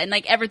Almyra, and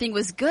like everything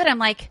was good. I'm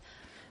like,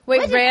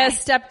 wait, Rhea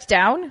stepped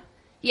down?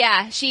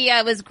 Yeah, she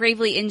was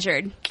gravely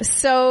injured.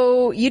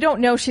 So you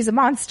don't know she's a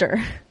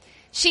monster.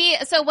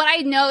 So what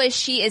I know is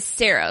she is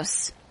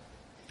Seiros.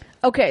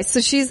 Okay,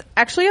 so she's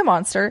actually a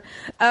monster.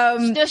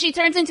 No, she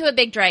turns into a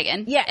big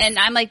dragon. Yes. And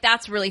I'm like,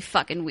 that's really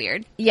fucking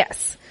weird.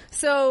 Yes.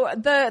 So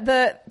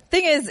the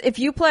thing is, if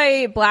you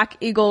play Black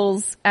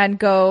Eagles and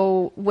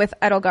go with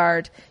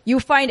Edelgard, you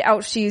find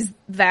out she's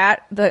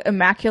the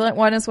Immaculate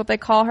One is what they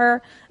call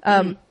her.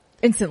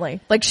 Instantly.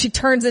 Like, she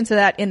turns into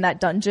that in that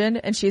dungeon,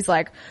 and she's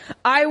like,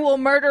 I will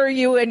murder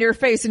you in your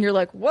face. And you're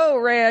like, whoa,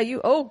 Rhea,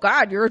 oh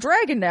God, you're a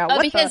dragon now.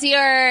 Oh, because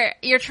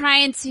you're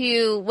trying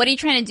to, what are you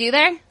trying to do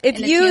there?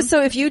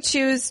 If you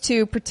choose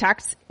to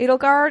protect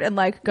Edelgard and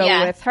like go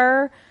with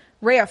her,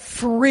 Rhea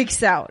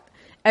freaks out.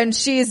 And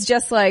she's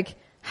just like,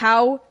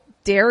 how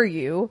dare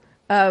you?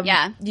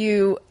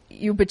 You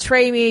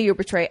betray me, you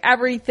betray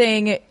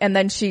everything. And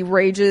then she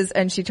rages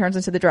and she turns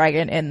into the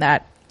dragon in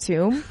that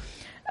tomb.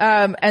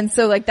 And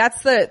so like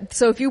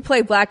so if you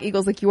play Black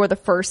Eagles, like you are the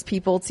first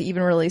people to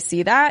even really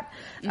see that.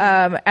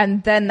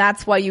 And then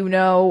that's why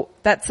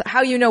that's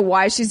how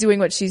why she's doing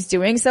what she's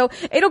doing. So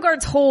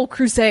Edelgard's whole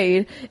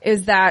crusade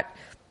is that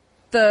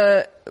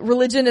the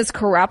religion is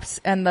corrupt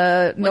and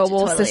the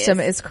noble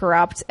system is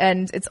corrupt,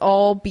 and it's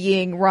all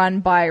being run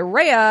by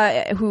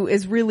Rhea, who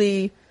is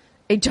really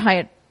a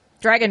giant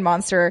dragon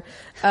monster,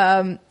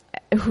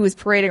 who is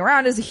parading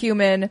around as a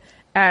human.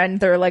 And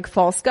they're like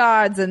false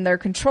gods, and they're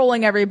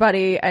controlling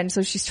everybody. And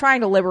so she's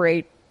trying to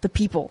liberate the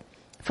people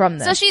from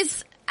this. So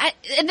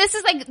and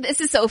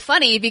this is so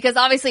funny because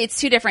obviously it's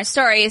two different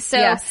stories. So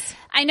yes.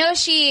 I know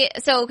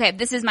okay,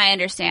 this is my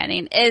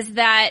understanding, is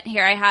that,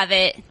 here, I have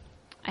it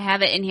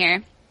in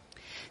here.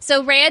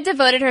 So Rhea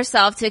devoted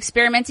herself to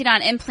experimenting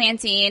on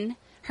implanting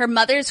her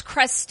mother's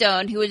crest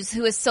stone, who is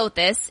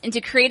Sothis,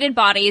 into created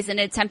bodies in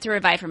an attempt to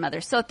revive her mother,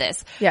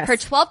 Sothis. Yes. Her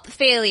 12th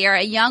failure,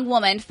 a young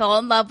woman fell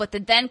in love with the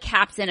then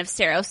captain of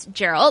Seiros,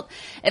 Geralt,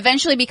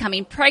 eventually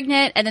becoming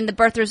pregnant, and then the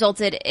birth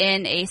resulted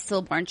in a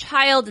stillborn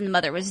child, and the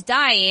mother was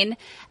dying.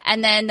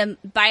 And then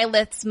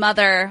Byleth's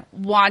mother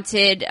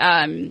wanted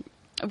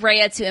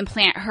Rhea to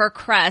implant her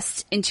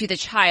crest into the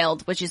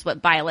child, which is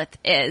what Byleth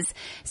is.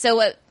 So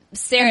what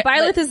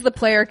Byleth is the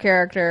player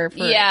character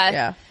for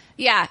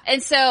Yeah,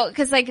 and so,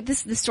 cause like the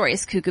story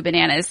is cuckoo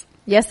bananas.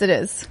 Yes, it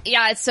is.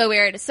 Yeah, it's so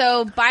weird.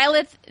 So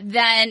Byleth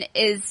then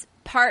is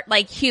part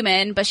like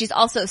human, but she's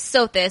also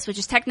Sothis, which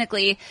is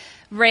technically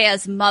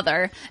Rhea's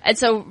mother. And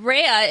so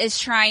Rhea is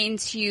trying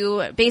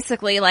to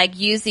basically like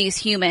use these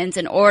humans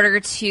in order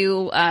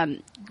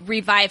to,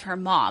 revive her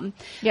mom.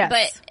 Yes.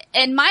 But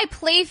in my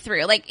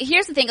playthrough, like,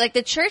 here's the thing, like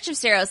the Church of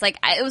Seiros, like,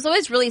 it was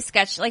always really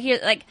sketchy.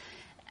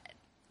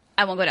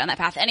 I won't go down that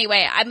path.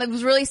 Anyway, I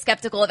was really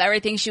skeptical of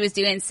everything she was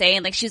doing and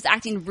saying. Like, she was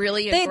acting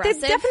really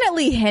aggressive. They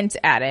definitely hint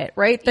at it,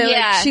 right?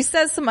 Like, she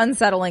says some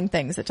unsettling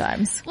things at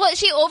times. Well,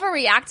 she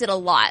overreacted a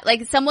lot.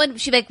 Like,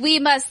 we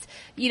must,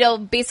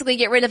 basically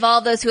get rid of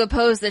all those who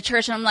oppose the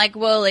church. And I'm like,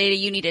 well, lady,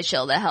 you need to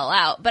chill the hell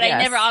out. But yes.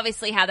 I never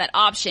obviously had that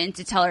option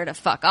to tell her to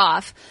fuck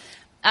off.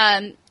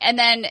 And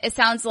then it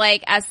sounds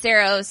like as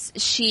Saros,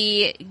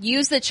 she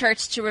used the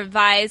church to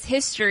revise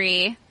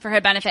history for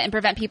her benefit and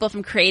prevent people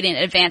from creating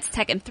advanced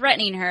tech and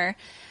threatening her.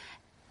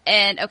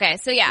 And okay,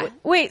 so yeah.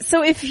 Wait,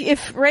 so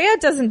if Rhea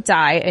doesn't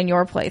die in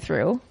your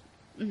playthrough,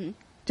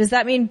 does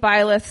that mean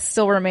Byleth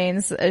still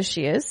remains as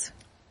she is?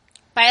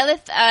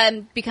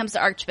 Byleth becomes the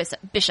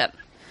archbishop.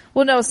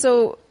 Well, no.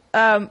 So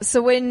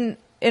when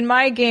in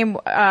my game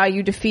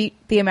you defeat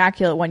the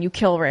Immaculate One, you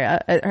kill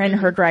Rhea in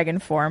her dragon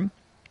form.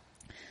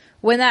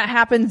 When that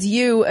happens,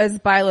 you as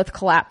Byleth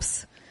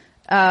collapse,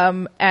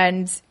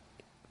 and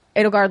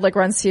Edelgard like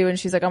runs to you, and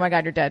she's like, "Oh my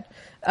god, you're dead."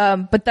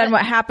 But then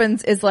what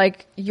happens is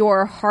like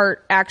your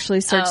heart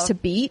actually starts to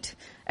beat,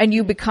 and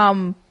you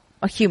become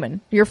a human.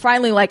 You're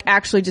finally like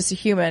actually just a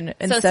human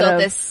instead of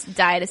this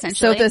died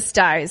essentially. Sothis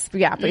dies.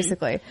 Yeah,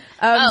 basically.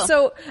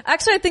 So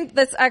actually I think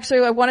that's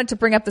actually, I wanted to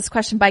bring up this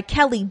question by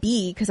Kelly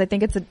B because I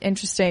think it's an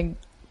interesting,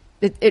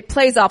 it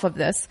plays off of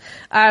this.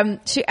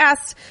 She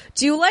asked,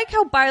 do you like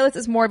how Byleth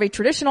is more of a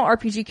traditional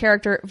RPG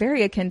character,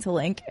 very akin to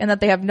Link, and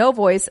that they have no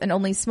voice and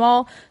only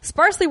small,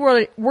 sparsely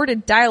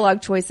worded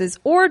dialogue choices,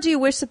 or do you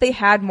wish that they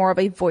had more of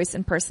a voice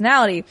and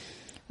personality?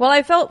 Well,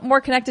 I felt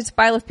more connected to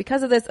Byleth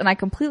because of this, and I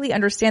completely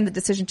understand the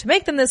decision to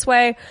make them this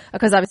way,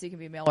 because obviously you can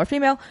be male or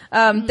female.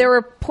 There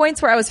were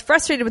points where I was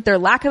frustrated with their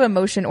lack of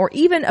emotion or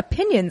even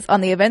opinions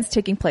on the events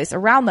taking place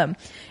around them.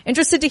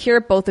 Interested to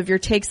hear both of your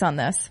takes on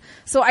this.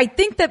 So I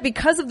think that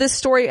because of this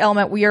story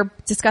element we are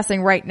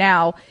discussing right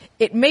now,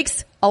 it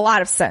makes a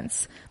lot of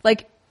sense.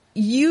 Like,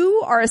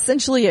 you are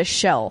essentially a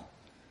shell.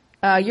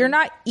 You're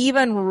not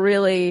even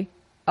really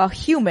a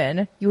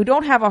human. You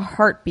don't have a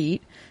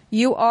heartbeat.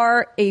 You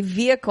are a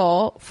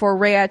vehicle for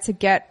Rhea to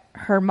get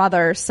her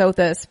mother,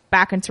 Sothis,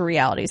 back into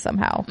reality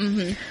somehow.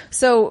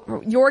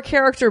 So your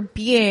character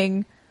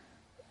being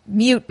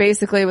mute,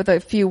 basically, with a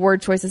few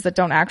word choices that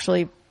don't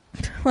actually,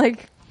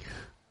 like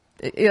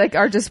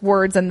are just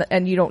words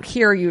and you don't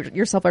hear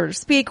yourself ever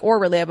speak or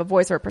really have a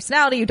voice or a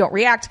personality, you don't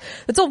react.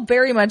 That's all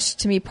very much,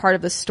 to me, part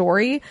of the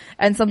story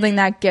and something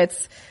that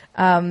gets,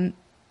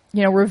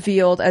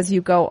 revealed as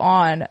you go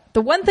on.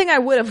 The one thing I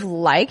would have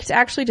liked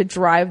actually to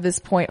drive this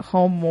point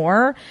home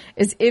more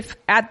is if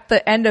at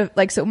the end of,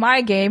 like, so my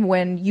game,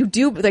 when you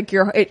do, like,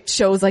 it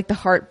shows like the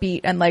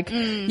heartbeat and like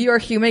you're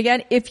human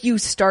again, if you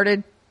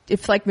started,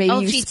 if like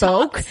maybe you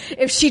spoke,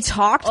 if she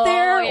talked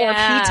there or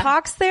if he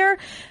talks there,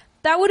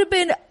 that would have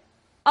been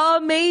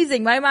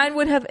amazing. My mind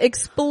would have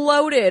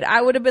exploded. I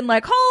would have been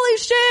like, holy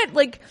shit.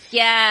 Like,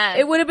 yeah,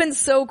 it would have been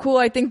so cool.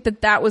 I think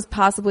that was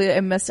possibly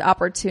a missed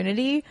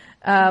opportunity.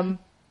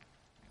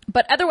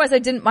 But otherwise I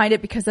didn't mind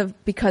it because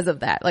of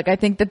that. Like, I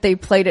think that they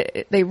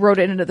wrote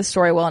it into the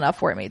story well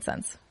enough where it made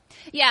sense.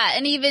 Yeah,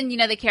 and even,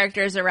 the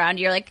characters around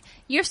you are like,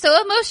 you're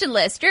so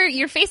emotionless.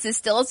 Your face is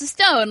still as a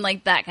stone,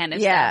 like that kind of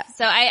stuff.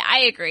 So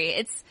I agree.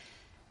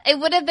 It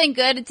would have been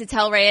good to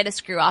tell Rhea to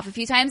screw off a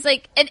few times.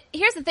 Like, and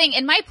here's the thing,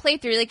 in my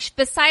playthrough, like,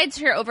 besides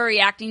her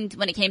overreacting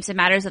when it came to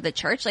matters of the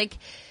church, like,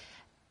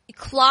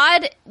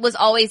 Claude was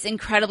always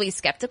incredibly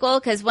skeptical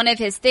because one of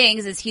his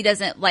things is he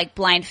doesn't like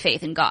blind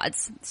faith in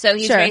gods. So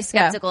he's very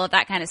skeptical of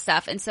that kind of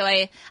stuff. And so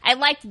I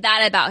liked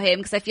that about him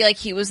because I feel like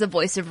he was the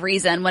voice of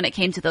reason when it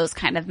came to those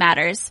kind of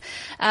matters.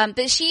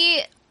 But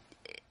she,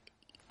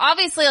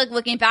 obviously, like,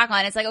 looking back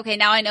on it, it's like, okay,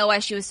 now I know why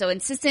she was so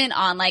insistent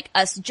on like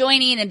us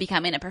joining and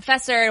becoming a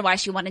professor and why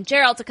she wanted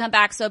Gerald to come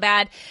back so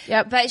bad.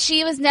 Yep. But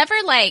she was never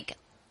like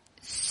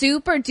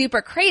super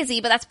duper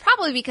crazy, but that's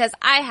probably because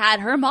I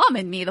had her mom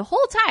in me the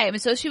whole time.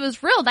 So she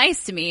was real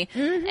nice to me.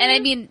 And I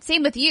mean,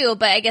 same with you,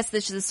 but I guess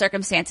the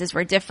circumstances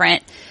were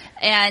different.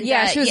 And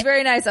she was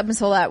very nice up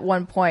until that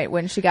one point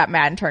when she got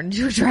mad and turned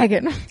into a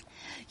dragon.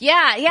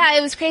 Yeah,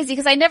 it was crazy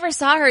because I never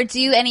saw her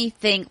do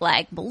anything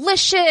like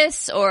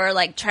malicious or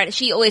like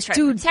she always tried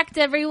to protect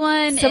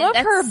everyone. Some of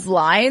her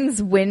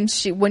lines when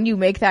you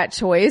make that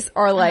choice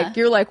are like,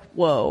 you're like,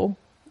 whoa.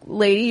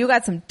 Lady, you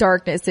got some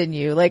darkness in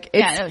you. Like,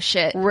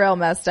 it's real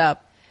messed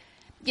up.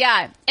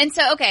 Yeah. And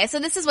so, okay, so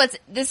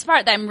this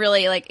part that I'm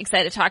really like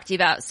excited to talk to you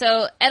about.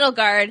 So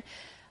Edelgard,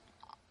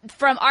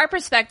 from our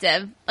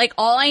perspective, like,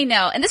 all I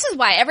know, and this is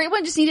why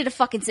everyone just needed to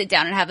fucking sit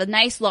down and have a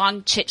nice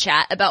long chit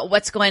chat about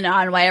what's going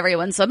on and why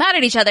everyone's so mad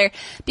at each other.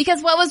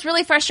 Because what was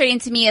really frustrating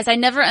to me is I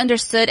never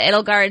understood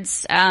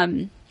Edelgard's,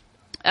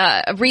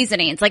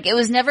 reasonings. Like, it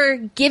was never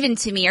given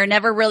to me or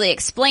never really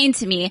explained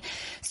to me.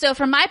 So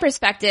from my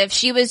perspective,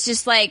 she was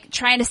just like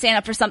trying to stand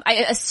up for something.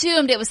 I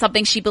assumed it was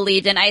something she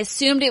believed in. I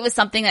assumed it was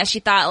something that she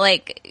thought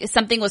like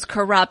something was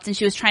corrupt and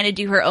she was trying to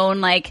do her own,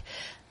 like,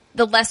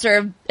 the lesser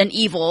of an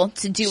evil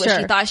to do what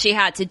she thought she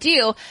had to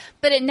do.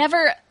 But I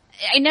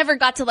never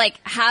got to like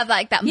have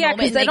like that moment in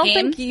the game. Yeah, because I don't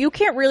think you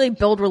can't really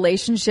build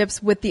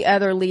relationships with the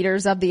other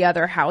leaders of the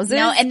other houses.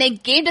 No, and the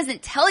game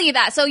doesn't tell you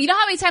that. So you know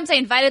how many times I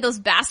invited those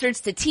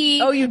bastards to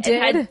tea? Oh, you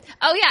did? And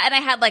I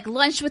had like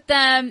lunch with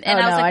them, and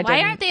I was like,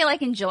 why aren't they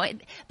like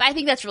enjoying? But I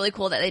think that's really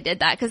cool that they did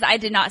that because I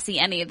did not see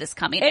any of this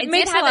coming. It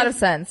makes a lot of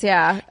sense,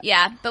 yeah.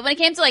 Yeah, but when it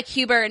came to like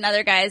Hubert and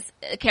other guys'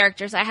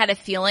 characters, I had a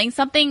feeling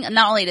something.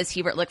 Not only does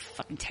Hubert look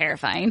fucking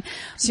terrifying,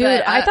 dude,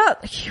 I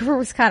thought Hubert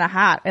was kind of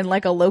hot in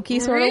like a Loki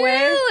sort of way.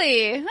 Really?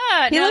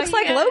 Really? He looks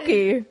like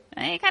Loki.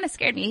 It kind of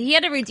scared me. He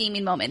had a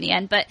redeeming moment in the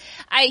end, but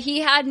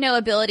he had no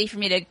ability for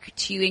me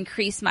to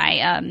increase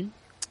my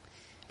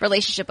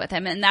relationship with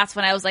him, and that's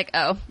when I was like,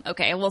 oh,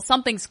 okay, well,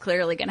 something's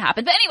clearly gonna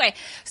happen. But anyway,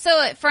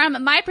 so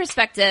from my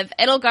perspective,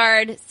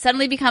 Edelgard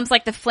suddenly becomes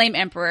like the Flame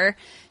Emperor.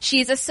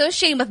 She's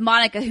associating with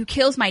Monica, who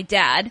kills my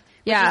dad,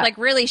 which is like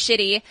really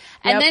shitty,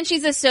 and then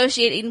she's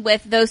associating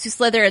with those who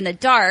slither in the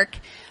dark,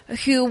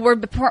 who were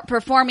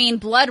performing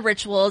blood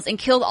rituals and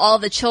killed all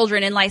the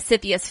children in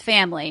Lysithia's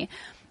family.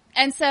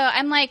 And so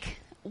I'm like,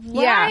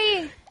 why?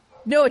 Yeah.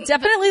 No, it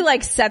definitely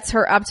like sets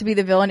her up to be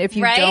the villain if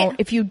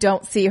you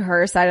don't see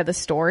her side of the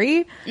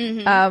story.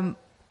 Mm-hmm.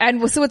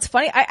 And so it's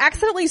funny, I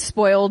accidentally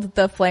spoiled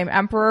the Flame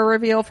Emperor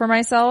reveal for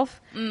myself,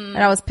 and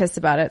I was pissed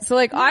about it. So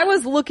like, I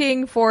was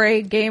looking for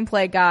a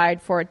gameplay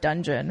guide for a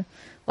dungeon,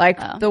 like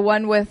the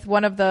one with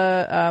one of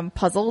the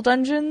puzzle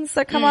dungeons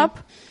that come up.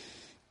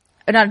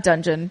 Not a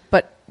dungeon,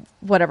 but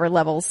whatever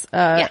levels.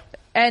 And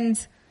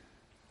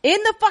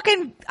in the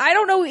fucking, I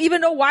don't even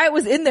know why it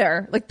was in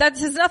there. Like, that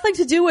has nothing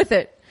to do with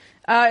it.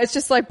 It's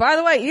just like, by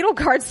the way,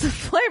 Edelgard's the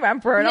Flame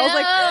Emperor. And I was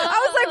like,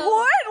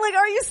 what? Like,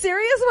 are you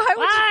serious?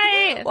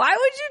 Why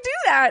would you do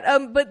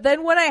that? But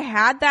then when I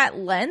had that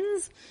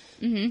lens,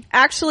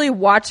 actually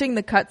watching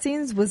the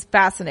cutscenes was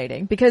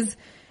fascinating because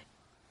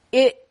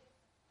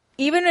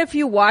even if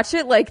you watch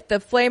it, like, the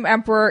Flame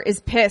Emperor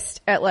is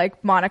pissed at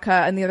like Monica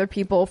and the other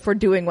people for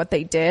doing what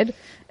they did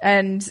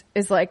and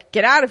is like,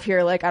 get out of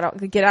here. Like,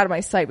 get out of my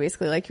sight,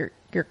 basically. Like,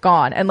 you're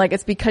gone. And like,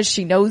 it's because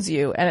she knows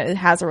you and it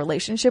has a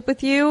relationship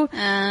with you,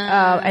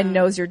 and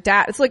knows your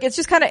dad. It's like, it's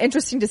just kind of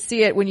interesting to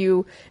see it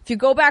if you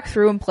go back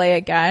through and play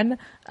again,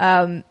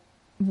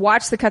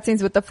 watch the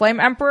cutscenes with the Flame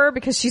Emperor,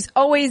 because she's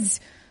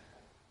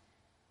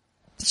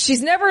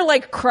never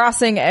like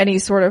crossing any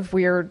sort of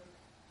weird,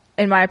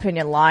 in my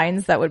opinion,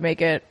 lines that would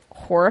make it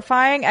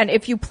horrifying. And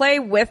if you play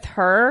with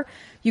her,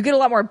 you get a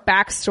lot more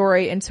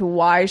backstory into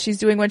why she's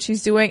doing what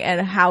she's doing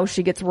and how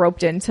she gets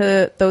roped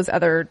into those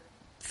other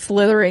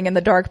slithering in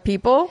the dark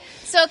people.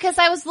 So, cause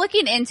I was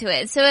looking into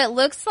it. So it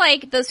looks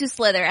like those who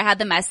slither, I had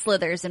them as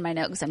slithers in my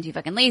note because I'm too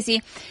fucking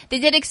lazy. They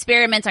did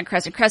experiments on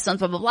Crescent Creststones,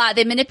 blah, blah, blah.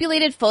 They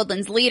manipulated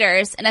Fodlan's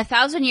leaders, and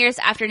 1,000 years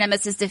after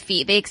Nemesis'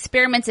 defeat, they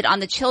experimented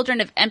on the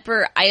children of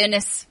Emperor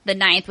Ionis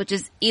IX, which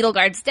is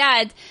Edelgard's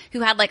dad,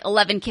 who had like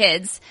 11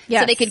 kids.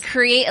 Yes. So they could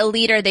create a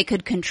leader they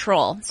could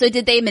control. So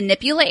did they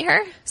manipulate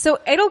her? So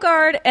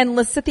Edelgard and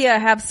Lysithea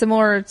have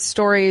similar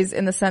stories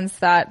in the sense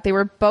that they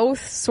were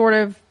both sort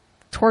of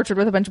tortured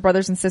with a bunch of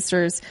brothers and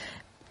sisters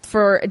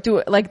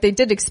they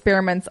did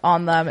experiments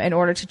on them in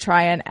order to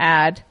try and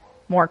add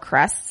more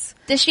crests.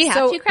 Does she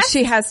have 2 crests?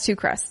 She has 2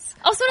 crests.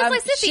 Oh, so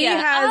does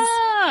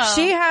Lysithea.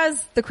 She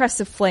has the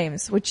Crest of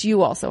Flames, which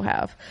you also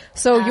have.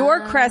 So your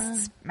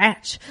crests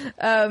match.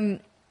 And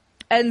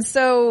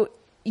so,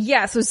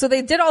 yeah, so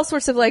they did all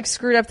sorts of like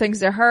screwed up things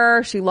to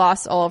her. She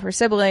lost all of her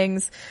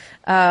siblings.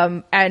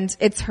 And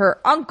it's her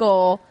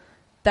uncle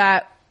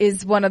that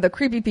is one of the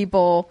creepy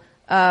people.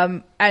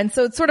 And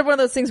so it's sort of one of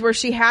those things where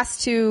she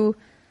has to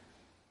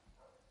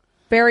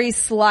very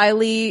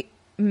slyly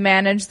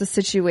manage the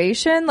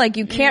situation. Like,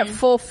 you can't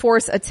full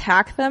force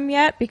attack them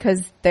yet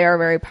because they are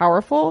very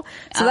powerful.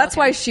 So that's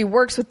why she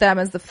works with them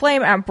as the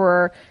Flame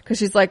Emperor, because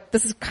she's like,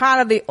 this is kind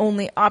of the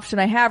only option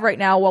I have right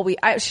now while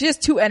she has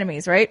 2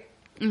 enemies, right?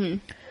 Mm-hmm.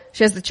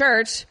 She has the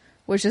church,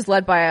 which is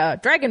led by a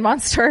dragon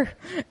monster,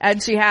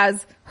 and she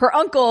has her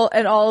uncle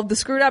and all of the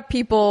screwed up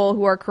people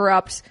who are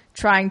corrupt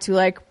trying to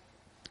like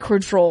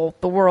control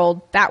the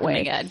world that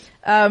way. Oh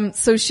my God.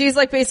 So she's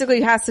like basically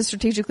has to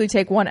strategically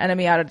take one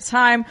enemy out at a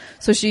time.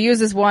 So she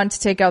uses one to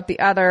take out the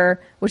other,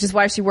 which is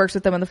why she works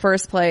with them in the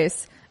first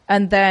place.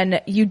 And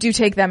then you do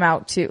take them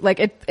out too.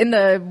 Like in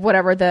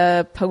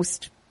the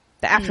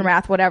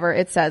aftermath, whatever,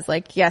 it says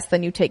like, yes,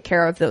 then you take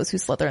care of those who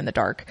slither in the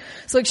dark.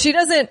 So like, she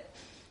doesn't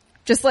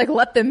just like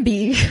let them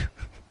be.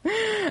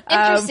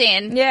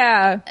 Interesting.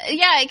 Yeah.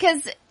 Yeah,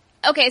 because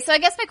okay, so I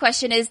guess my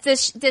question is,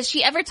 does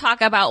she ever talk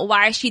about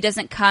why she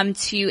doesn't come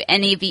to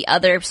any of the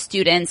other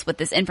students with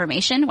this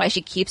information? Why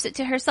she keeps it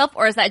to herself?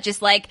 Or is that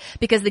just like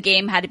because the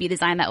game had to be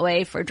designed that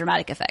way for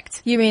dramatic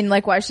effect? You mean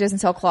like why she doesn't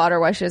tell Claude or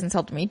why she doesn't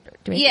tell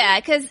Dimitri? Yeah,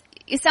 because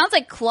it sounds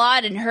like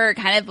Claude and her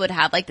kind of would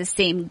have like the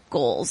same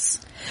goals.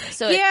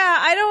 So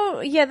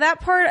that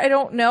part I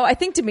don't know. I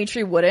think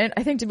Dimitri wouldn't.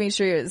 I think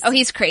Dimitri is. Oh,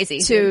 he's crazy.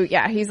 He's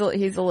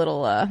a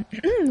little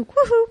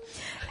woohoo.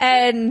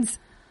 And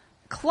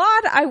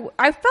Claude,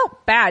 I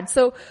felt bad.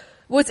 So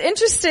what's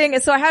interesting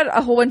is, so I had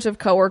a whole bunch of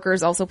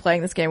coworkers also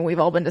playing this game. We've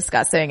all been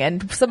discussing,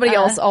 and somebody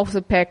else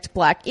also picked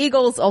Black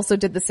Eagles, also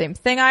did the same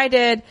thing I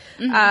did.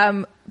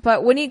 Mm-hmm.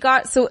 But when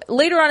so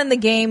later on in the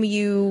game,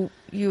 you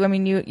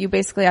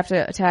basically have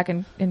to attack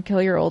and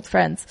kill your old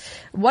friends.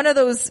 One of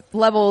those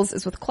levels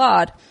is with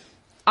Claude.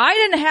 I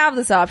didn't have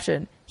this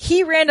option.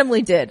 He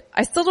randomly did.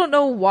 I still don't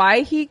know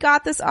why he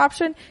got this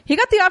option. He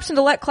got the option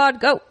to let Claude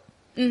go.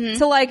 Mm-hmm.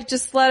 To like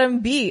just let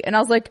him be, and I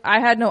was like, I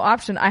had no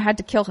option. I had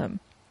to kill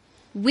him.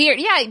 weird.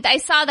 Yeah, I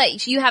saw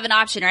that you have an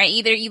option, right?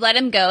 Either you let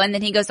him go and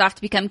then he goes off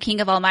to become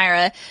King of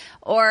Elmyra,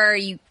 or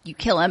you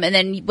kill him and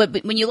then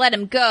when you let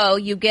him go,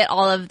 you get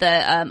all of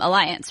the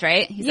Alliance,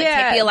 right? He's like,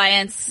 take the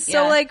Alliance.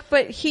 So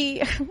but I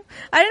didn't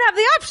have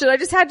the option.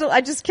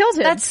 I just killed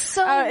him. That's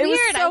so weird. It was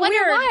so I wonder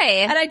weird. why.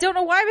 And I don't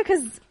know why,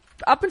 because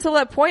up until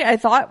that point, I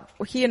thought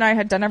he and I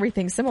had done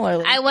everything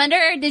similarly. I wonder,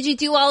 did you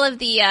do all of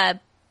the,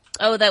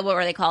 what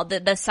were they called?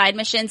 The side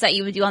missions that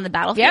you would do on the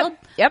battlefield?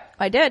 Yep,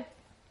 I did.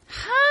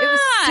 Huh. It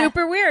was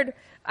super weird.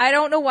 I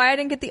don't know why I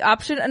didn't get the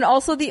option. And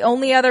also the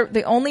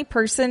only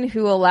person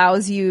who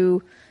allows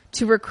you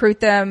to recruit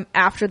them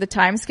after the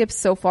time skip,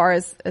 so far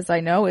as I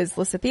know, is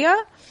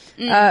Lysithea,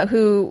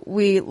 who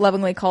we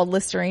lovingly called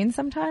Listerine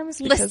sometimes.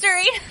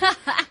 Listerine?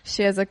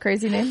 She has a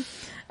crazy name.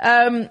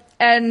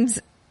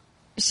 And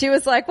she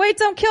was like, wait,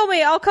 don't kill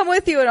me. I'll come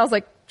with you. And I was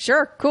like,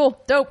 sure, cool,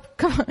 dope.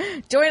 Come on,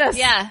 join us.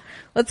 Yeah.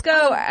 Let's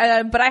go.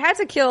 But I had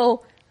to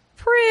kill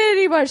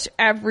pretty much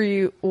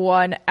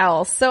everyone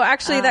else. So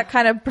actually that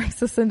kind of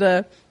brings us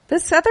into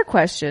this other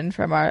question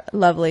from our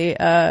lovely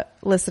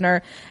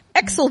listener,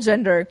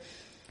 Exelgender.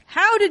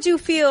 How did you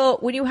feel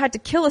when you had to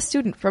kill a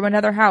student from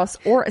another house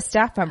or a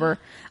staff member?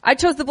 I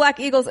chose the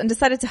Black Eagles and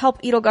decided to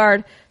help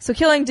Edelgard, so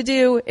killing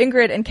Dedue,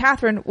 Ingrid, and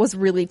Catherine was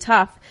really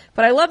tough.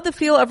 But I love the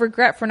feel of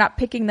regret for not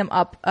picking them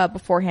up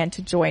beforehand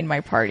to join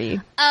my party.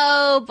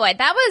 Oh boy,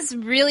 that was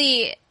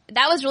really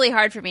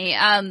hard for me.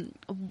 So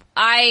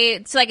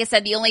like I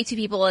said, the only two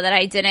people that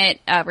I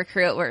didn't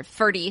recruit were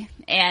Ferdy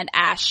and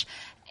Ash,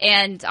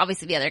 and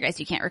obviously the other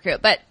guys you can't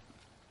recruit. But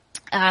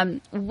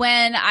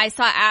when I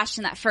saw Ash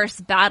in that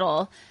first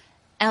battle,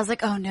 I was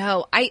like, oh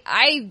no,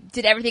 I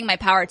did everything in my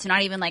power to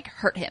not even like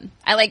hurt him.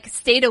 I like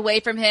stayed away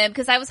from him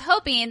because I was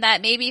hoping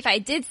that maybe if I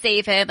did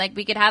save him, like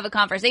we could have a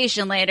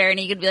conversation later and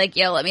he could be like,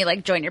 yo, let me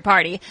like join your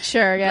party.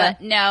 Sure, yeah.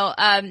 But no,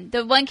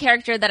 the one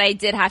character that I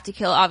did have to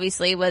kill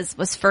obviously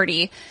was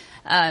Ferdy.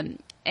 And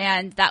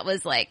that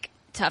was like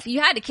tough.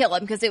 You had to kill him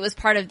because it was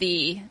part of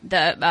the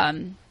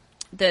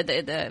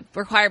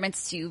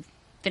requirements to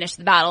finish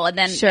the battle. And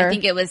then I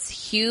think it was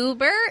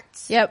Hubert.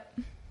 Yep.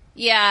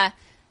 Yeah.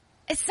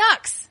 It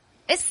sucks.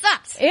 It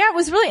sucks. Yeah, it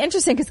was really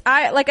interesting because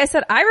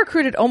I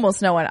recruited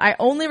almost no one. I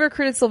only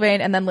recruited Sylvain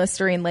and then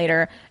Listerine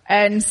later.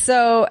 And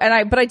so,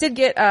 but I didn't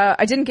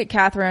get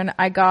Catherine.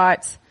 I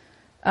got,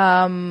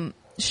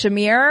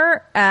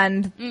 Shamir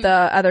and the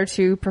other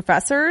two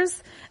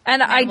professors.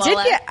 And I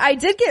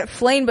did get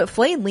Flayn, but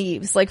Flayn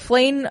leaves. Like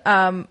Flayn,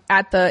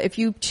 if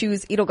you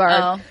choose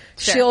Edelgard,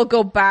 she'll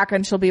go back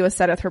and she'll be with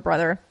Sedith, her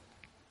brother.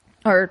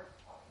 Or,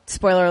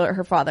 spoiler alert,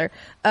 her father.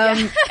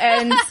 And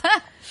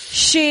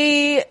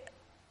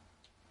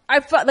I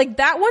felt like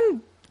that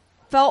one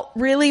felt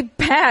really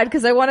bad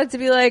because I wanted to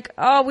be like,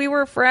 oh, we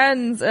were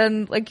friends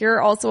and like you're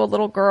also a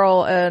little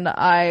girl, and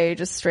I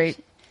just straight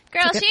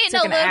girl, she ain't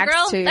no little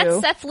girl.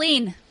 That's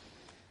Sethlene.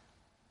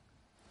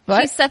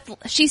 What?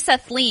 She's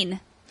Sethlene,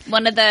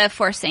 one of the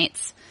Four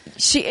Saints.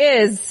 She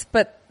is,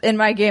 but in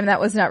my game that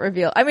was not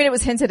revealed. I mean, it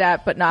was hinted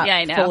at, but not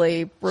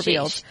fully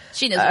revealed.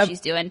 She knows what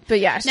she's doing.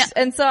 But yeah, no.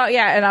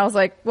 And I was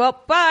like,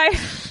 well, bye.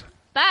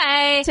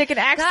 Bye. Take an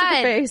axe to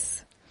the face.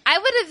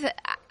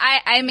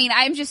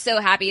 I'm just so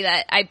happy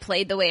that I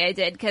played the way I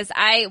did because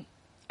I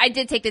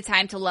did take the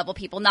time to level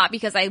people, not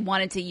because I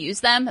wanted to use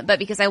them, but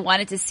because I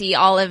wanted to see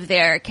all of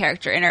their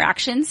character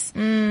interactions.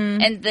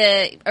 And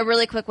a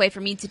really quick way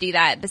for me to do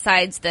that,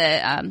 besides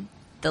the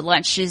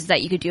lunches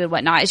that you could do and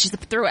whatnot, is just to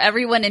throw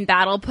everyone in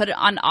battle, put it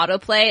on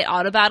autoplay,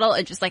 auto battle,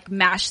 and just like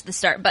mash the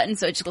start button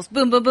so it just goes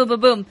boom, boom, boom, boom,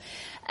 boom.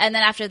 And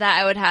then after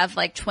that, I would have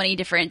like 20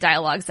 different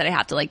dialogues that I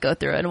have to like go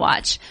through and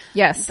watch.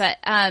 Yes. But,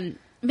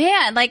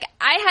 man, like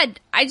I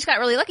just got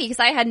really lucky because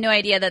I had no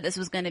idea that this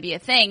was going to be a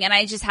thing, and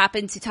I just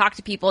happened to talk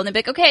to people and they'd be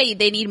like, okay,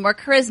 they need more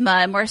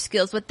charisma and more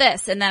skills with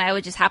this, and then I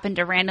would just happen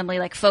to randomly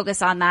like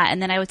focus on that,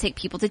 and then I would take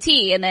people to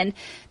tea, and then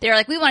they were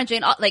like, we want to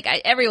join,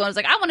 everyone was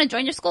like, I want to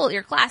join your school,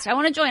 your class, I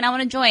want to join. I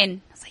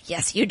was like,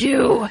 yes, you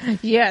do.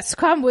 Yes,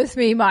 come with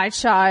me, my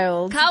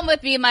child. Come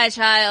with me, my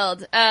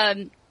child.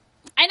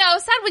 I know, it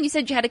was sad when you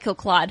said you had to kill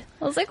Claude.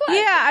 I was like, what?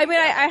 Yeah, I mean,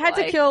 I had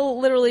to kill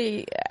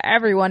literally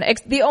everyone.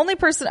 The only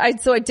person, I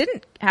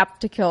didn't have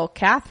to kill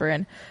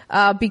Catherine,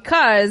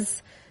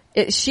 because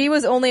she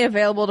was only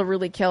available to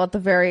really kill at the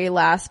very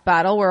last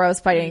battle where I was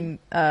fighting,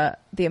 the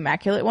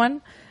Immaculate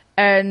One.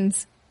 And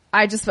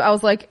I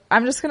was like,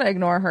 I'm just gonna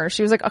ignore her.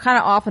 She was like kind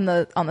of off on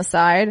the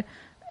side,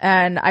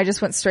 and I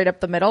just went straight up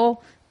the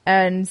middle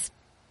and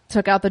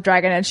took out the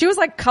dragon, and she was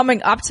like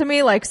coming up to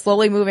me, like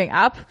slowly moving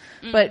up,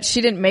 but she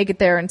didn't make it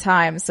there in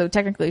time, so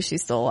technically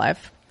she's still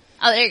alive.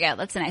 Oh, there you go.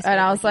 That's a nice way. And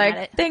I was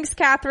like, thanks,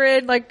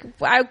 Catherine, like,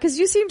 cause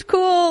you seemed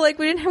cool, like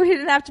we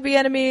didn't have to be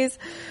enemies.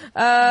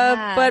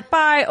 But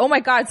bye. Oh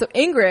my god, so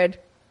Ingrid,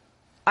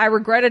 I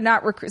regretted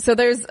not recruit. So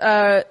there's,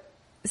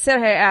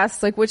 Sergei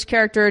asks, like, which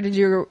character did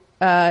you,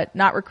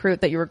 not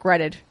recruit that you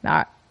regretted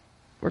not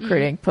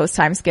recruiting post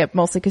time skip,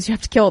 mostly cause you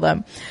have to kill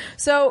them.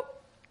 So,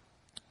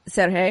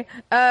 Sergei,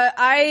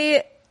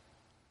 I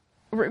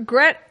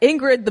regret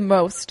Ingrid the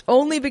most,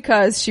 only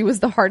because she was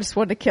the hardest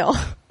one to kill.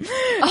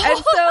 And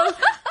so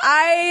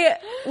I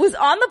was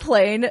on the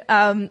plane.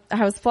 I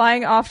was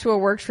flying off to a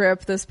work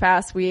trip this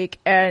past week,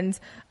 and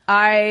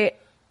I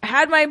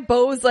had my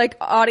Bose like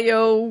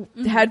audio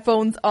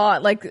headphones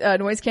on, like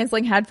noise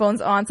canceling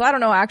headphones on. So I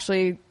don't know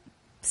actually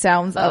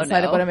sounds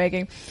outside of what I'm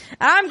making.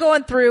 And I'm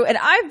going through, and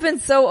I've been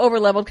so over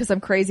leveled because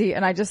I'm crazy,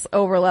 and I just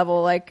over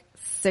level like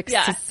 6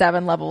 to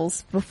 7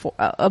 levels before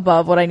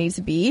above what I need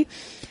to be,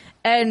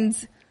 and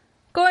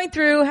going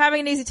through, having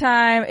an easy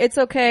time. It's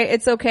okay.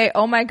 It's okay.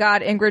 Oh my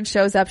God. Ingrid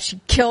shows up.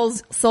 She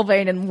kills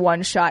Sylvain in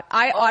one shot.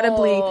 I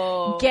audibly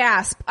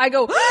gasp. I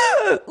go,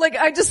 like,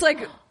 I just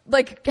like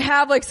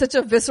have like such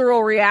a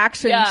visceral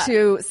reaction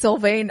to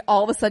Sylvain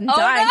all of a sudden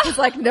dying because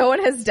like no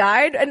one has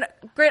died. And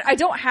great, I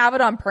don't have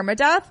it on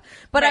permadeath,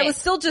 but I was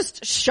still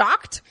just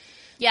shocked.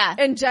 Yeah.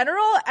 In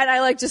general. And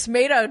I like just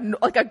made a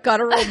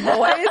guttural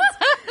noise.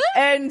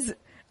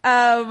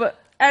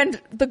 And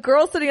the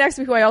girl sitting next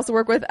to me who I also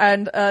work with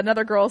and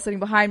another girl sitting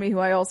behind me who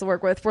I also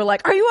work with were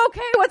like, are you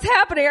okay? What's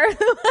happening?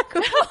 Like,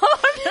 what's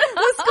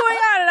going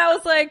on? And I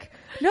was like,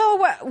 no,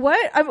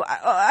 what?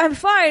 I'm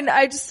fine.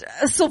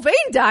 Sylvain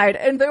died.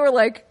 And they were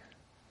like,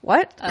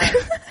 what?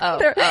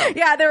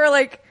 Yeah, they were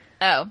like,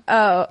 you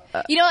know,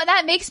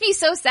 that makes me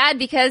so sad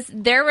because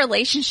their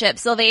relationship,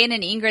 Sylvain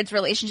and Ingrid's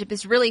relationship,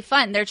 is really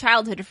fun. They're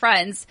childhood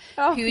friends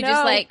who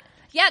just like,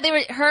 they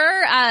were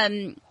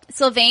her,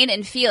 Sylvain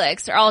and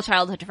Felix are all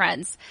childhood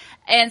friends.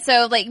 And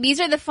so like these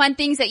are the fun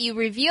things that you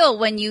reveal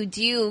when you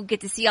do get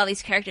to see all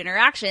these character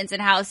interactions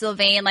and how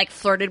Sylvain like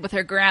flirted with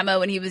her grandma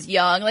when he was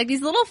young. Like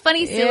these little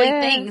funny silly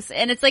things.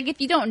 And it's like if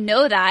you don't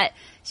know that,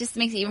 it just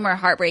makes it even more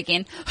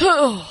heartbreaking.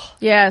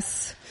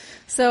 Yes.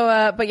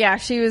 So but yeah,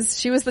 she was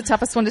the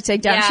toughest one to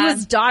take down. Yeah. She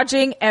was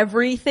dodging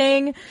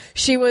everything.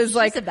 She's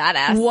like a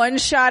badass.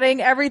 One-shotting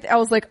everything. I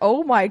was like,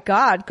 "Oh my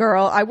God,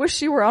 girl. I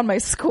wish you were on my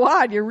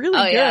squad. You're really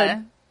good."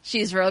 Yeah.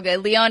 She's real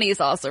good.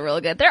 Leonie's also real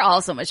good. They're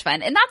all so much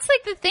fun. And that's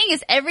like the thing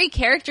is every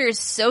character is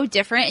so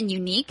different and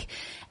unique,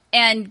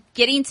 and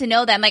getting to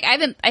know them. Like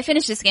I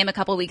finished this game a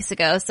couple weeks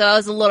ago, so I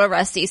was a little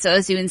rusty, so I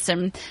was doing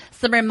some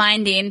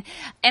reminding,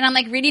 and I'm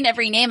like reading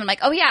every name. I'm like,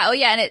 oh yeah.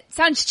 And it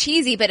sounds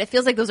cheesy, but it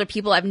feels like those are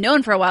people I've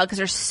known for a while because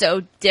they're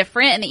so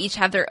different and they each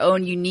have their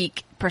own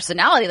unique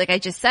personality, like I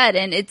just said.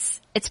 And it's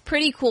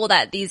pretty cool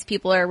that these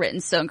people are written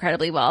so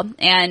incredibly well,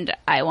 and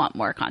I want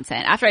more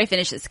content. After I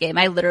finished this game,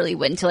 I literally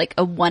went into like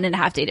a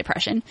 1.5 day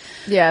depression.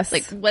 Yes.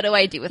 Like, what do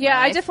I do with my life?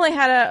 I definitely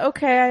had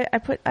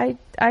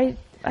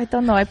I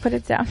don't know. I put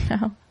it down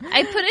now.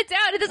 I put it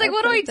down. It's like,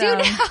 what do I do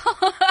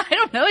now? I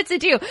don't know what to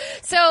do.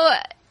 So,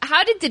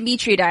 how did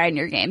Dimitri die in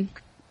your game?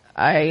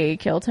 I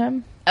killed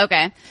him.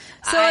 Okay.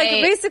 So, like,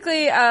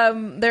 basically,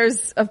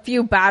 there's a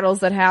few battles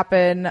that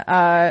happen,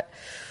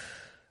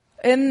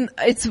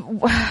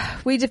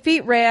 we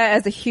defeat Rhea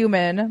as a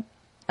human.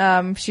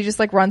 She just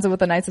like runs it with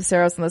the Knights of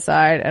Saros on the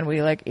side, and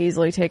we like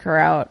easily take her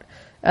out.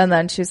 And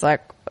then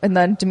and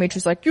then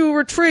Dimitri's like, you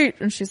retreat.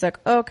 And she's like,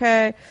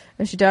 okay.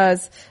 And she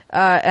does.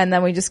 And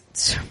then we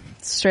just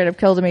straight up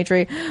kill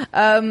Dimitri.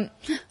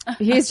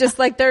 He's just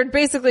like,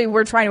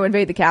 we're trying to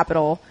invade the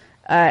capital.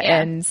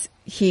 And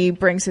he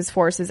brings his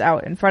forces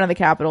out in front of the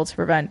capital to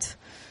prevent,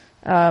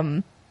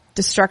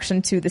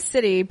 destruction to the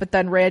city. But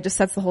then Rhea just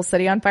sets the whole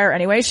city on fire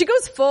anyway. She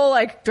goes full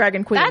like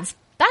Dragon Queen.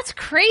 That's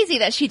crazy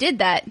that she did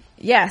that.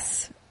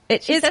 Yes.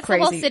 She sets crazy.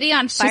 The whole city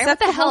on fire. She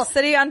sets the whole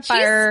city on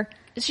fire.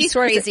 She's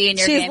crazy in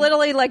your game. She's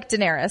literally like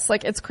Daenerys.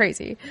 Like, it's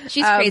crazy.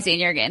 She's crazy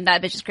in your game.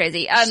 That bitch is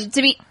crazy.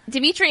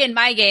 Dimitri in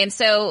my game,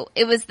 so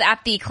it was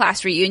at the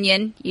class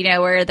reunion, you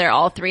know, where they're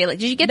all three. Like,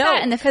 did you get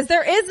that? Because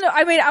there is no,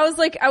 I mean,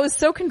 I was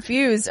so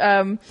confused.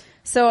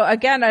 So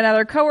again,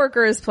 another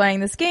coworker is playing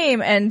this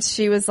game, and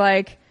she was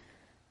like,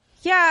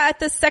 yeah, at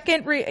the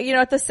second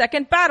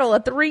battle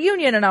at the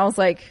reunion. And I was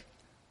like,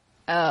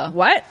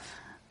 what?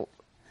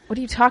 What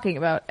are you talking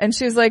about? And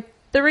she was like,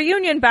 the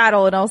reunion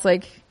battle. And I was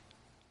like,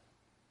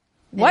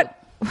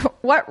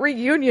 what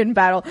reunion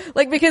battle?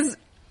 Like, because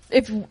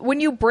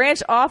when you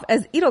branch off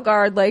as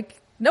Edelgard, like,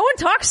 no one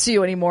talks to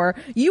you anymore.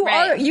 You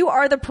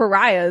are the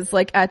pariahs,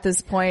 like, at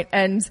this point,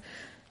 and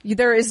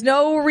there is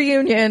no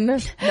reunion.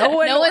 No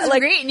one's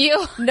like, greeting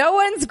you. No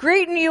one's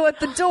greeting you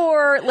at the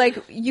door.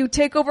 Like, you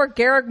take over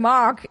Garreg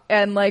Mach,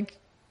 and like,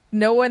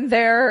 no one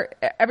there,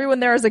 everyone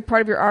there is like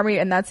part of your army,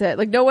 and that's it.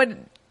 Like, no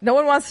one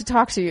wants to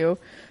talk to you.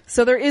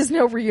 So there is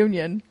no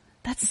reunion.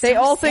 They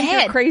all think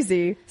you're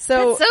crazy.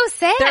 So that's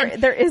so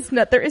sad. There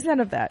is none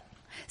of that.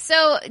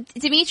 So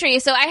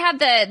Dimitri, I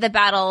had the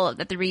battle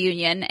at the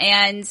reunion,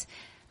 and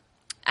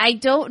I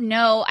don't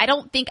know. I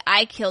don't think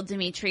I killed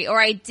Dimitri, or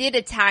I did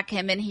attack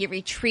him and he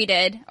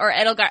retreated, or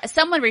Edelgard,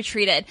 someone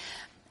retreated.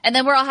 And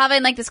then we're all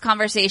having like this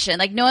conversation.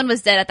 Like, no one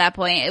was dead at that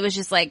point. It was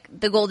just like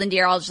the Golden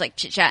Deer all just like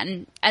chit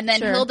chatting. And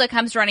then Hilda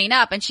comes running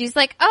up and she's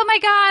like, oh my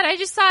God, I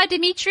just saw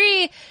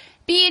Dimitri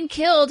being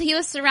killed. He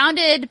was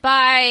surrounded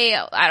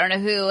by I don't know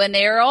who, and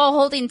they were all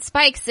holding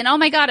spikes, and oh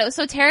my God, it was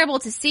so terrible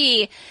to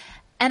see.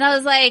 And I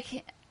was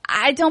like,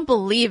 I don't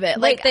believe it.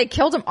 Like, they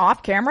killed him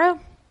off camera?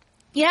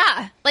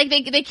 Yeah. Like,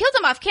 they killed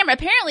him off camera.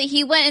 Apparently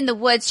he went in the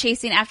woods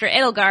chasing after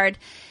Edelgard,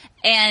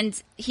 and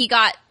he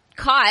got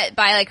caught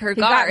by like her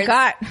guards.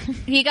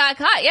 He got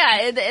caught,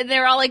 yeah. And they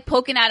were all like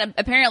poking at him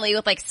apparently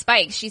with like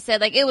spikes. She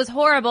said like it was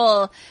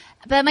horrible.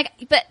 But I'm like,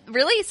 but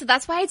really? So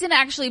that's why I didn't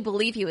actually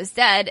believe he was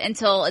dead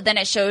until then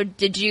it showed,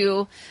 did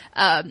you,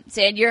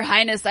 saying, Your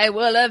Highness, I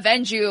will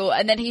avenge you.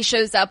 And then he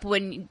shows up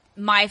when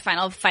my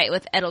final fight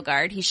with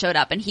Edelgard, he showed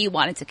up and he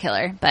wanted to kill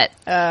her. But,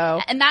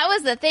 and that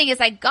was the thing is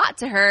I got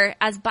to her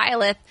as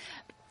Byleth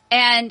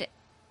and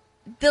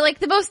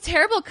the most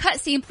terrible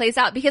cutscene plays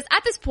out because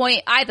at this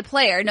point, I, the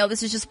player, know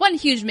this is just one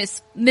huge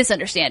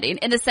misunderstanding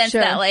in the sense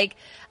that like,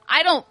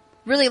 I don't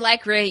really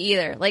like Rhea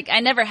either. Like,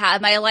 I never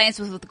have. My alliance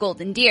was with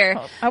Golden Deer.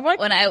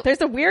 There's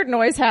a weird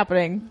noise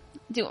happening.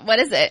 What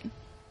is it?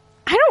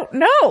 I don't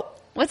know.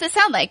 What's it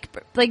sound like?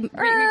 Like,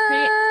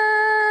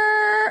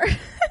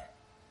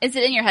 is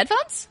it in your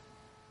headphones?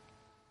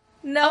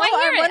 No, I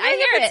hear it. I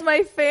hear it's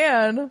my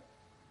fan.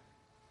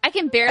 I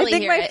can barely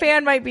hear it. I think my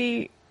fan might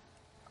be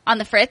on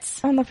the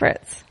fritz. On the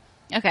fritz.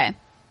 Okay.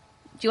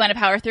 Do you want to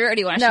power through it or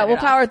do you want to shut it off? No,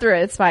 we'll power through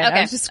it. It's fine.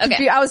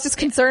 Okay. I was just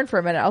concerned for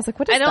a minute. I was like,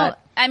 what is that?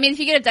 I mean, if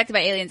you get abducted by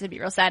aliens, it'd be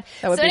real sad.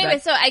 So anyway,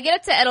 so I get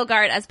up to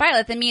Edelgard as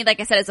Byleth, and me, like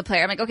I said, as a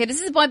player, I'm like, okay,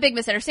 this is one big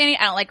misunderstanding.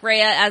 I don't like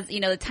Rhea as,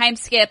 the time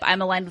skip.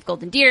 I'm aligned with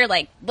Golden Deer.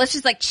 Like, let's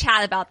just like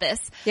chat about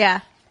this.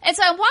 Yeah. And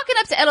so I'm walking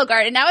up to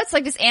Edelgard, and now it's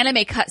like this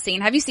anime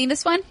cutscene. Have you seen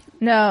this one?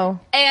 No.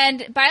 And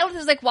Byleth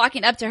is like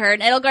walking up to her,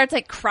 and Edelgard's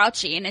like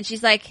crouching, and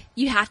she's like,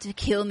 you have to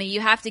kill me. You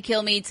have to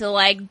kill me to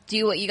like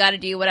do what you gotta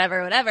do,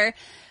 whatever.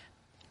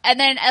 And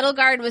then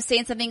Edelgard was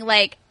saying something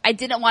like, I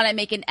didn't want to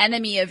make an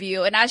enemy of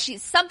you. And as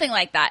she's something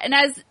like that. And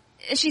as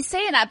she's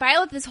saying that,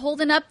 Byleth is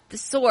holding up the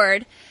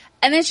sword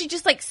and then she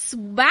just like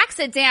smacks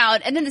it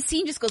down and then the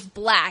scene just goes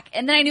black.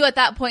 And then I knew at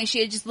that point she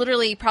had just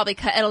literally probably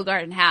cut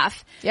Edelgard in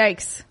half.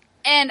 Yikes.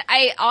 And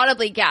I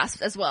audibly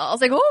gasped as well. I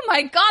was like, oh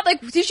my God,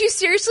 like, did you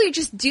seriously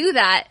just do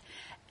that?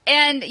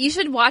 And you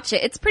should watch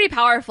it. It's pretty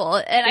powerful.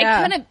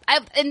 And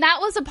and that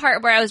was a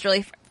part where I was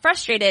really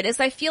frustrated is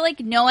I feel like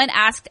no one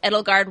asked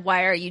Edelgard,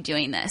 why are you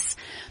doing this?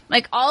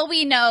 Like all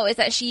we know is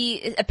that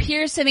she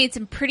appears to have made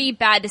some pretty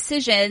bad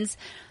decisions,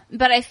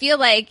 but I feel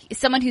like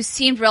someone who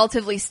seemed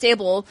relatively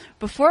stable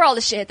before all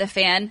the shit hit the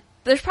fan,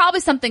 there's probably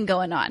something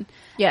going on.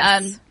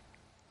 Yes.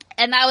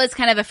 And that was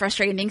kind of a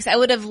frustrating thing because I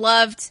would have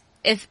loved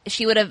if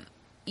she would have,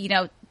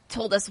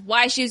 told us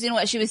why she was doing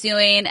what she was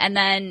doing and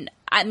then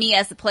me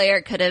as the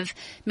player could have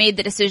made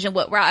the decision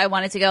what route I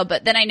wanted to go.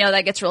 But then I know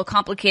that gets real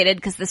complicated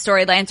because the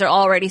storylines are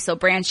already so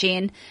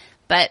branching.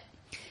 But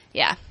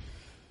yeah,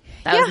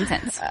 that was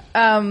intense.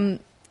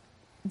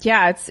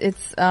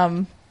 It's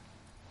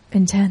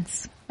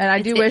intense. And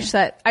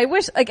I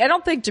wish, I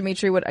don't think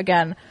Dimitri would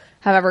again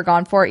have ever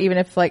gone for it, even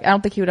if I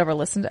don't think he would ever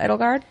listen to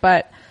Edelgard,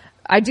 but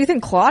I do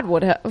think Claude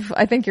would have.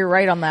 I think you're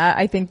right on that.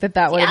 I think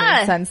that would have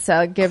made sense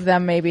to give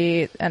them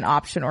maybe an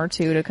option or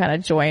two to kind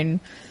of join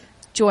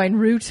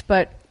Root,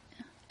 but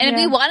if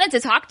we wanted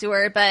to talk to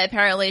her, but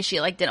apparently she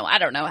didn't. I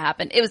don't know what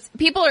happened.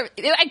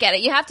 I get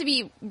it. You have to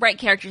be right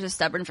characters are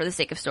stubborn for the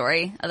sake of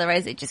story,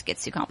 otherwise it just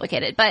gets too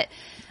complicated. But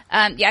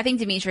I think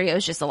Demetrio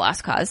is just a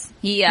lost cause.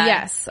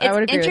 Yes, I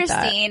would agree with that. It's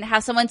interesting how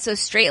someone so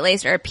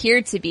straight-laced or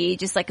appeared to be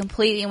just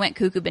completely went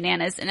cuckoo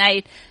bananas, and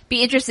I'd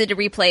be interested to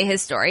replay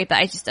his story, but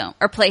I just don't,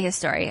 or play his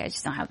story. I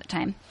just don't have the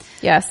time.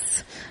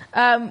 Yes. We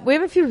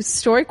have a few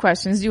story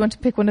questions. Do you want to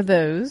pick one of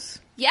those?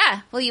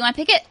 Yeah. Well, you want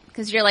to pick it?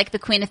 Because you're the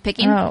queen of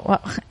picking. Oh,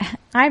 well,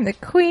 I'm the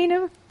queen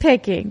of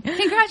picking.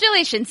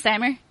 Congratulations,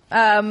 Steimer.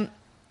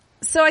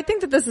 So I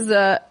think that this is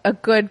a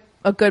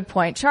good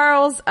point.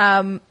 Charles,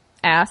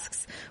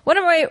 asks, one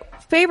of my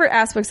favorite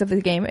aspects of the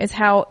game is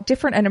how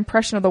different an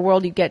impression of the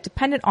world you get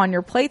dependent on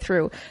your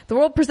playthrough. The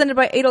world presented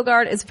by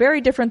Edelgard is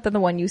very different than the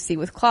one you see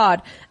with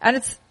Claude, and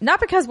it's not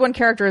because one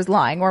character is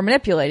lying or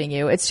manipulating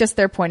you, it's just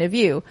their point of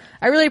view.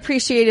 I really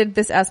appreciated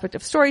this aspect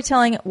of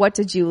storytelling. What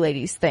did you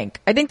ladies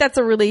think? I think that's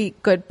a really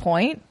good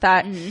point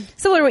that,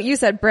 similar to what you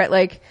said, Britt,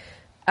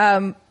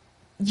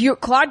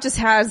 Claude just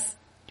has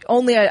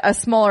only a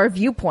smaller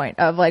viewpoint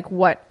of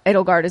what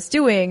Edelgard is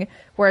doing,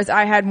 whereas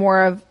I had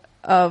more of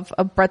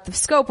a breadth of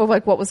scope of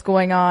what was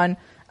going on.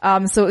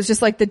 So it was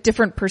just the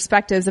different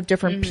perspectives of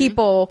different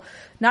people,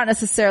 not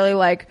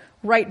necessarily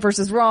right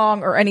versus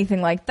wrong or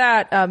anything like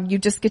that. You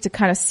just get to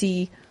kind of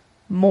see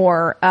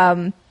more,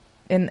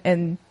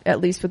 in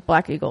at least with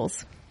Black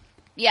Eagles.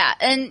 Yeah.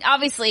 And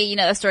obviously,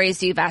 the stories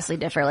do vastly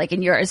differ.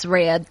 In yours,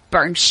 Rhea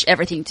burned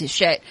everything to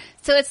shit.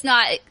 So it's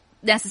not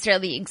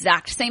necessarily the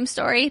exact same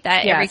story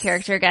that every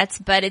character gets,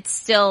 but it's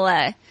still,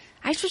 I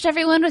just wish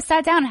everyone was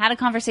sat down and had a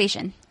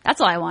conversation. That's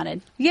all I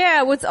wanted.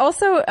 Yeah, what's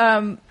also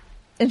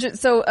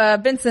so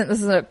Vincent, this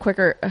is a quick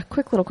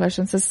little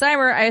question. Says,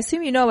 Steimer, I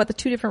assume you know about the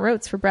two different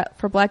routes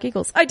for Black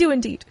Eagles. I do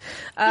indeed.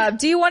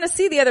 Do you want to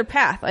see the other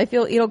path? I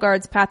feel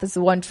Edelgard's path is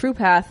the one true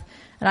path,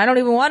 and I don't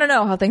even want to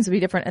know how things would be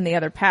different in the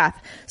other path.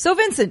 So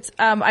Vincent,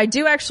 I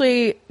do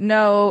actually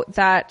know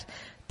that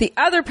the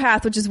other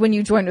path, which is when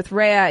you join with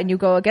Rhea and you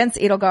go against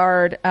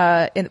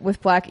Edelgard with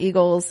Black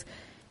Eagles,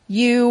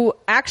 you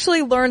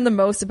actually learn the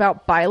most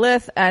about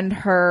Byleth and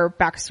her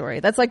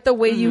backstory. That's the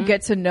way you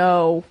get to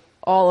know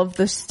all of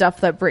the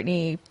stuff that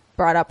Brittany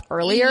brought up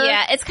earlier.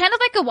 Yeah, it's kind of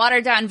like a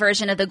watered down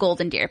version of the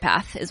Golden Deer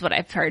Path is what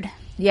I've heard.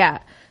 Yeah.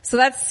 So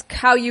that's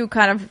how you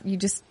you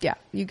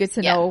get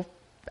to know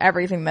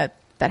everything that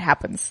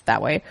happens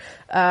that way.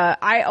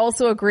 I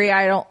also agree.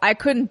 I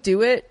couldn't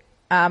do it.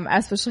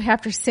 Especially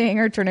after seeing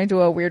her turn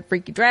into a weird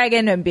freaky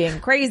dragon and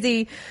being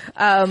crazy.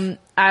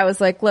 I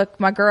was like, look,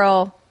 my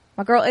girl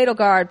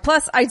Edelgard.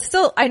 Plus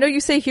I know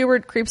you say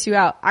Hubert creeps you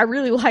out. I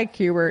really like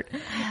Hubert.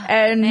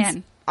 And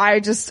man.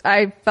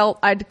 I felt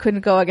I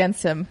couldn't go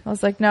against him. I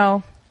was like,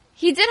 no.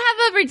 He did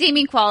have a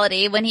redeeming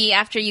quality when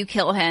after you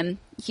kill him,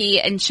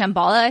 in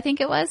Shambhala, I think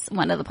it was,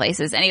 one of the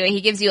places. Anyway,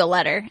 he gives you a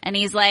letter and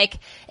he's like,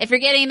 if you're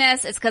getting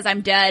this, it's cause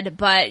I'm dead,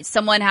 but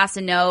someone has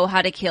to know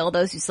how to kill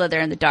those who slither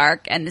in the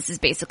dark. And this is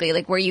basically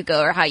like where you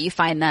go or how you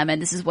find them.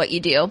 And this is what you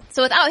do.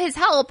 So without his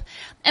help,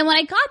 and when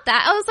I got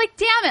that, I was like,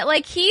 damn it.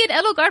 Like he and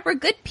Edelgard were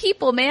good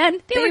people, man.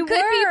 They were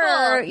good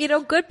people. You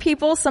know, good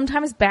people,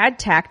 sometimes bad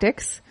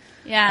tactics.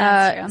 Yeah,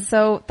 that's true.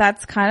 So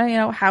that's kind of, you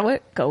know, how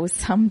it goes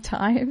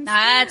sometimes.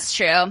 That's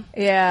true.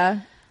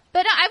 Yeah.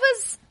 But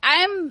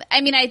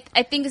I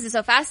think this is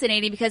so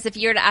fascinating because if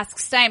you were to ask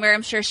Steimer,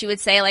 I'm sure she would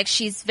say like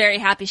she's very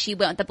happy she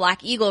went with the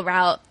Black Eagle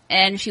route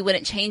and she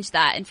wouldn't change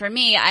that. And for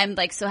me, I'm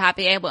like so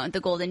happy I went with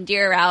the Golden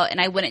Deer route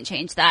and I wouldn't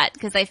change that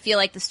because I feel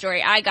like the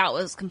story I got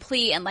was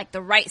complete and like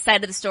the right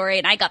side of the story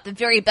and I got the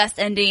very best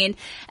ending.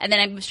 And then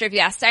I'm sure if you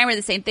asked Steimer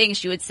the same thing,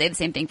 she would say the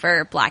same thing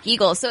for Black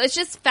Eagle. So it's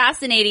just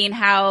fascinating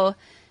how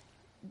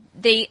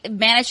they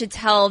manage to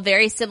tell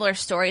very similar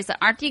stories that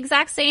aren't the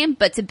exact same,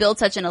 but to build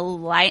such an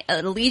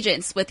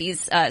allegiance with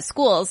these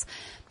schools.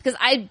 Because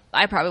I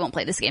probably won't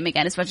play this game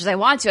again as much as I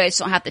want to. I just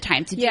don't have the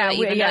time to do it,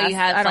 even though you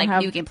have like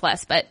New Game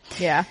Plus. But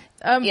yeah,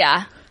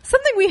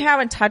 something we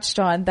haven't touched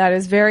on that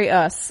is very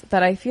us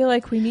that I feel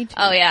like we need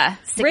to. Oh yeah,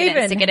 stick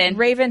it in.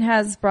 Raven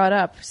has brought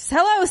up.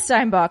 Hello,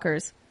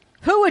 Steinbachers.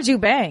 Who would you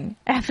bang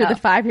after the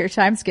 5-year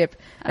time skip?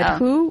 And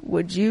who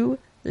would you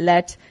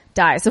let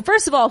die? So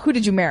first of all, who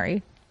did you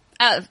marry?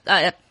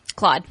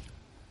 Claude.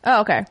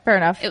 Oh, okay. Fair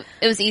enough. It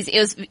was easy.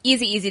 It was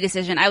easy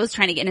decision. I was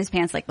trying to get in his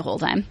pants like the whole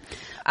time.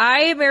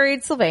 I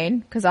married Sylvain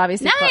because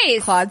obviously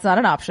Claude's not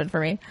an option for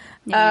me.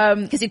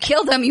 Because you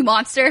killed him, you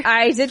monster.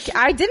 I didn't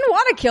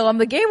want to kill him.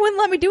 The game wouldn't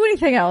let me do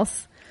anything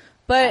else.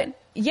 But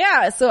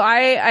yeah, so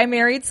I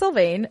married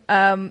Sylvain.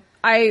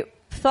 I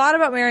thought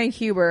about marrying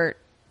Hubert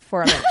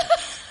for a minute.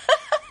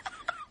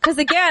 Cause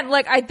again,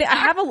 like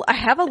I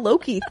have a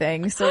Loki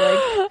thing. So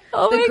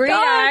like the green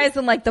eyes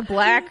and like the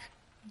black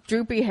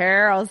droopy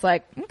hair. I was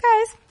like,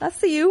 okay, I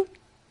see you.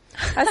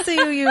 I see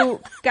you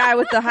guy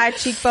with the high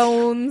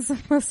cheekbones,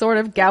 sort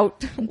of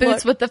gout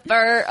boots with the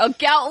fur, a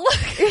gout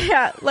look.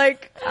 Yeah,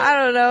 like I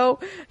don't know.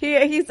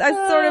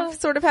 I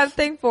sort of had a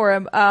thing for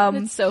him.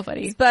 It's so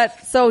funny.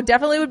 But so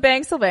definitely would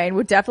bang Sylvain.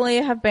 Would definitely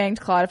have banged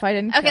Claude if I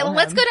didn't. Okay, well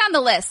let's go down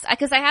the list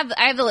because I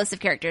have the list of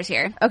characters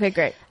here. Okay,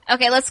 great.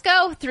 Okay, let's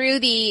go through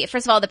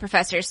first of all the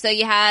professors. So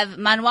you have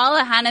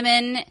Manuela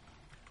Hahnemann,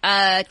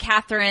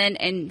 Catherine,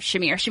 and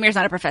Shamir. Shamir's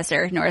not a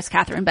professor, nor is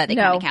Catherine, but they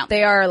kind of count.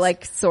 They are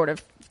like sort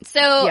of. So,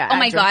 oh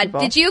my god,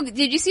 people.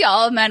 Did you see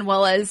all of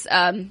Manuela's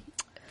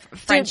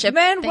friendship?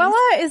 Dude,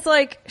 Manuela is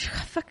like,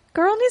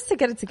 girl needs to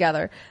get it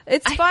together.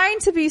 It's fine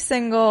to be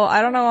single.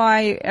 I don't know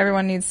why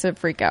everyone needs to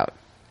freak out.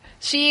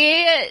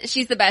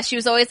 She's the best. She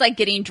was always like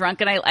getting drunk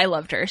and I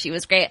loved her. She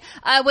was great.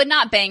 I would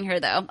not bang her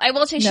though. I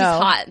will say she's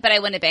hot, but I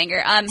wouldn't bang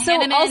her. So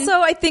Hanneman,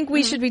 also I think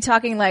we should be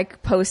talking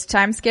like post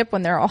time skip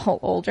when they're all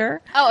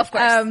older. Oh, of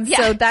course.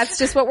 So that's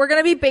just what we're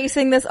going to be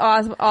basing this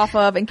off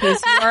of in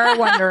case you are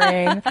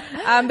wondering.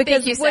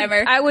 Because Thank you,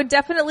 I would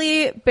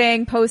definitely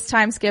bang post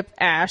time skip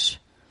Ash.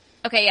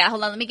 Okay, yeah,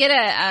 hold on. Let me get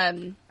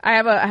I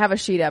have a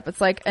sheet up. It's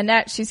like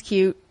Annette, she's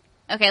cute.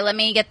 Okay, let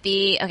me get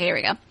okay, here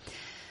we go.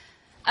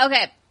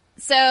 Okay.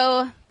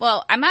 So,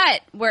 well, I'm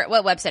at what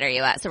website are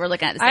you at? So we're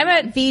looking at the same I'm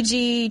one. at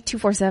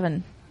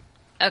VG247.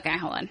 Okay,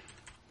 hold on.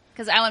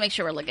 Because I want to make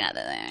sure we're looking at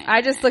the thing.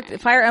 I just looked at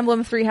Fire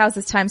Emblem 3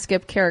 Houses time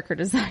skip character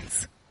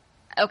designs.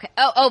 Okay.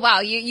 Oh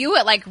wow. You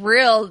went like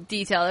real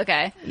detail.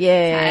 Okay.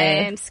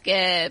 Yeah. Time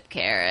skip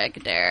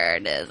character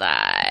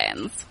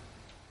designs.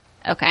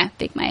 Okay. I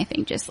think my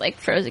thing just like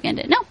froze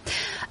again. No.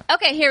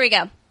 Okay, here we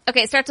go.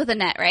 Okay, it starts with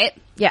Annette, right?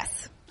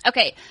 Yes.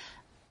 Okay.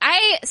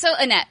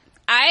 Annette.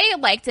 I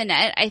liked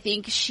Annette. I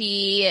think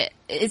she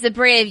is a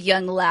brave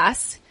young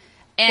lass.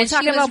 And we're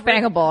talking about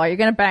bangable. Are you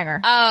going to bang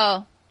her?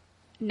 Oh,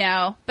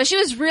 no. But she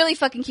was really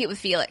fucking cute with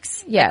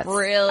Felix. Yes. Like,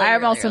 really, I'm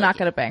really, also really not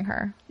going to bang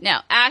her. No.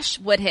 Ash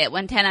would hit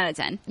 10 out of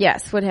 10.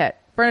 Yes, would hit.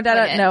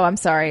 Bernadetta, no, I'm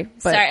sorry.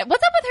 But sorry.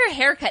 What's up with her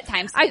haircut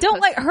time skip? I don't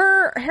like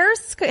her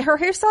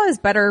hairstyle is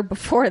better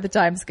before the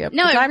time skip.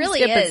 No, the time it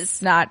really skip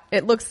is not.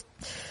 It looks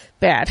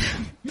bad.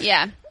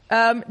 Yeah.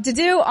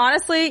 Dedue,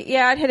 honestly,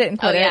 yeah, I'd hit it and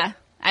quit it. Yeah.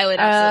 I would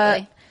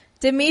absolutely.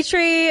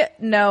 Dimitri,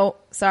 no,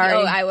 sorry.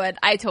 Oh, I would.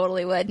 I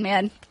totally would,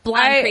 man.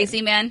 Blind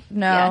crazy man.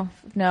 No,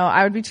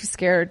 I would be too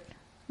scared.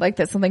 Like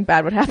that something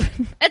bad would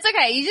happen. It's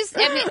okay. You just,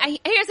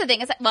 here's the thing.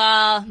 It's like,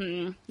 well,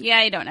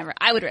 yeah, you don't ever.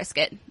 I would risk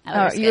it.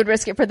 You would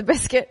risk it for the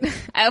biscuit?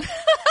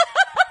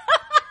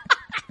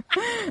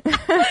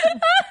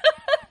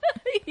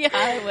 Yeah,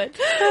 I would.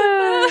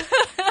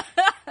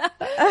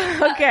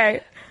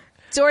 Okay.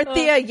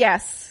 Dorothea,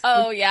 yes.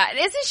 Oh yeah.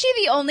 Isn't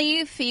she the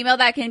only female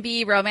that can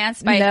be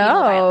romanced by a female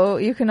villain? No,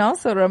 you can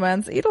also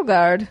romance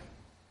Edelgard.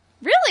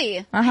 Really?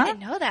 Uh-huh. I didn't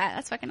know that.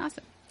 That's fucking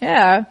awesome.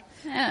 Yeah.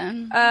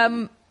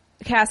 Yeah.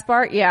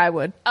 Caspar, yeah, I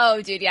would.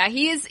 Oh, dude, yeah.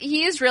 He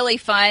is really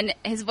fun.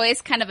 His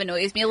voice kind of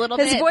annoys me a little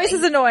bit. His voice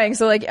is annoying,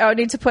 so like I would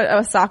need to put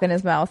a sock in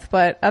his mouth,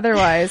 but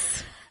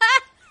otherwise,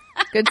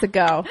 good to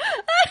go.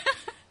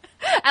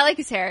 I like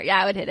his hair. Yeah,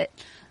 I would hit it.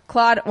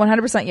 Claude,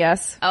 100%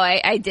 yes. Oh,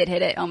 I did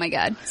hit it. Oh my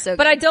god. So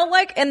But good.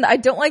 I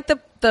don't like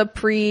the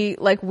pre,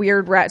 like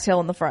weird rat tail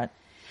in the front.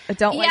 I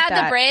don't like that.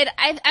 Yeah, the braid.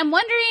 I'm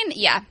wondering,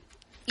 yeah.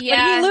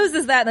 Yeah. But he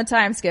loses that in the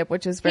time skip,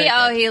 which is very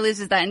good. He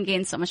loses that and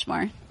gains so much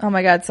more. Oh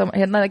my god,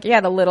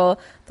 the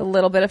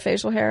little bit of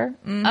facial hair.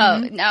 Mm.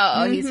 Oh,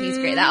 no. He's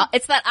great.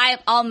 It's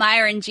that all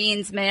Myron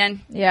jeans,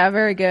 man. Yeah,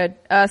 very good.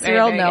 Cyril,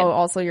 very no, good.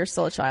 also you're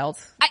still a child.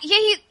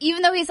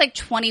 Even though he's like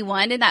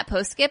 21 in that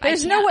post skip,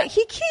 There's no way,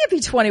 he can't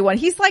be 21.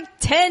 He's like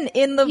 10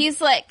 in the... He's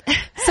like,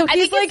 So I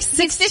he's think like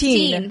he's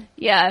 16.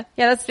 Yeah.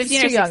 Yeah, that's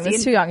 15 too or young. 16.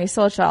 That's too young. He's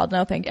still a child.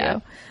 No, thank Yeah.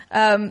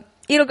 you.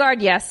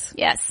 Edelgard, yes.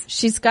 Yes.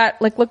 She's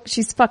got, like, look,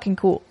 she's fucking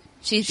cool.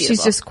 She's beautiful.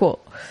 She's just cool.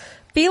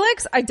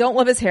 Felix, I don't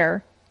love his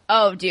hair.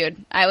 Oh,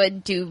 dude. I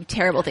would do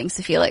terrible things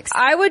to Felix.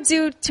 I would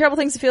do terrible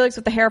things to Felix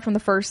with the hair from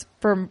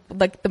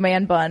the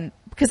man bun.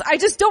 Because I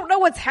just don't know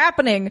what's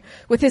happening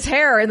with his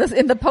hair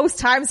in the post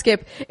time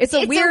skip. It's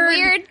a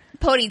weird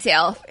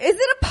ponytail. Is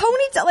it a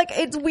ponytail? Like,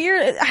 it's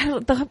weird.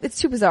 It's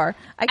too bizarre.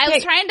 I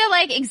was trying to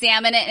like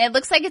examine it, and it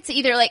looks like it's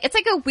either like it's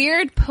like a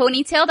weird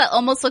ponytail that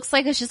almost looks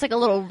like it's just like a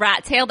little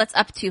rat tail that's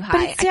up too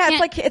high.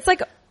 But it's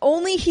like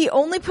he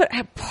only put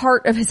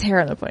part of his hair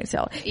in the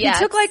ponytail. Yeah, he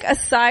took like a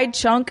side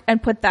chunk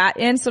and put that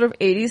in sort of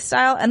 80s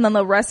style, and then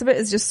the rest of it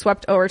is just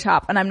swept over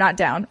top. And I'm not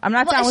down. I'm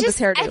not down with this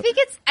hairdo. I think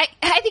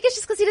it's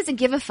just because he doesn't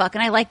give a fuck,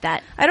 and I like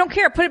that. I don't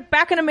care. Put it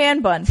back in a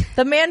man bun.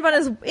 The man bun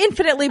is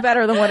infinitely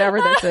better than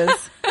whatever this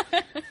is.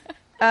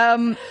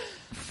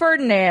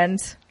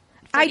 Ferdinand.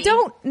 I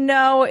don't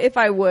know if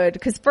I would,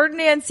 because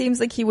Ferdinand seems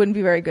like he wouldn't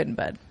be very good in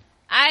bed.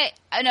 I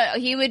know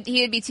he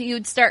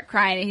would start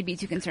crying and he'd be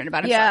too concerned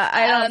about himself.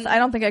 Yeah, I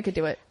don't think I could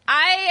do it.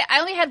 I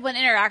only had one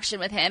interaction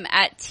with him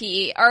at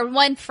tea, or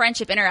one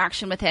friendship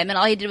interaction with him, and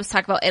all he did was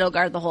talk about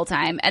Edelgard the whole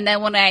time. And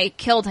then when I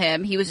killed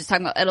him, he was just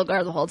talking about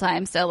Edelgard the whole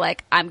time. So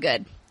like, I'm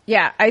good.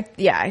 Yeah, I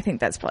think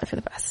that's probably for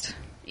the best.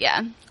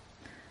 Yeah.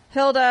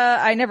 Hilda,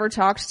 I never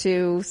talked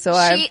to, so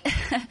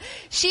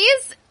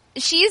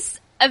she's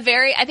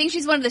I think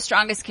she's one of the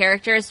strongest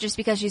characters just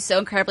because she's so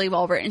incredibly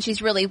well written.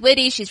 She's really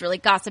witty, she's really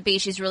gossipy,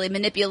 she's really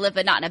manipulative,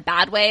 but not in a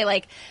bad way.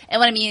 Like, and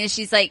what I mean is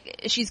she's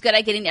good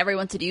at getting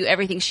everyone to do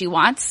everything she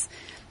wants.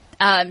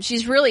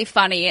 She's really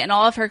funny, and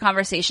all of her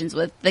conversations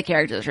with the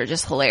characters are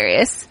just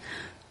hilarious.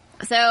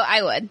 So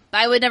I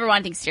would never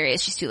want anything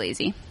serious. She's too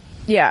lazy.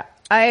 Yeah,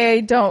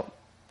 I don't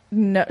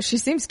know. She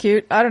seems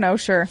cute. I don't know.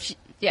 Sure.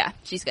 Yeah,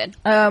 she's good.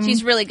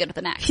 She's really good with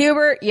an axe.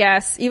 Hubert,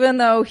 yes. Even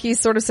though he's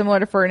sort of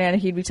similar to Ferdinand,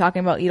 he'd be talking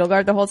about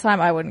Edelgard the whole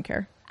time. I wouldn't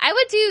care. I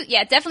would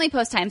definitely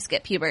post time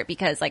skip Hubert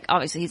because, like,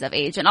 obviously he's of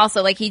age, and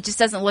also, like, he just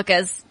doesn't look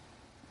as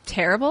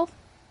terrible.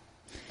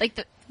 Like,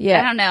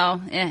 I don't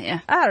know.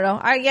 Yeah. I don't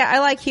know. I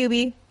like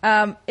Hubie.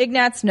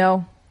 Ignatz,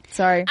 no.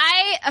 Sorry.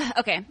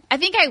 I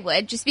think I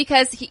would, just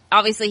because he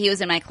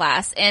was in my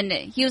class, and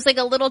he was like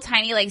a little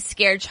tiny, like,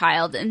 scared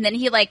child, and then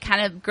he like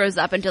kind of grows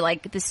up into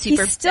like this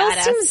super he still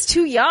badass. Seems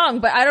too young,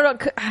 but I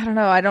don't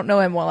know. I don't know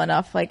him well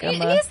enough. Like,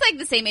 he's like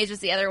the same age as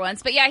the other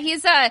ones, but yeah, he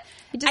just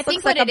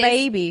looks like a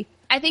baby.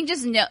 I think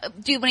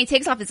dude, when he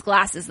takes off his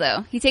glasses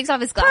though, he takes off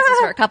his glasses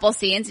for a couple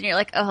scenes, and you're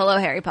like, oh, hello,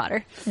 Harry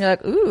Potter. You're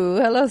like, ooh,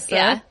 hello, sir.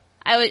 Yeah,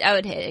 I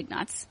would hit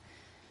Ignatz.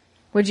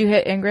 Would you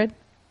hit Ingrid?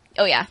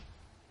 Oh yeah.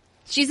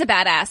 She's a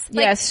badass.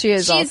 Like, yes, she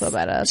is also a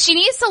badass. She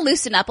needs to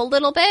loosen up a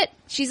little bit.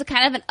 She's a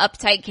kind of an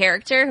uptight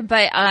character,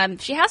 but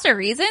she has her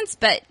reasons,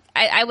 but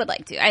I would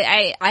like to.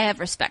 I have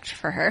respect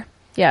for her.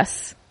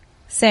 Yes.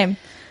 Same.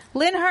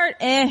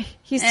 Linhart,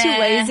 he's too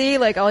lazy.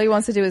 Like, all he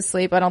wants to do is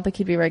sleep. I don't think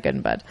he'd be very good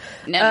in bed.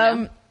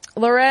 No.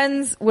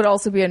 Lorenz would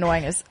also be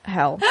annoying as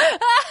hell.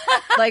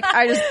 Like,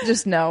 I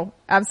just no.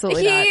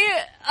 Absolutely not.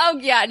 Oh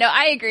yeah, no,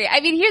 I agree.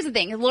 I mean, here's the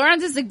thing.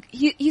 Lorenz is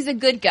he's a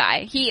good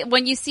guy.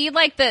 When you see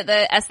like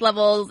the S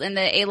levels and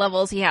the A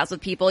levels he has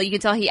with people, you can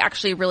tell he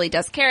actually really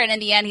does care. And in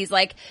the end, he's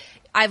like,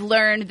 I've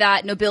learned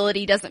that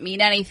nobility doesn't mean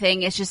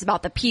anything. It's just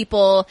about the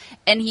people.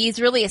 And he's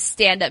really a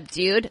stand-up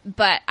dude,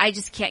 but I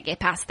just can't get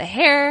past the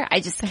hair.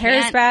 The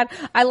hair is bad.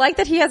 I like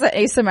that he has an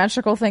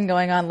asymmetrical thing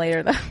going on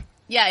later though.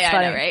 Yeah,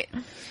 I know, right?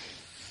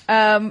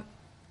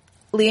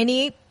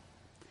 Leonie.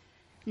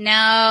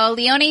 No,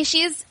 Leonie,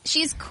 she's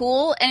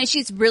cool and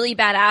she's really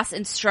badass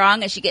and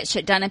strong and she gets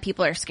shit done and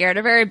people are scared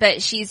of her,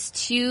 but she's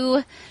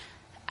too,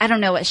 I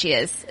don't know what she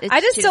is. I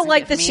just don't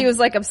like that she was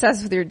like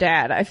obsessed with your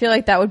dad. I feel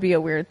like that would be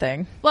a weird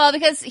thing. Well,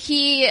 because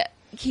I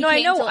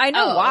know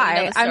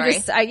why.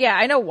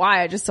 I know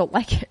why. I just don't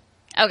like it.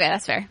 Okay,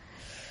 that's fair.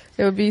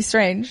 It would be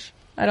strange.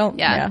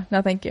 No,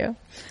 thank you.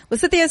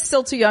 Lysithia's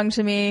still too young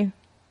to me.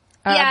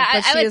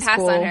 I would pass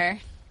on her.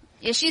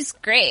 Yeah, she's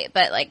great,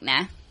 but like,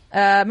 nah.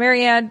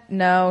 Marianne,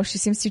 no, she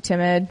seems too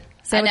timid.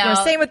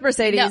 Same with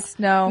Mercedes.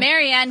 No.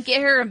 Marianne,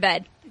 get her in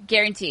bed.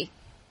 Guarantee.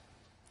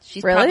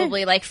 She's Really?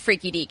 probably like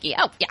freaky deaky.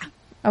 Oh, yeah.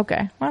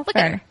 Okay. Well, Look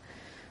fair at her. enough.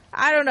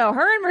 I don't know.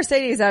 Her and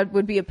Mercedes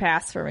would be a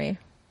pass for me.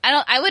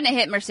 I wouldn't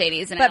hit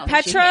Mercedes, and But I don't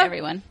think she'd Petra? hit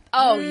everyone.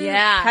 Oh,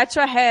 yeah.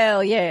 Petra,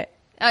 hell yeah.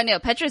 Oh, no,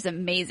 Petra's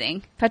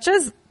amazing.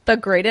 Petra's the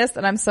greatest,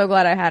 and I'm so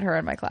glad I had her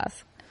in my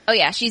class. Oh,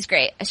 yeah, she's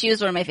great. She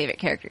was one of my favorite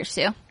characters,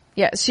 too.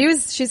 Yeah,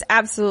 she's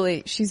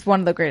one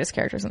of the greatest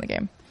characters in the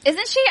game.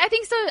 Isn't she? I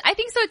think so. I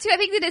think so too. I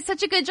think they did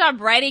such a good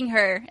job writing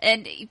her,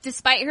 and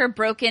despite her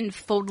broken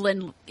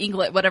Fodlan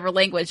English, whatever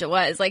language it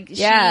was, like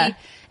Yeah. she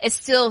is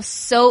still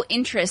so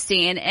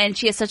interesting, and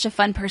she has such a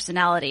fun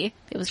personality.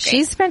 It was great.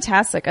 She's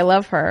fantastic. I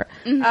love her.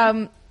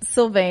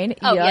 Sylvain.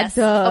 oh yeah, yes.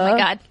 duh. Oh my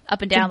god.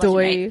 Up and down. Left and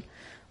Doy. right.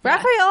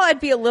 Raphael, I'd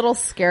be a little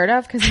scared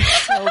of because he's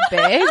so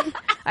big.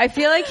 I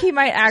feel like he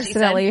might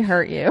accidentally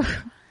hurt you.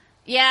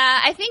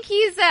 Yeah, I think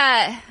he's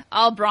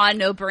all brawn,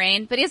 no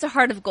brain, but he has a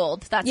heart of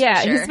gold. That's Yeah,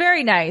 for sure. he's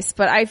very nice,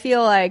 but I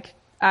feel like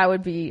I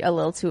would be a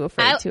little too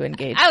afraid to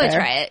engage. I would there.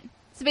 try it.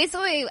 So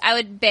basically, I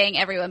would bang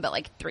everyone but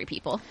like 3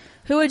 people.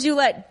 Who would you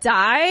let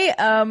die?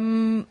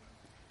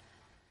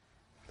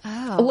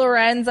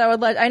 Lorenz, I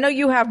would let. I know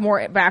you have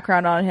more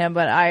background on him,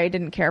 but I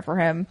didn't care for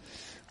him.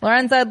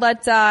 Lorenz, I'd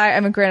let die. I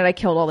mean, granted, I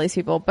killed all these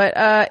people, but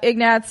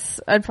Ignatz,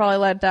 I'd probably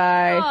let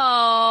die.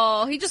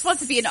 Oh, he just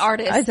wants to be an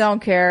artist. I don't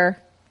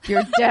care.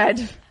 You're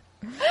dead.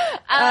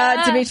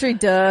 Dimitri,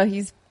 duh,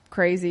 he's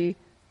crazy.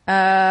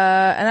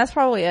 And that's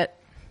probably it.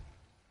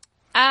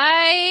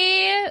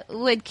 I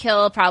would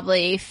kill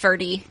probably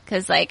Ferdy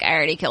because, like, I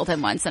already killed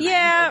him once. And I'm over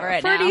Yeah,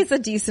 it now. Ferdy's a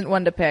decent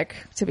one to pick,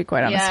 to be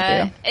quite honest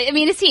Yeah. with you. I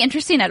mean, is he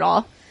interesting at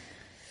all?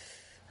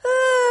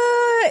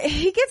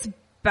 He gets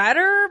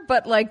better,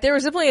 but like there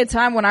was definitely a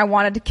time when I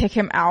wanted to kick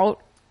him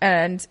out,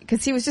 and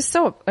because he was just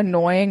so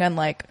annoying and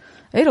like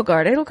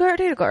Edelgard, and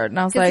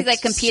I was 'Cause he's, like,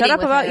 like, competing shut up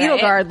with about her, right?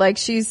 Edelgard. Like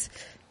he's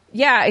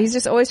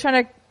just always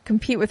trying to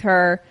compete with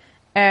her,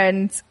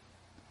 and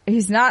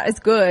he's not as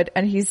good,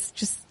 and he's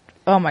just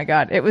oh my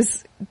god,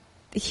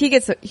 he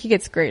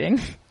gets grating.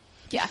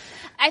 Yeah.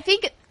 I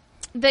think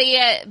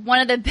the one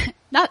of the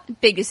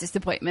not biggest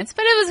disappointments,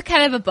 but it was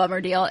kind of a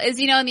bummer deal is,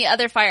 you know, in the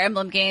other Fire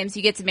Emblem games,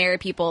 you get to marry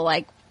people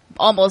like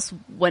almost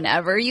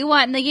whenever you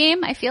want in the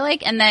game, I feel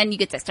like, and then you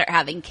get to start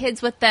having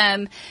kids with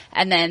them,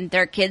 and then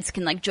their kids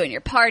can like join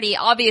your party,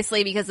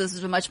 obviously, because this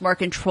is a much more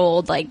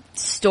controlled like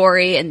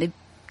story, and the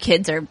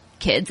kids are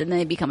kids and then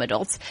they become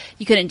adults.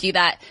 You couldn't do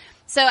that.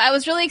 So I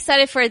was really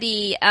excited for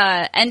the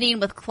ending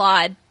with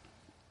Claude.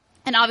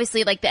 And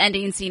obviously, like, the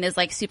ending scene is,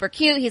 like, super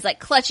cute. He's, like,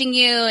 clutching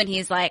you, and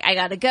he's like, I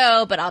gotta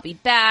go, but I'll be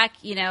back,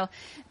 you know.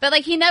 But,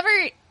 like, he never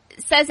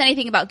says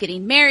anything about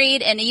getting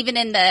married, and even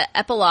in the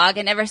epilogue,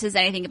 it never says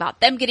anything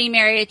about them getting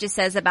married. It just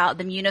says about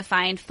them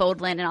unifying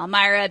Fodlan and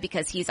Elmira,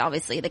 because he's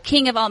obviously the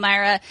king of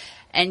Elmira,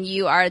 and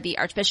you are the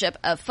Archbishop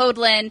of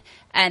Fodlan,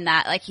 and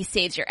that, like, he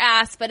saves your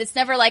ass, but it's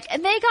never like,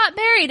 and they got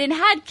married and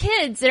had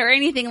kids, or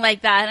anything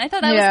like that. And I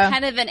thought that was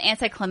kind of an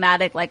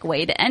anticlimactic, like,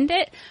 way to end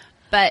it.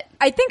 But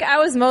I think I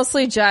was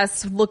mostly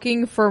just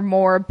looking for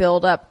more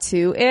build up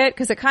to it,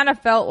 because it kind of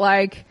felt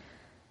like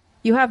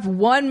you have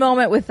one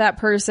moment with that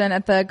person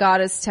at the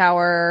Goddess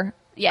Tower.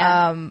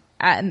 Yeah.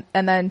 And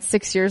then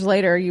 6 years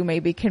later you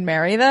maybe can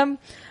marry them.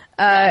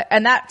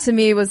 And that to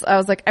me I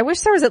was like, I wish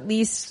there was at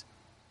least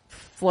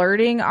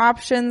flirting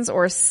options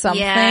or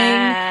something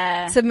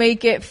to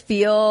make it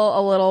feel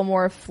a little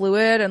more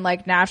fluid and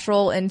like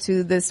natural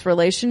into this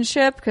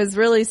relationship. Cause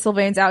really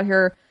Sylvain's out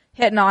here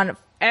hitting on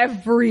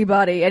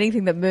everybody,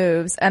 anything that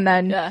moves. And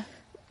then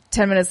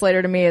 10 minutes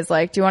later to me is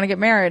like, do you want to get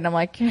married? And I'm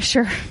like, yeah,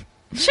 sure.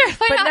 Sure.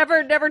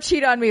 But never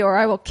cheat on me or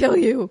I will kill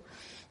you.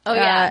 Oh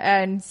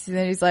yeah. And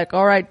then he's like,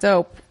 all right,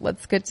 dope.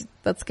 Let's get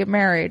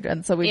married.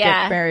 And so we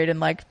get married and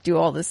like do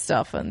all this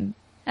stuff. And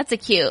that's a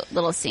cute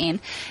little scene.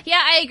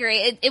 Yeah, I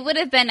agree. It would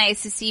have been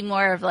nice to see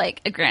more of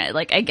like, granted,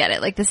 like I get it.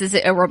 Like this is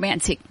a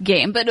romantic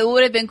game, but it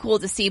would have been cool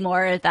to see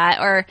more of that,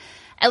 or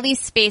at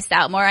least spaced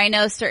out more. I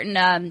know certain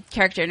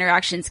character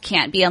interactions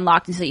can't be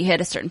unlocked until you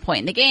hit a certain point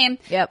in the game.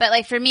 Yep. But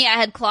like for me, I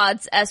had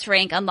Claude's S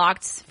rank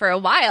unlocked for a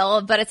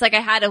while, but it's like I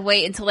had to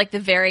wait until like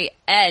the very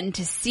end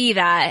to see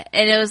that.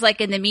 And it was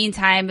like in the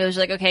meantime, it was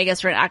like, okay, I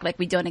guess we're gonna act like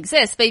we don't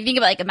exist. But if you think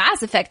about like a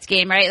Mass Effect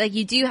game, right? Like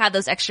you do have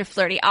those extra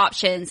flirty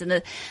options, and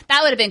that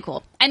would have been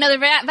cool. I know they're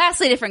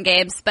vastly different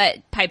games, but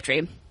pipe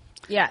dream.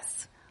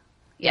 yes,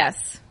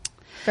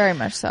 very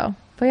much so.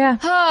 But yeah.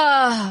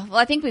 Well,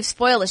 I think we've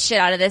spoiled the shit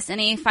out of this.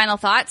 Any final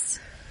thoughts?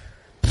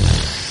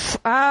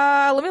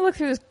 Let me look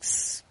through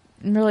this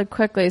really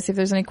quickly, see if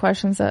there's any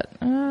questions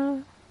that,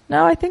 no,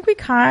 I think we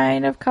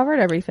kind of covered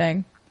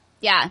everything.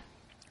 Yeah.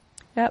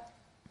 Yep.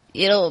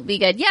 It'll be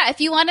good. Yeah, if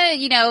you want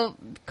to,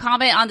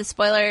 comment on the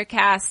spoiler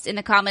cast in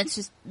the comments,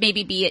 just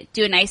maybe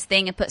do a nice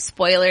thing and put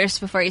spoilers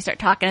before you start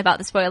talking about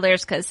the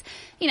spoilers, because,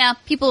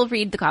 people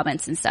read the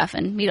comments and stuff,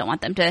 and we don't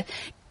want them to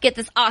get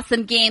this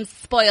awesome game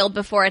spoiled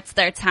before it's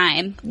their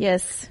time.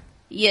 Yes.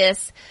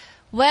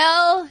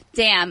 Well,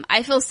 damn,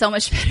 I feel so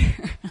much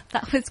better.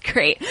 That was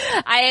great.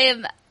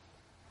 It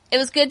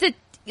was good to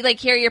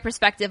hear your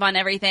perspective on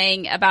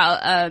everything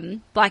about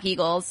Black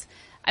Eagles.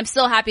 I'm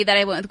still happy that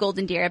I went with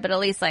Golden Deer, but at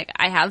least like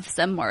I have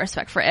some more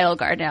respect for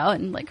Edelgard now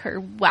and like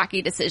her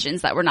wacky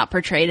decisions that were not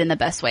portrayed in the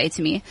best way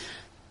to me.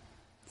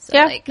 So,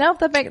 yeah, like, no,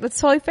 that's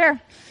totally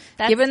fair.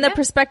 Given the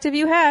perspective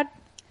you had.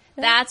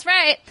 Yeah. That's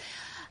right.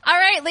 All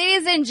right,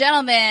 ladies and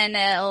gentlemen,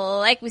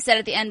 like we said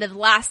at the end of the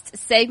last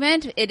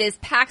segment, it is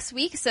PAX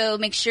week, so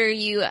make sure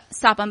you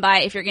stop on by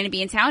if you're going to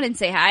be in town and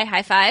say hi,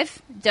 high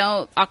five.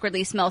 Don't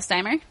awkwardly smell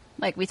Steimer,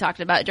 like we talked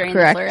about during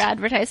the Fleur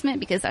advertisement,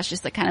 because that's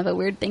just kind of a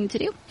weird thing to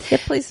do. Yeah,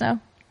 please no.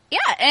 Yeah,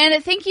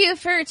 and thank you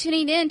for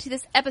tuning in to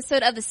this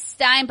episode of the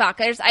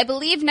Steinbachers. I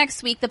believe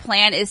next week the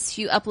plan is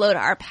to upload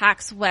our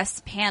PAX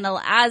West panel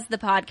as the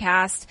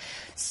podcast.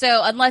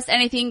 So unless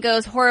anything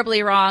goes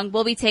horribly wrong,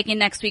 we'll be taking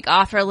next week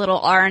off for a little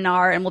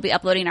R&R, and we'll be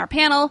uploading our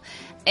panel.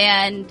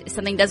 And if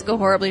something does go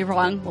horribly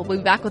wrong, we'll be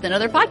back with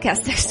another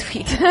podcast next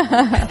week.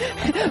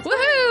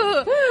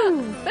 Woohoo!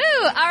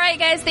 Woo! All right,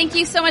 guys, thank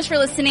you so much for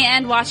listening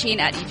and watching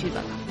at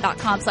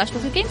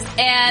youtube.com/whatgoodgames,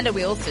 and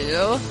we'll see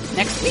you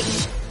next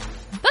week.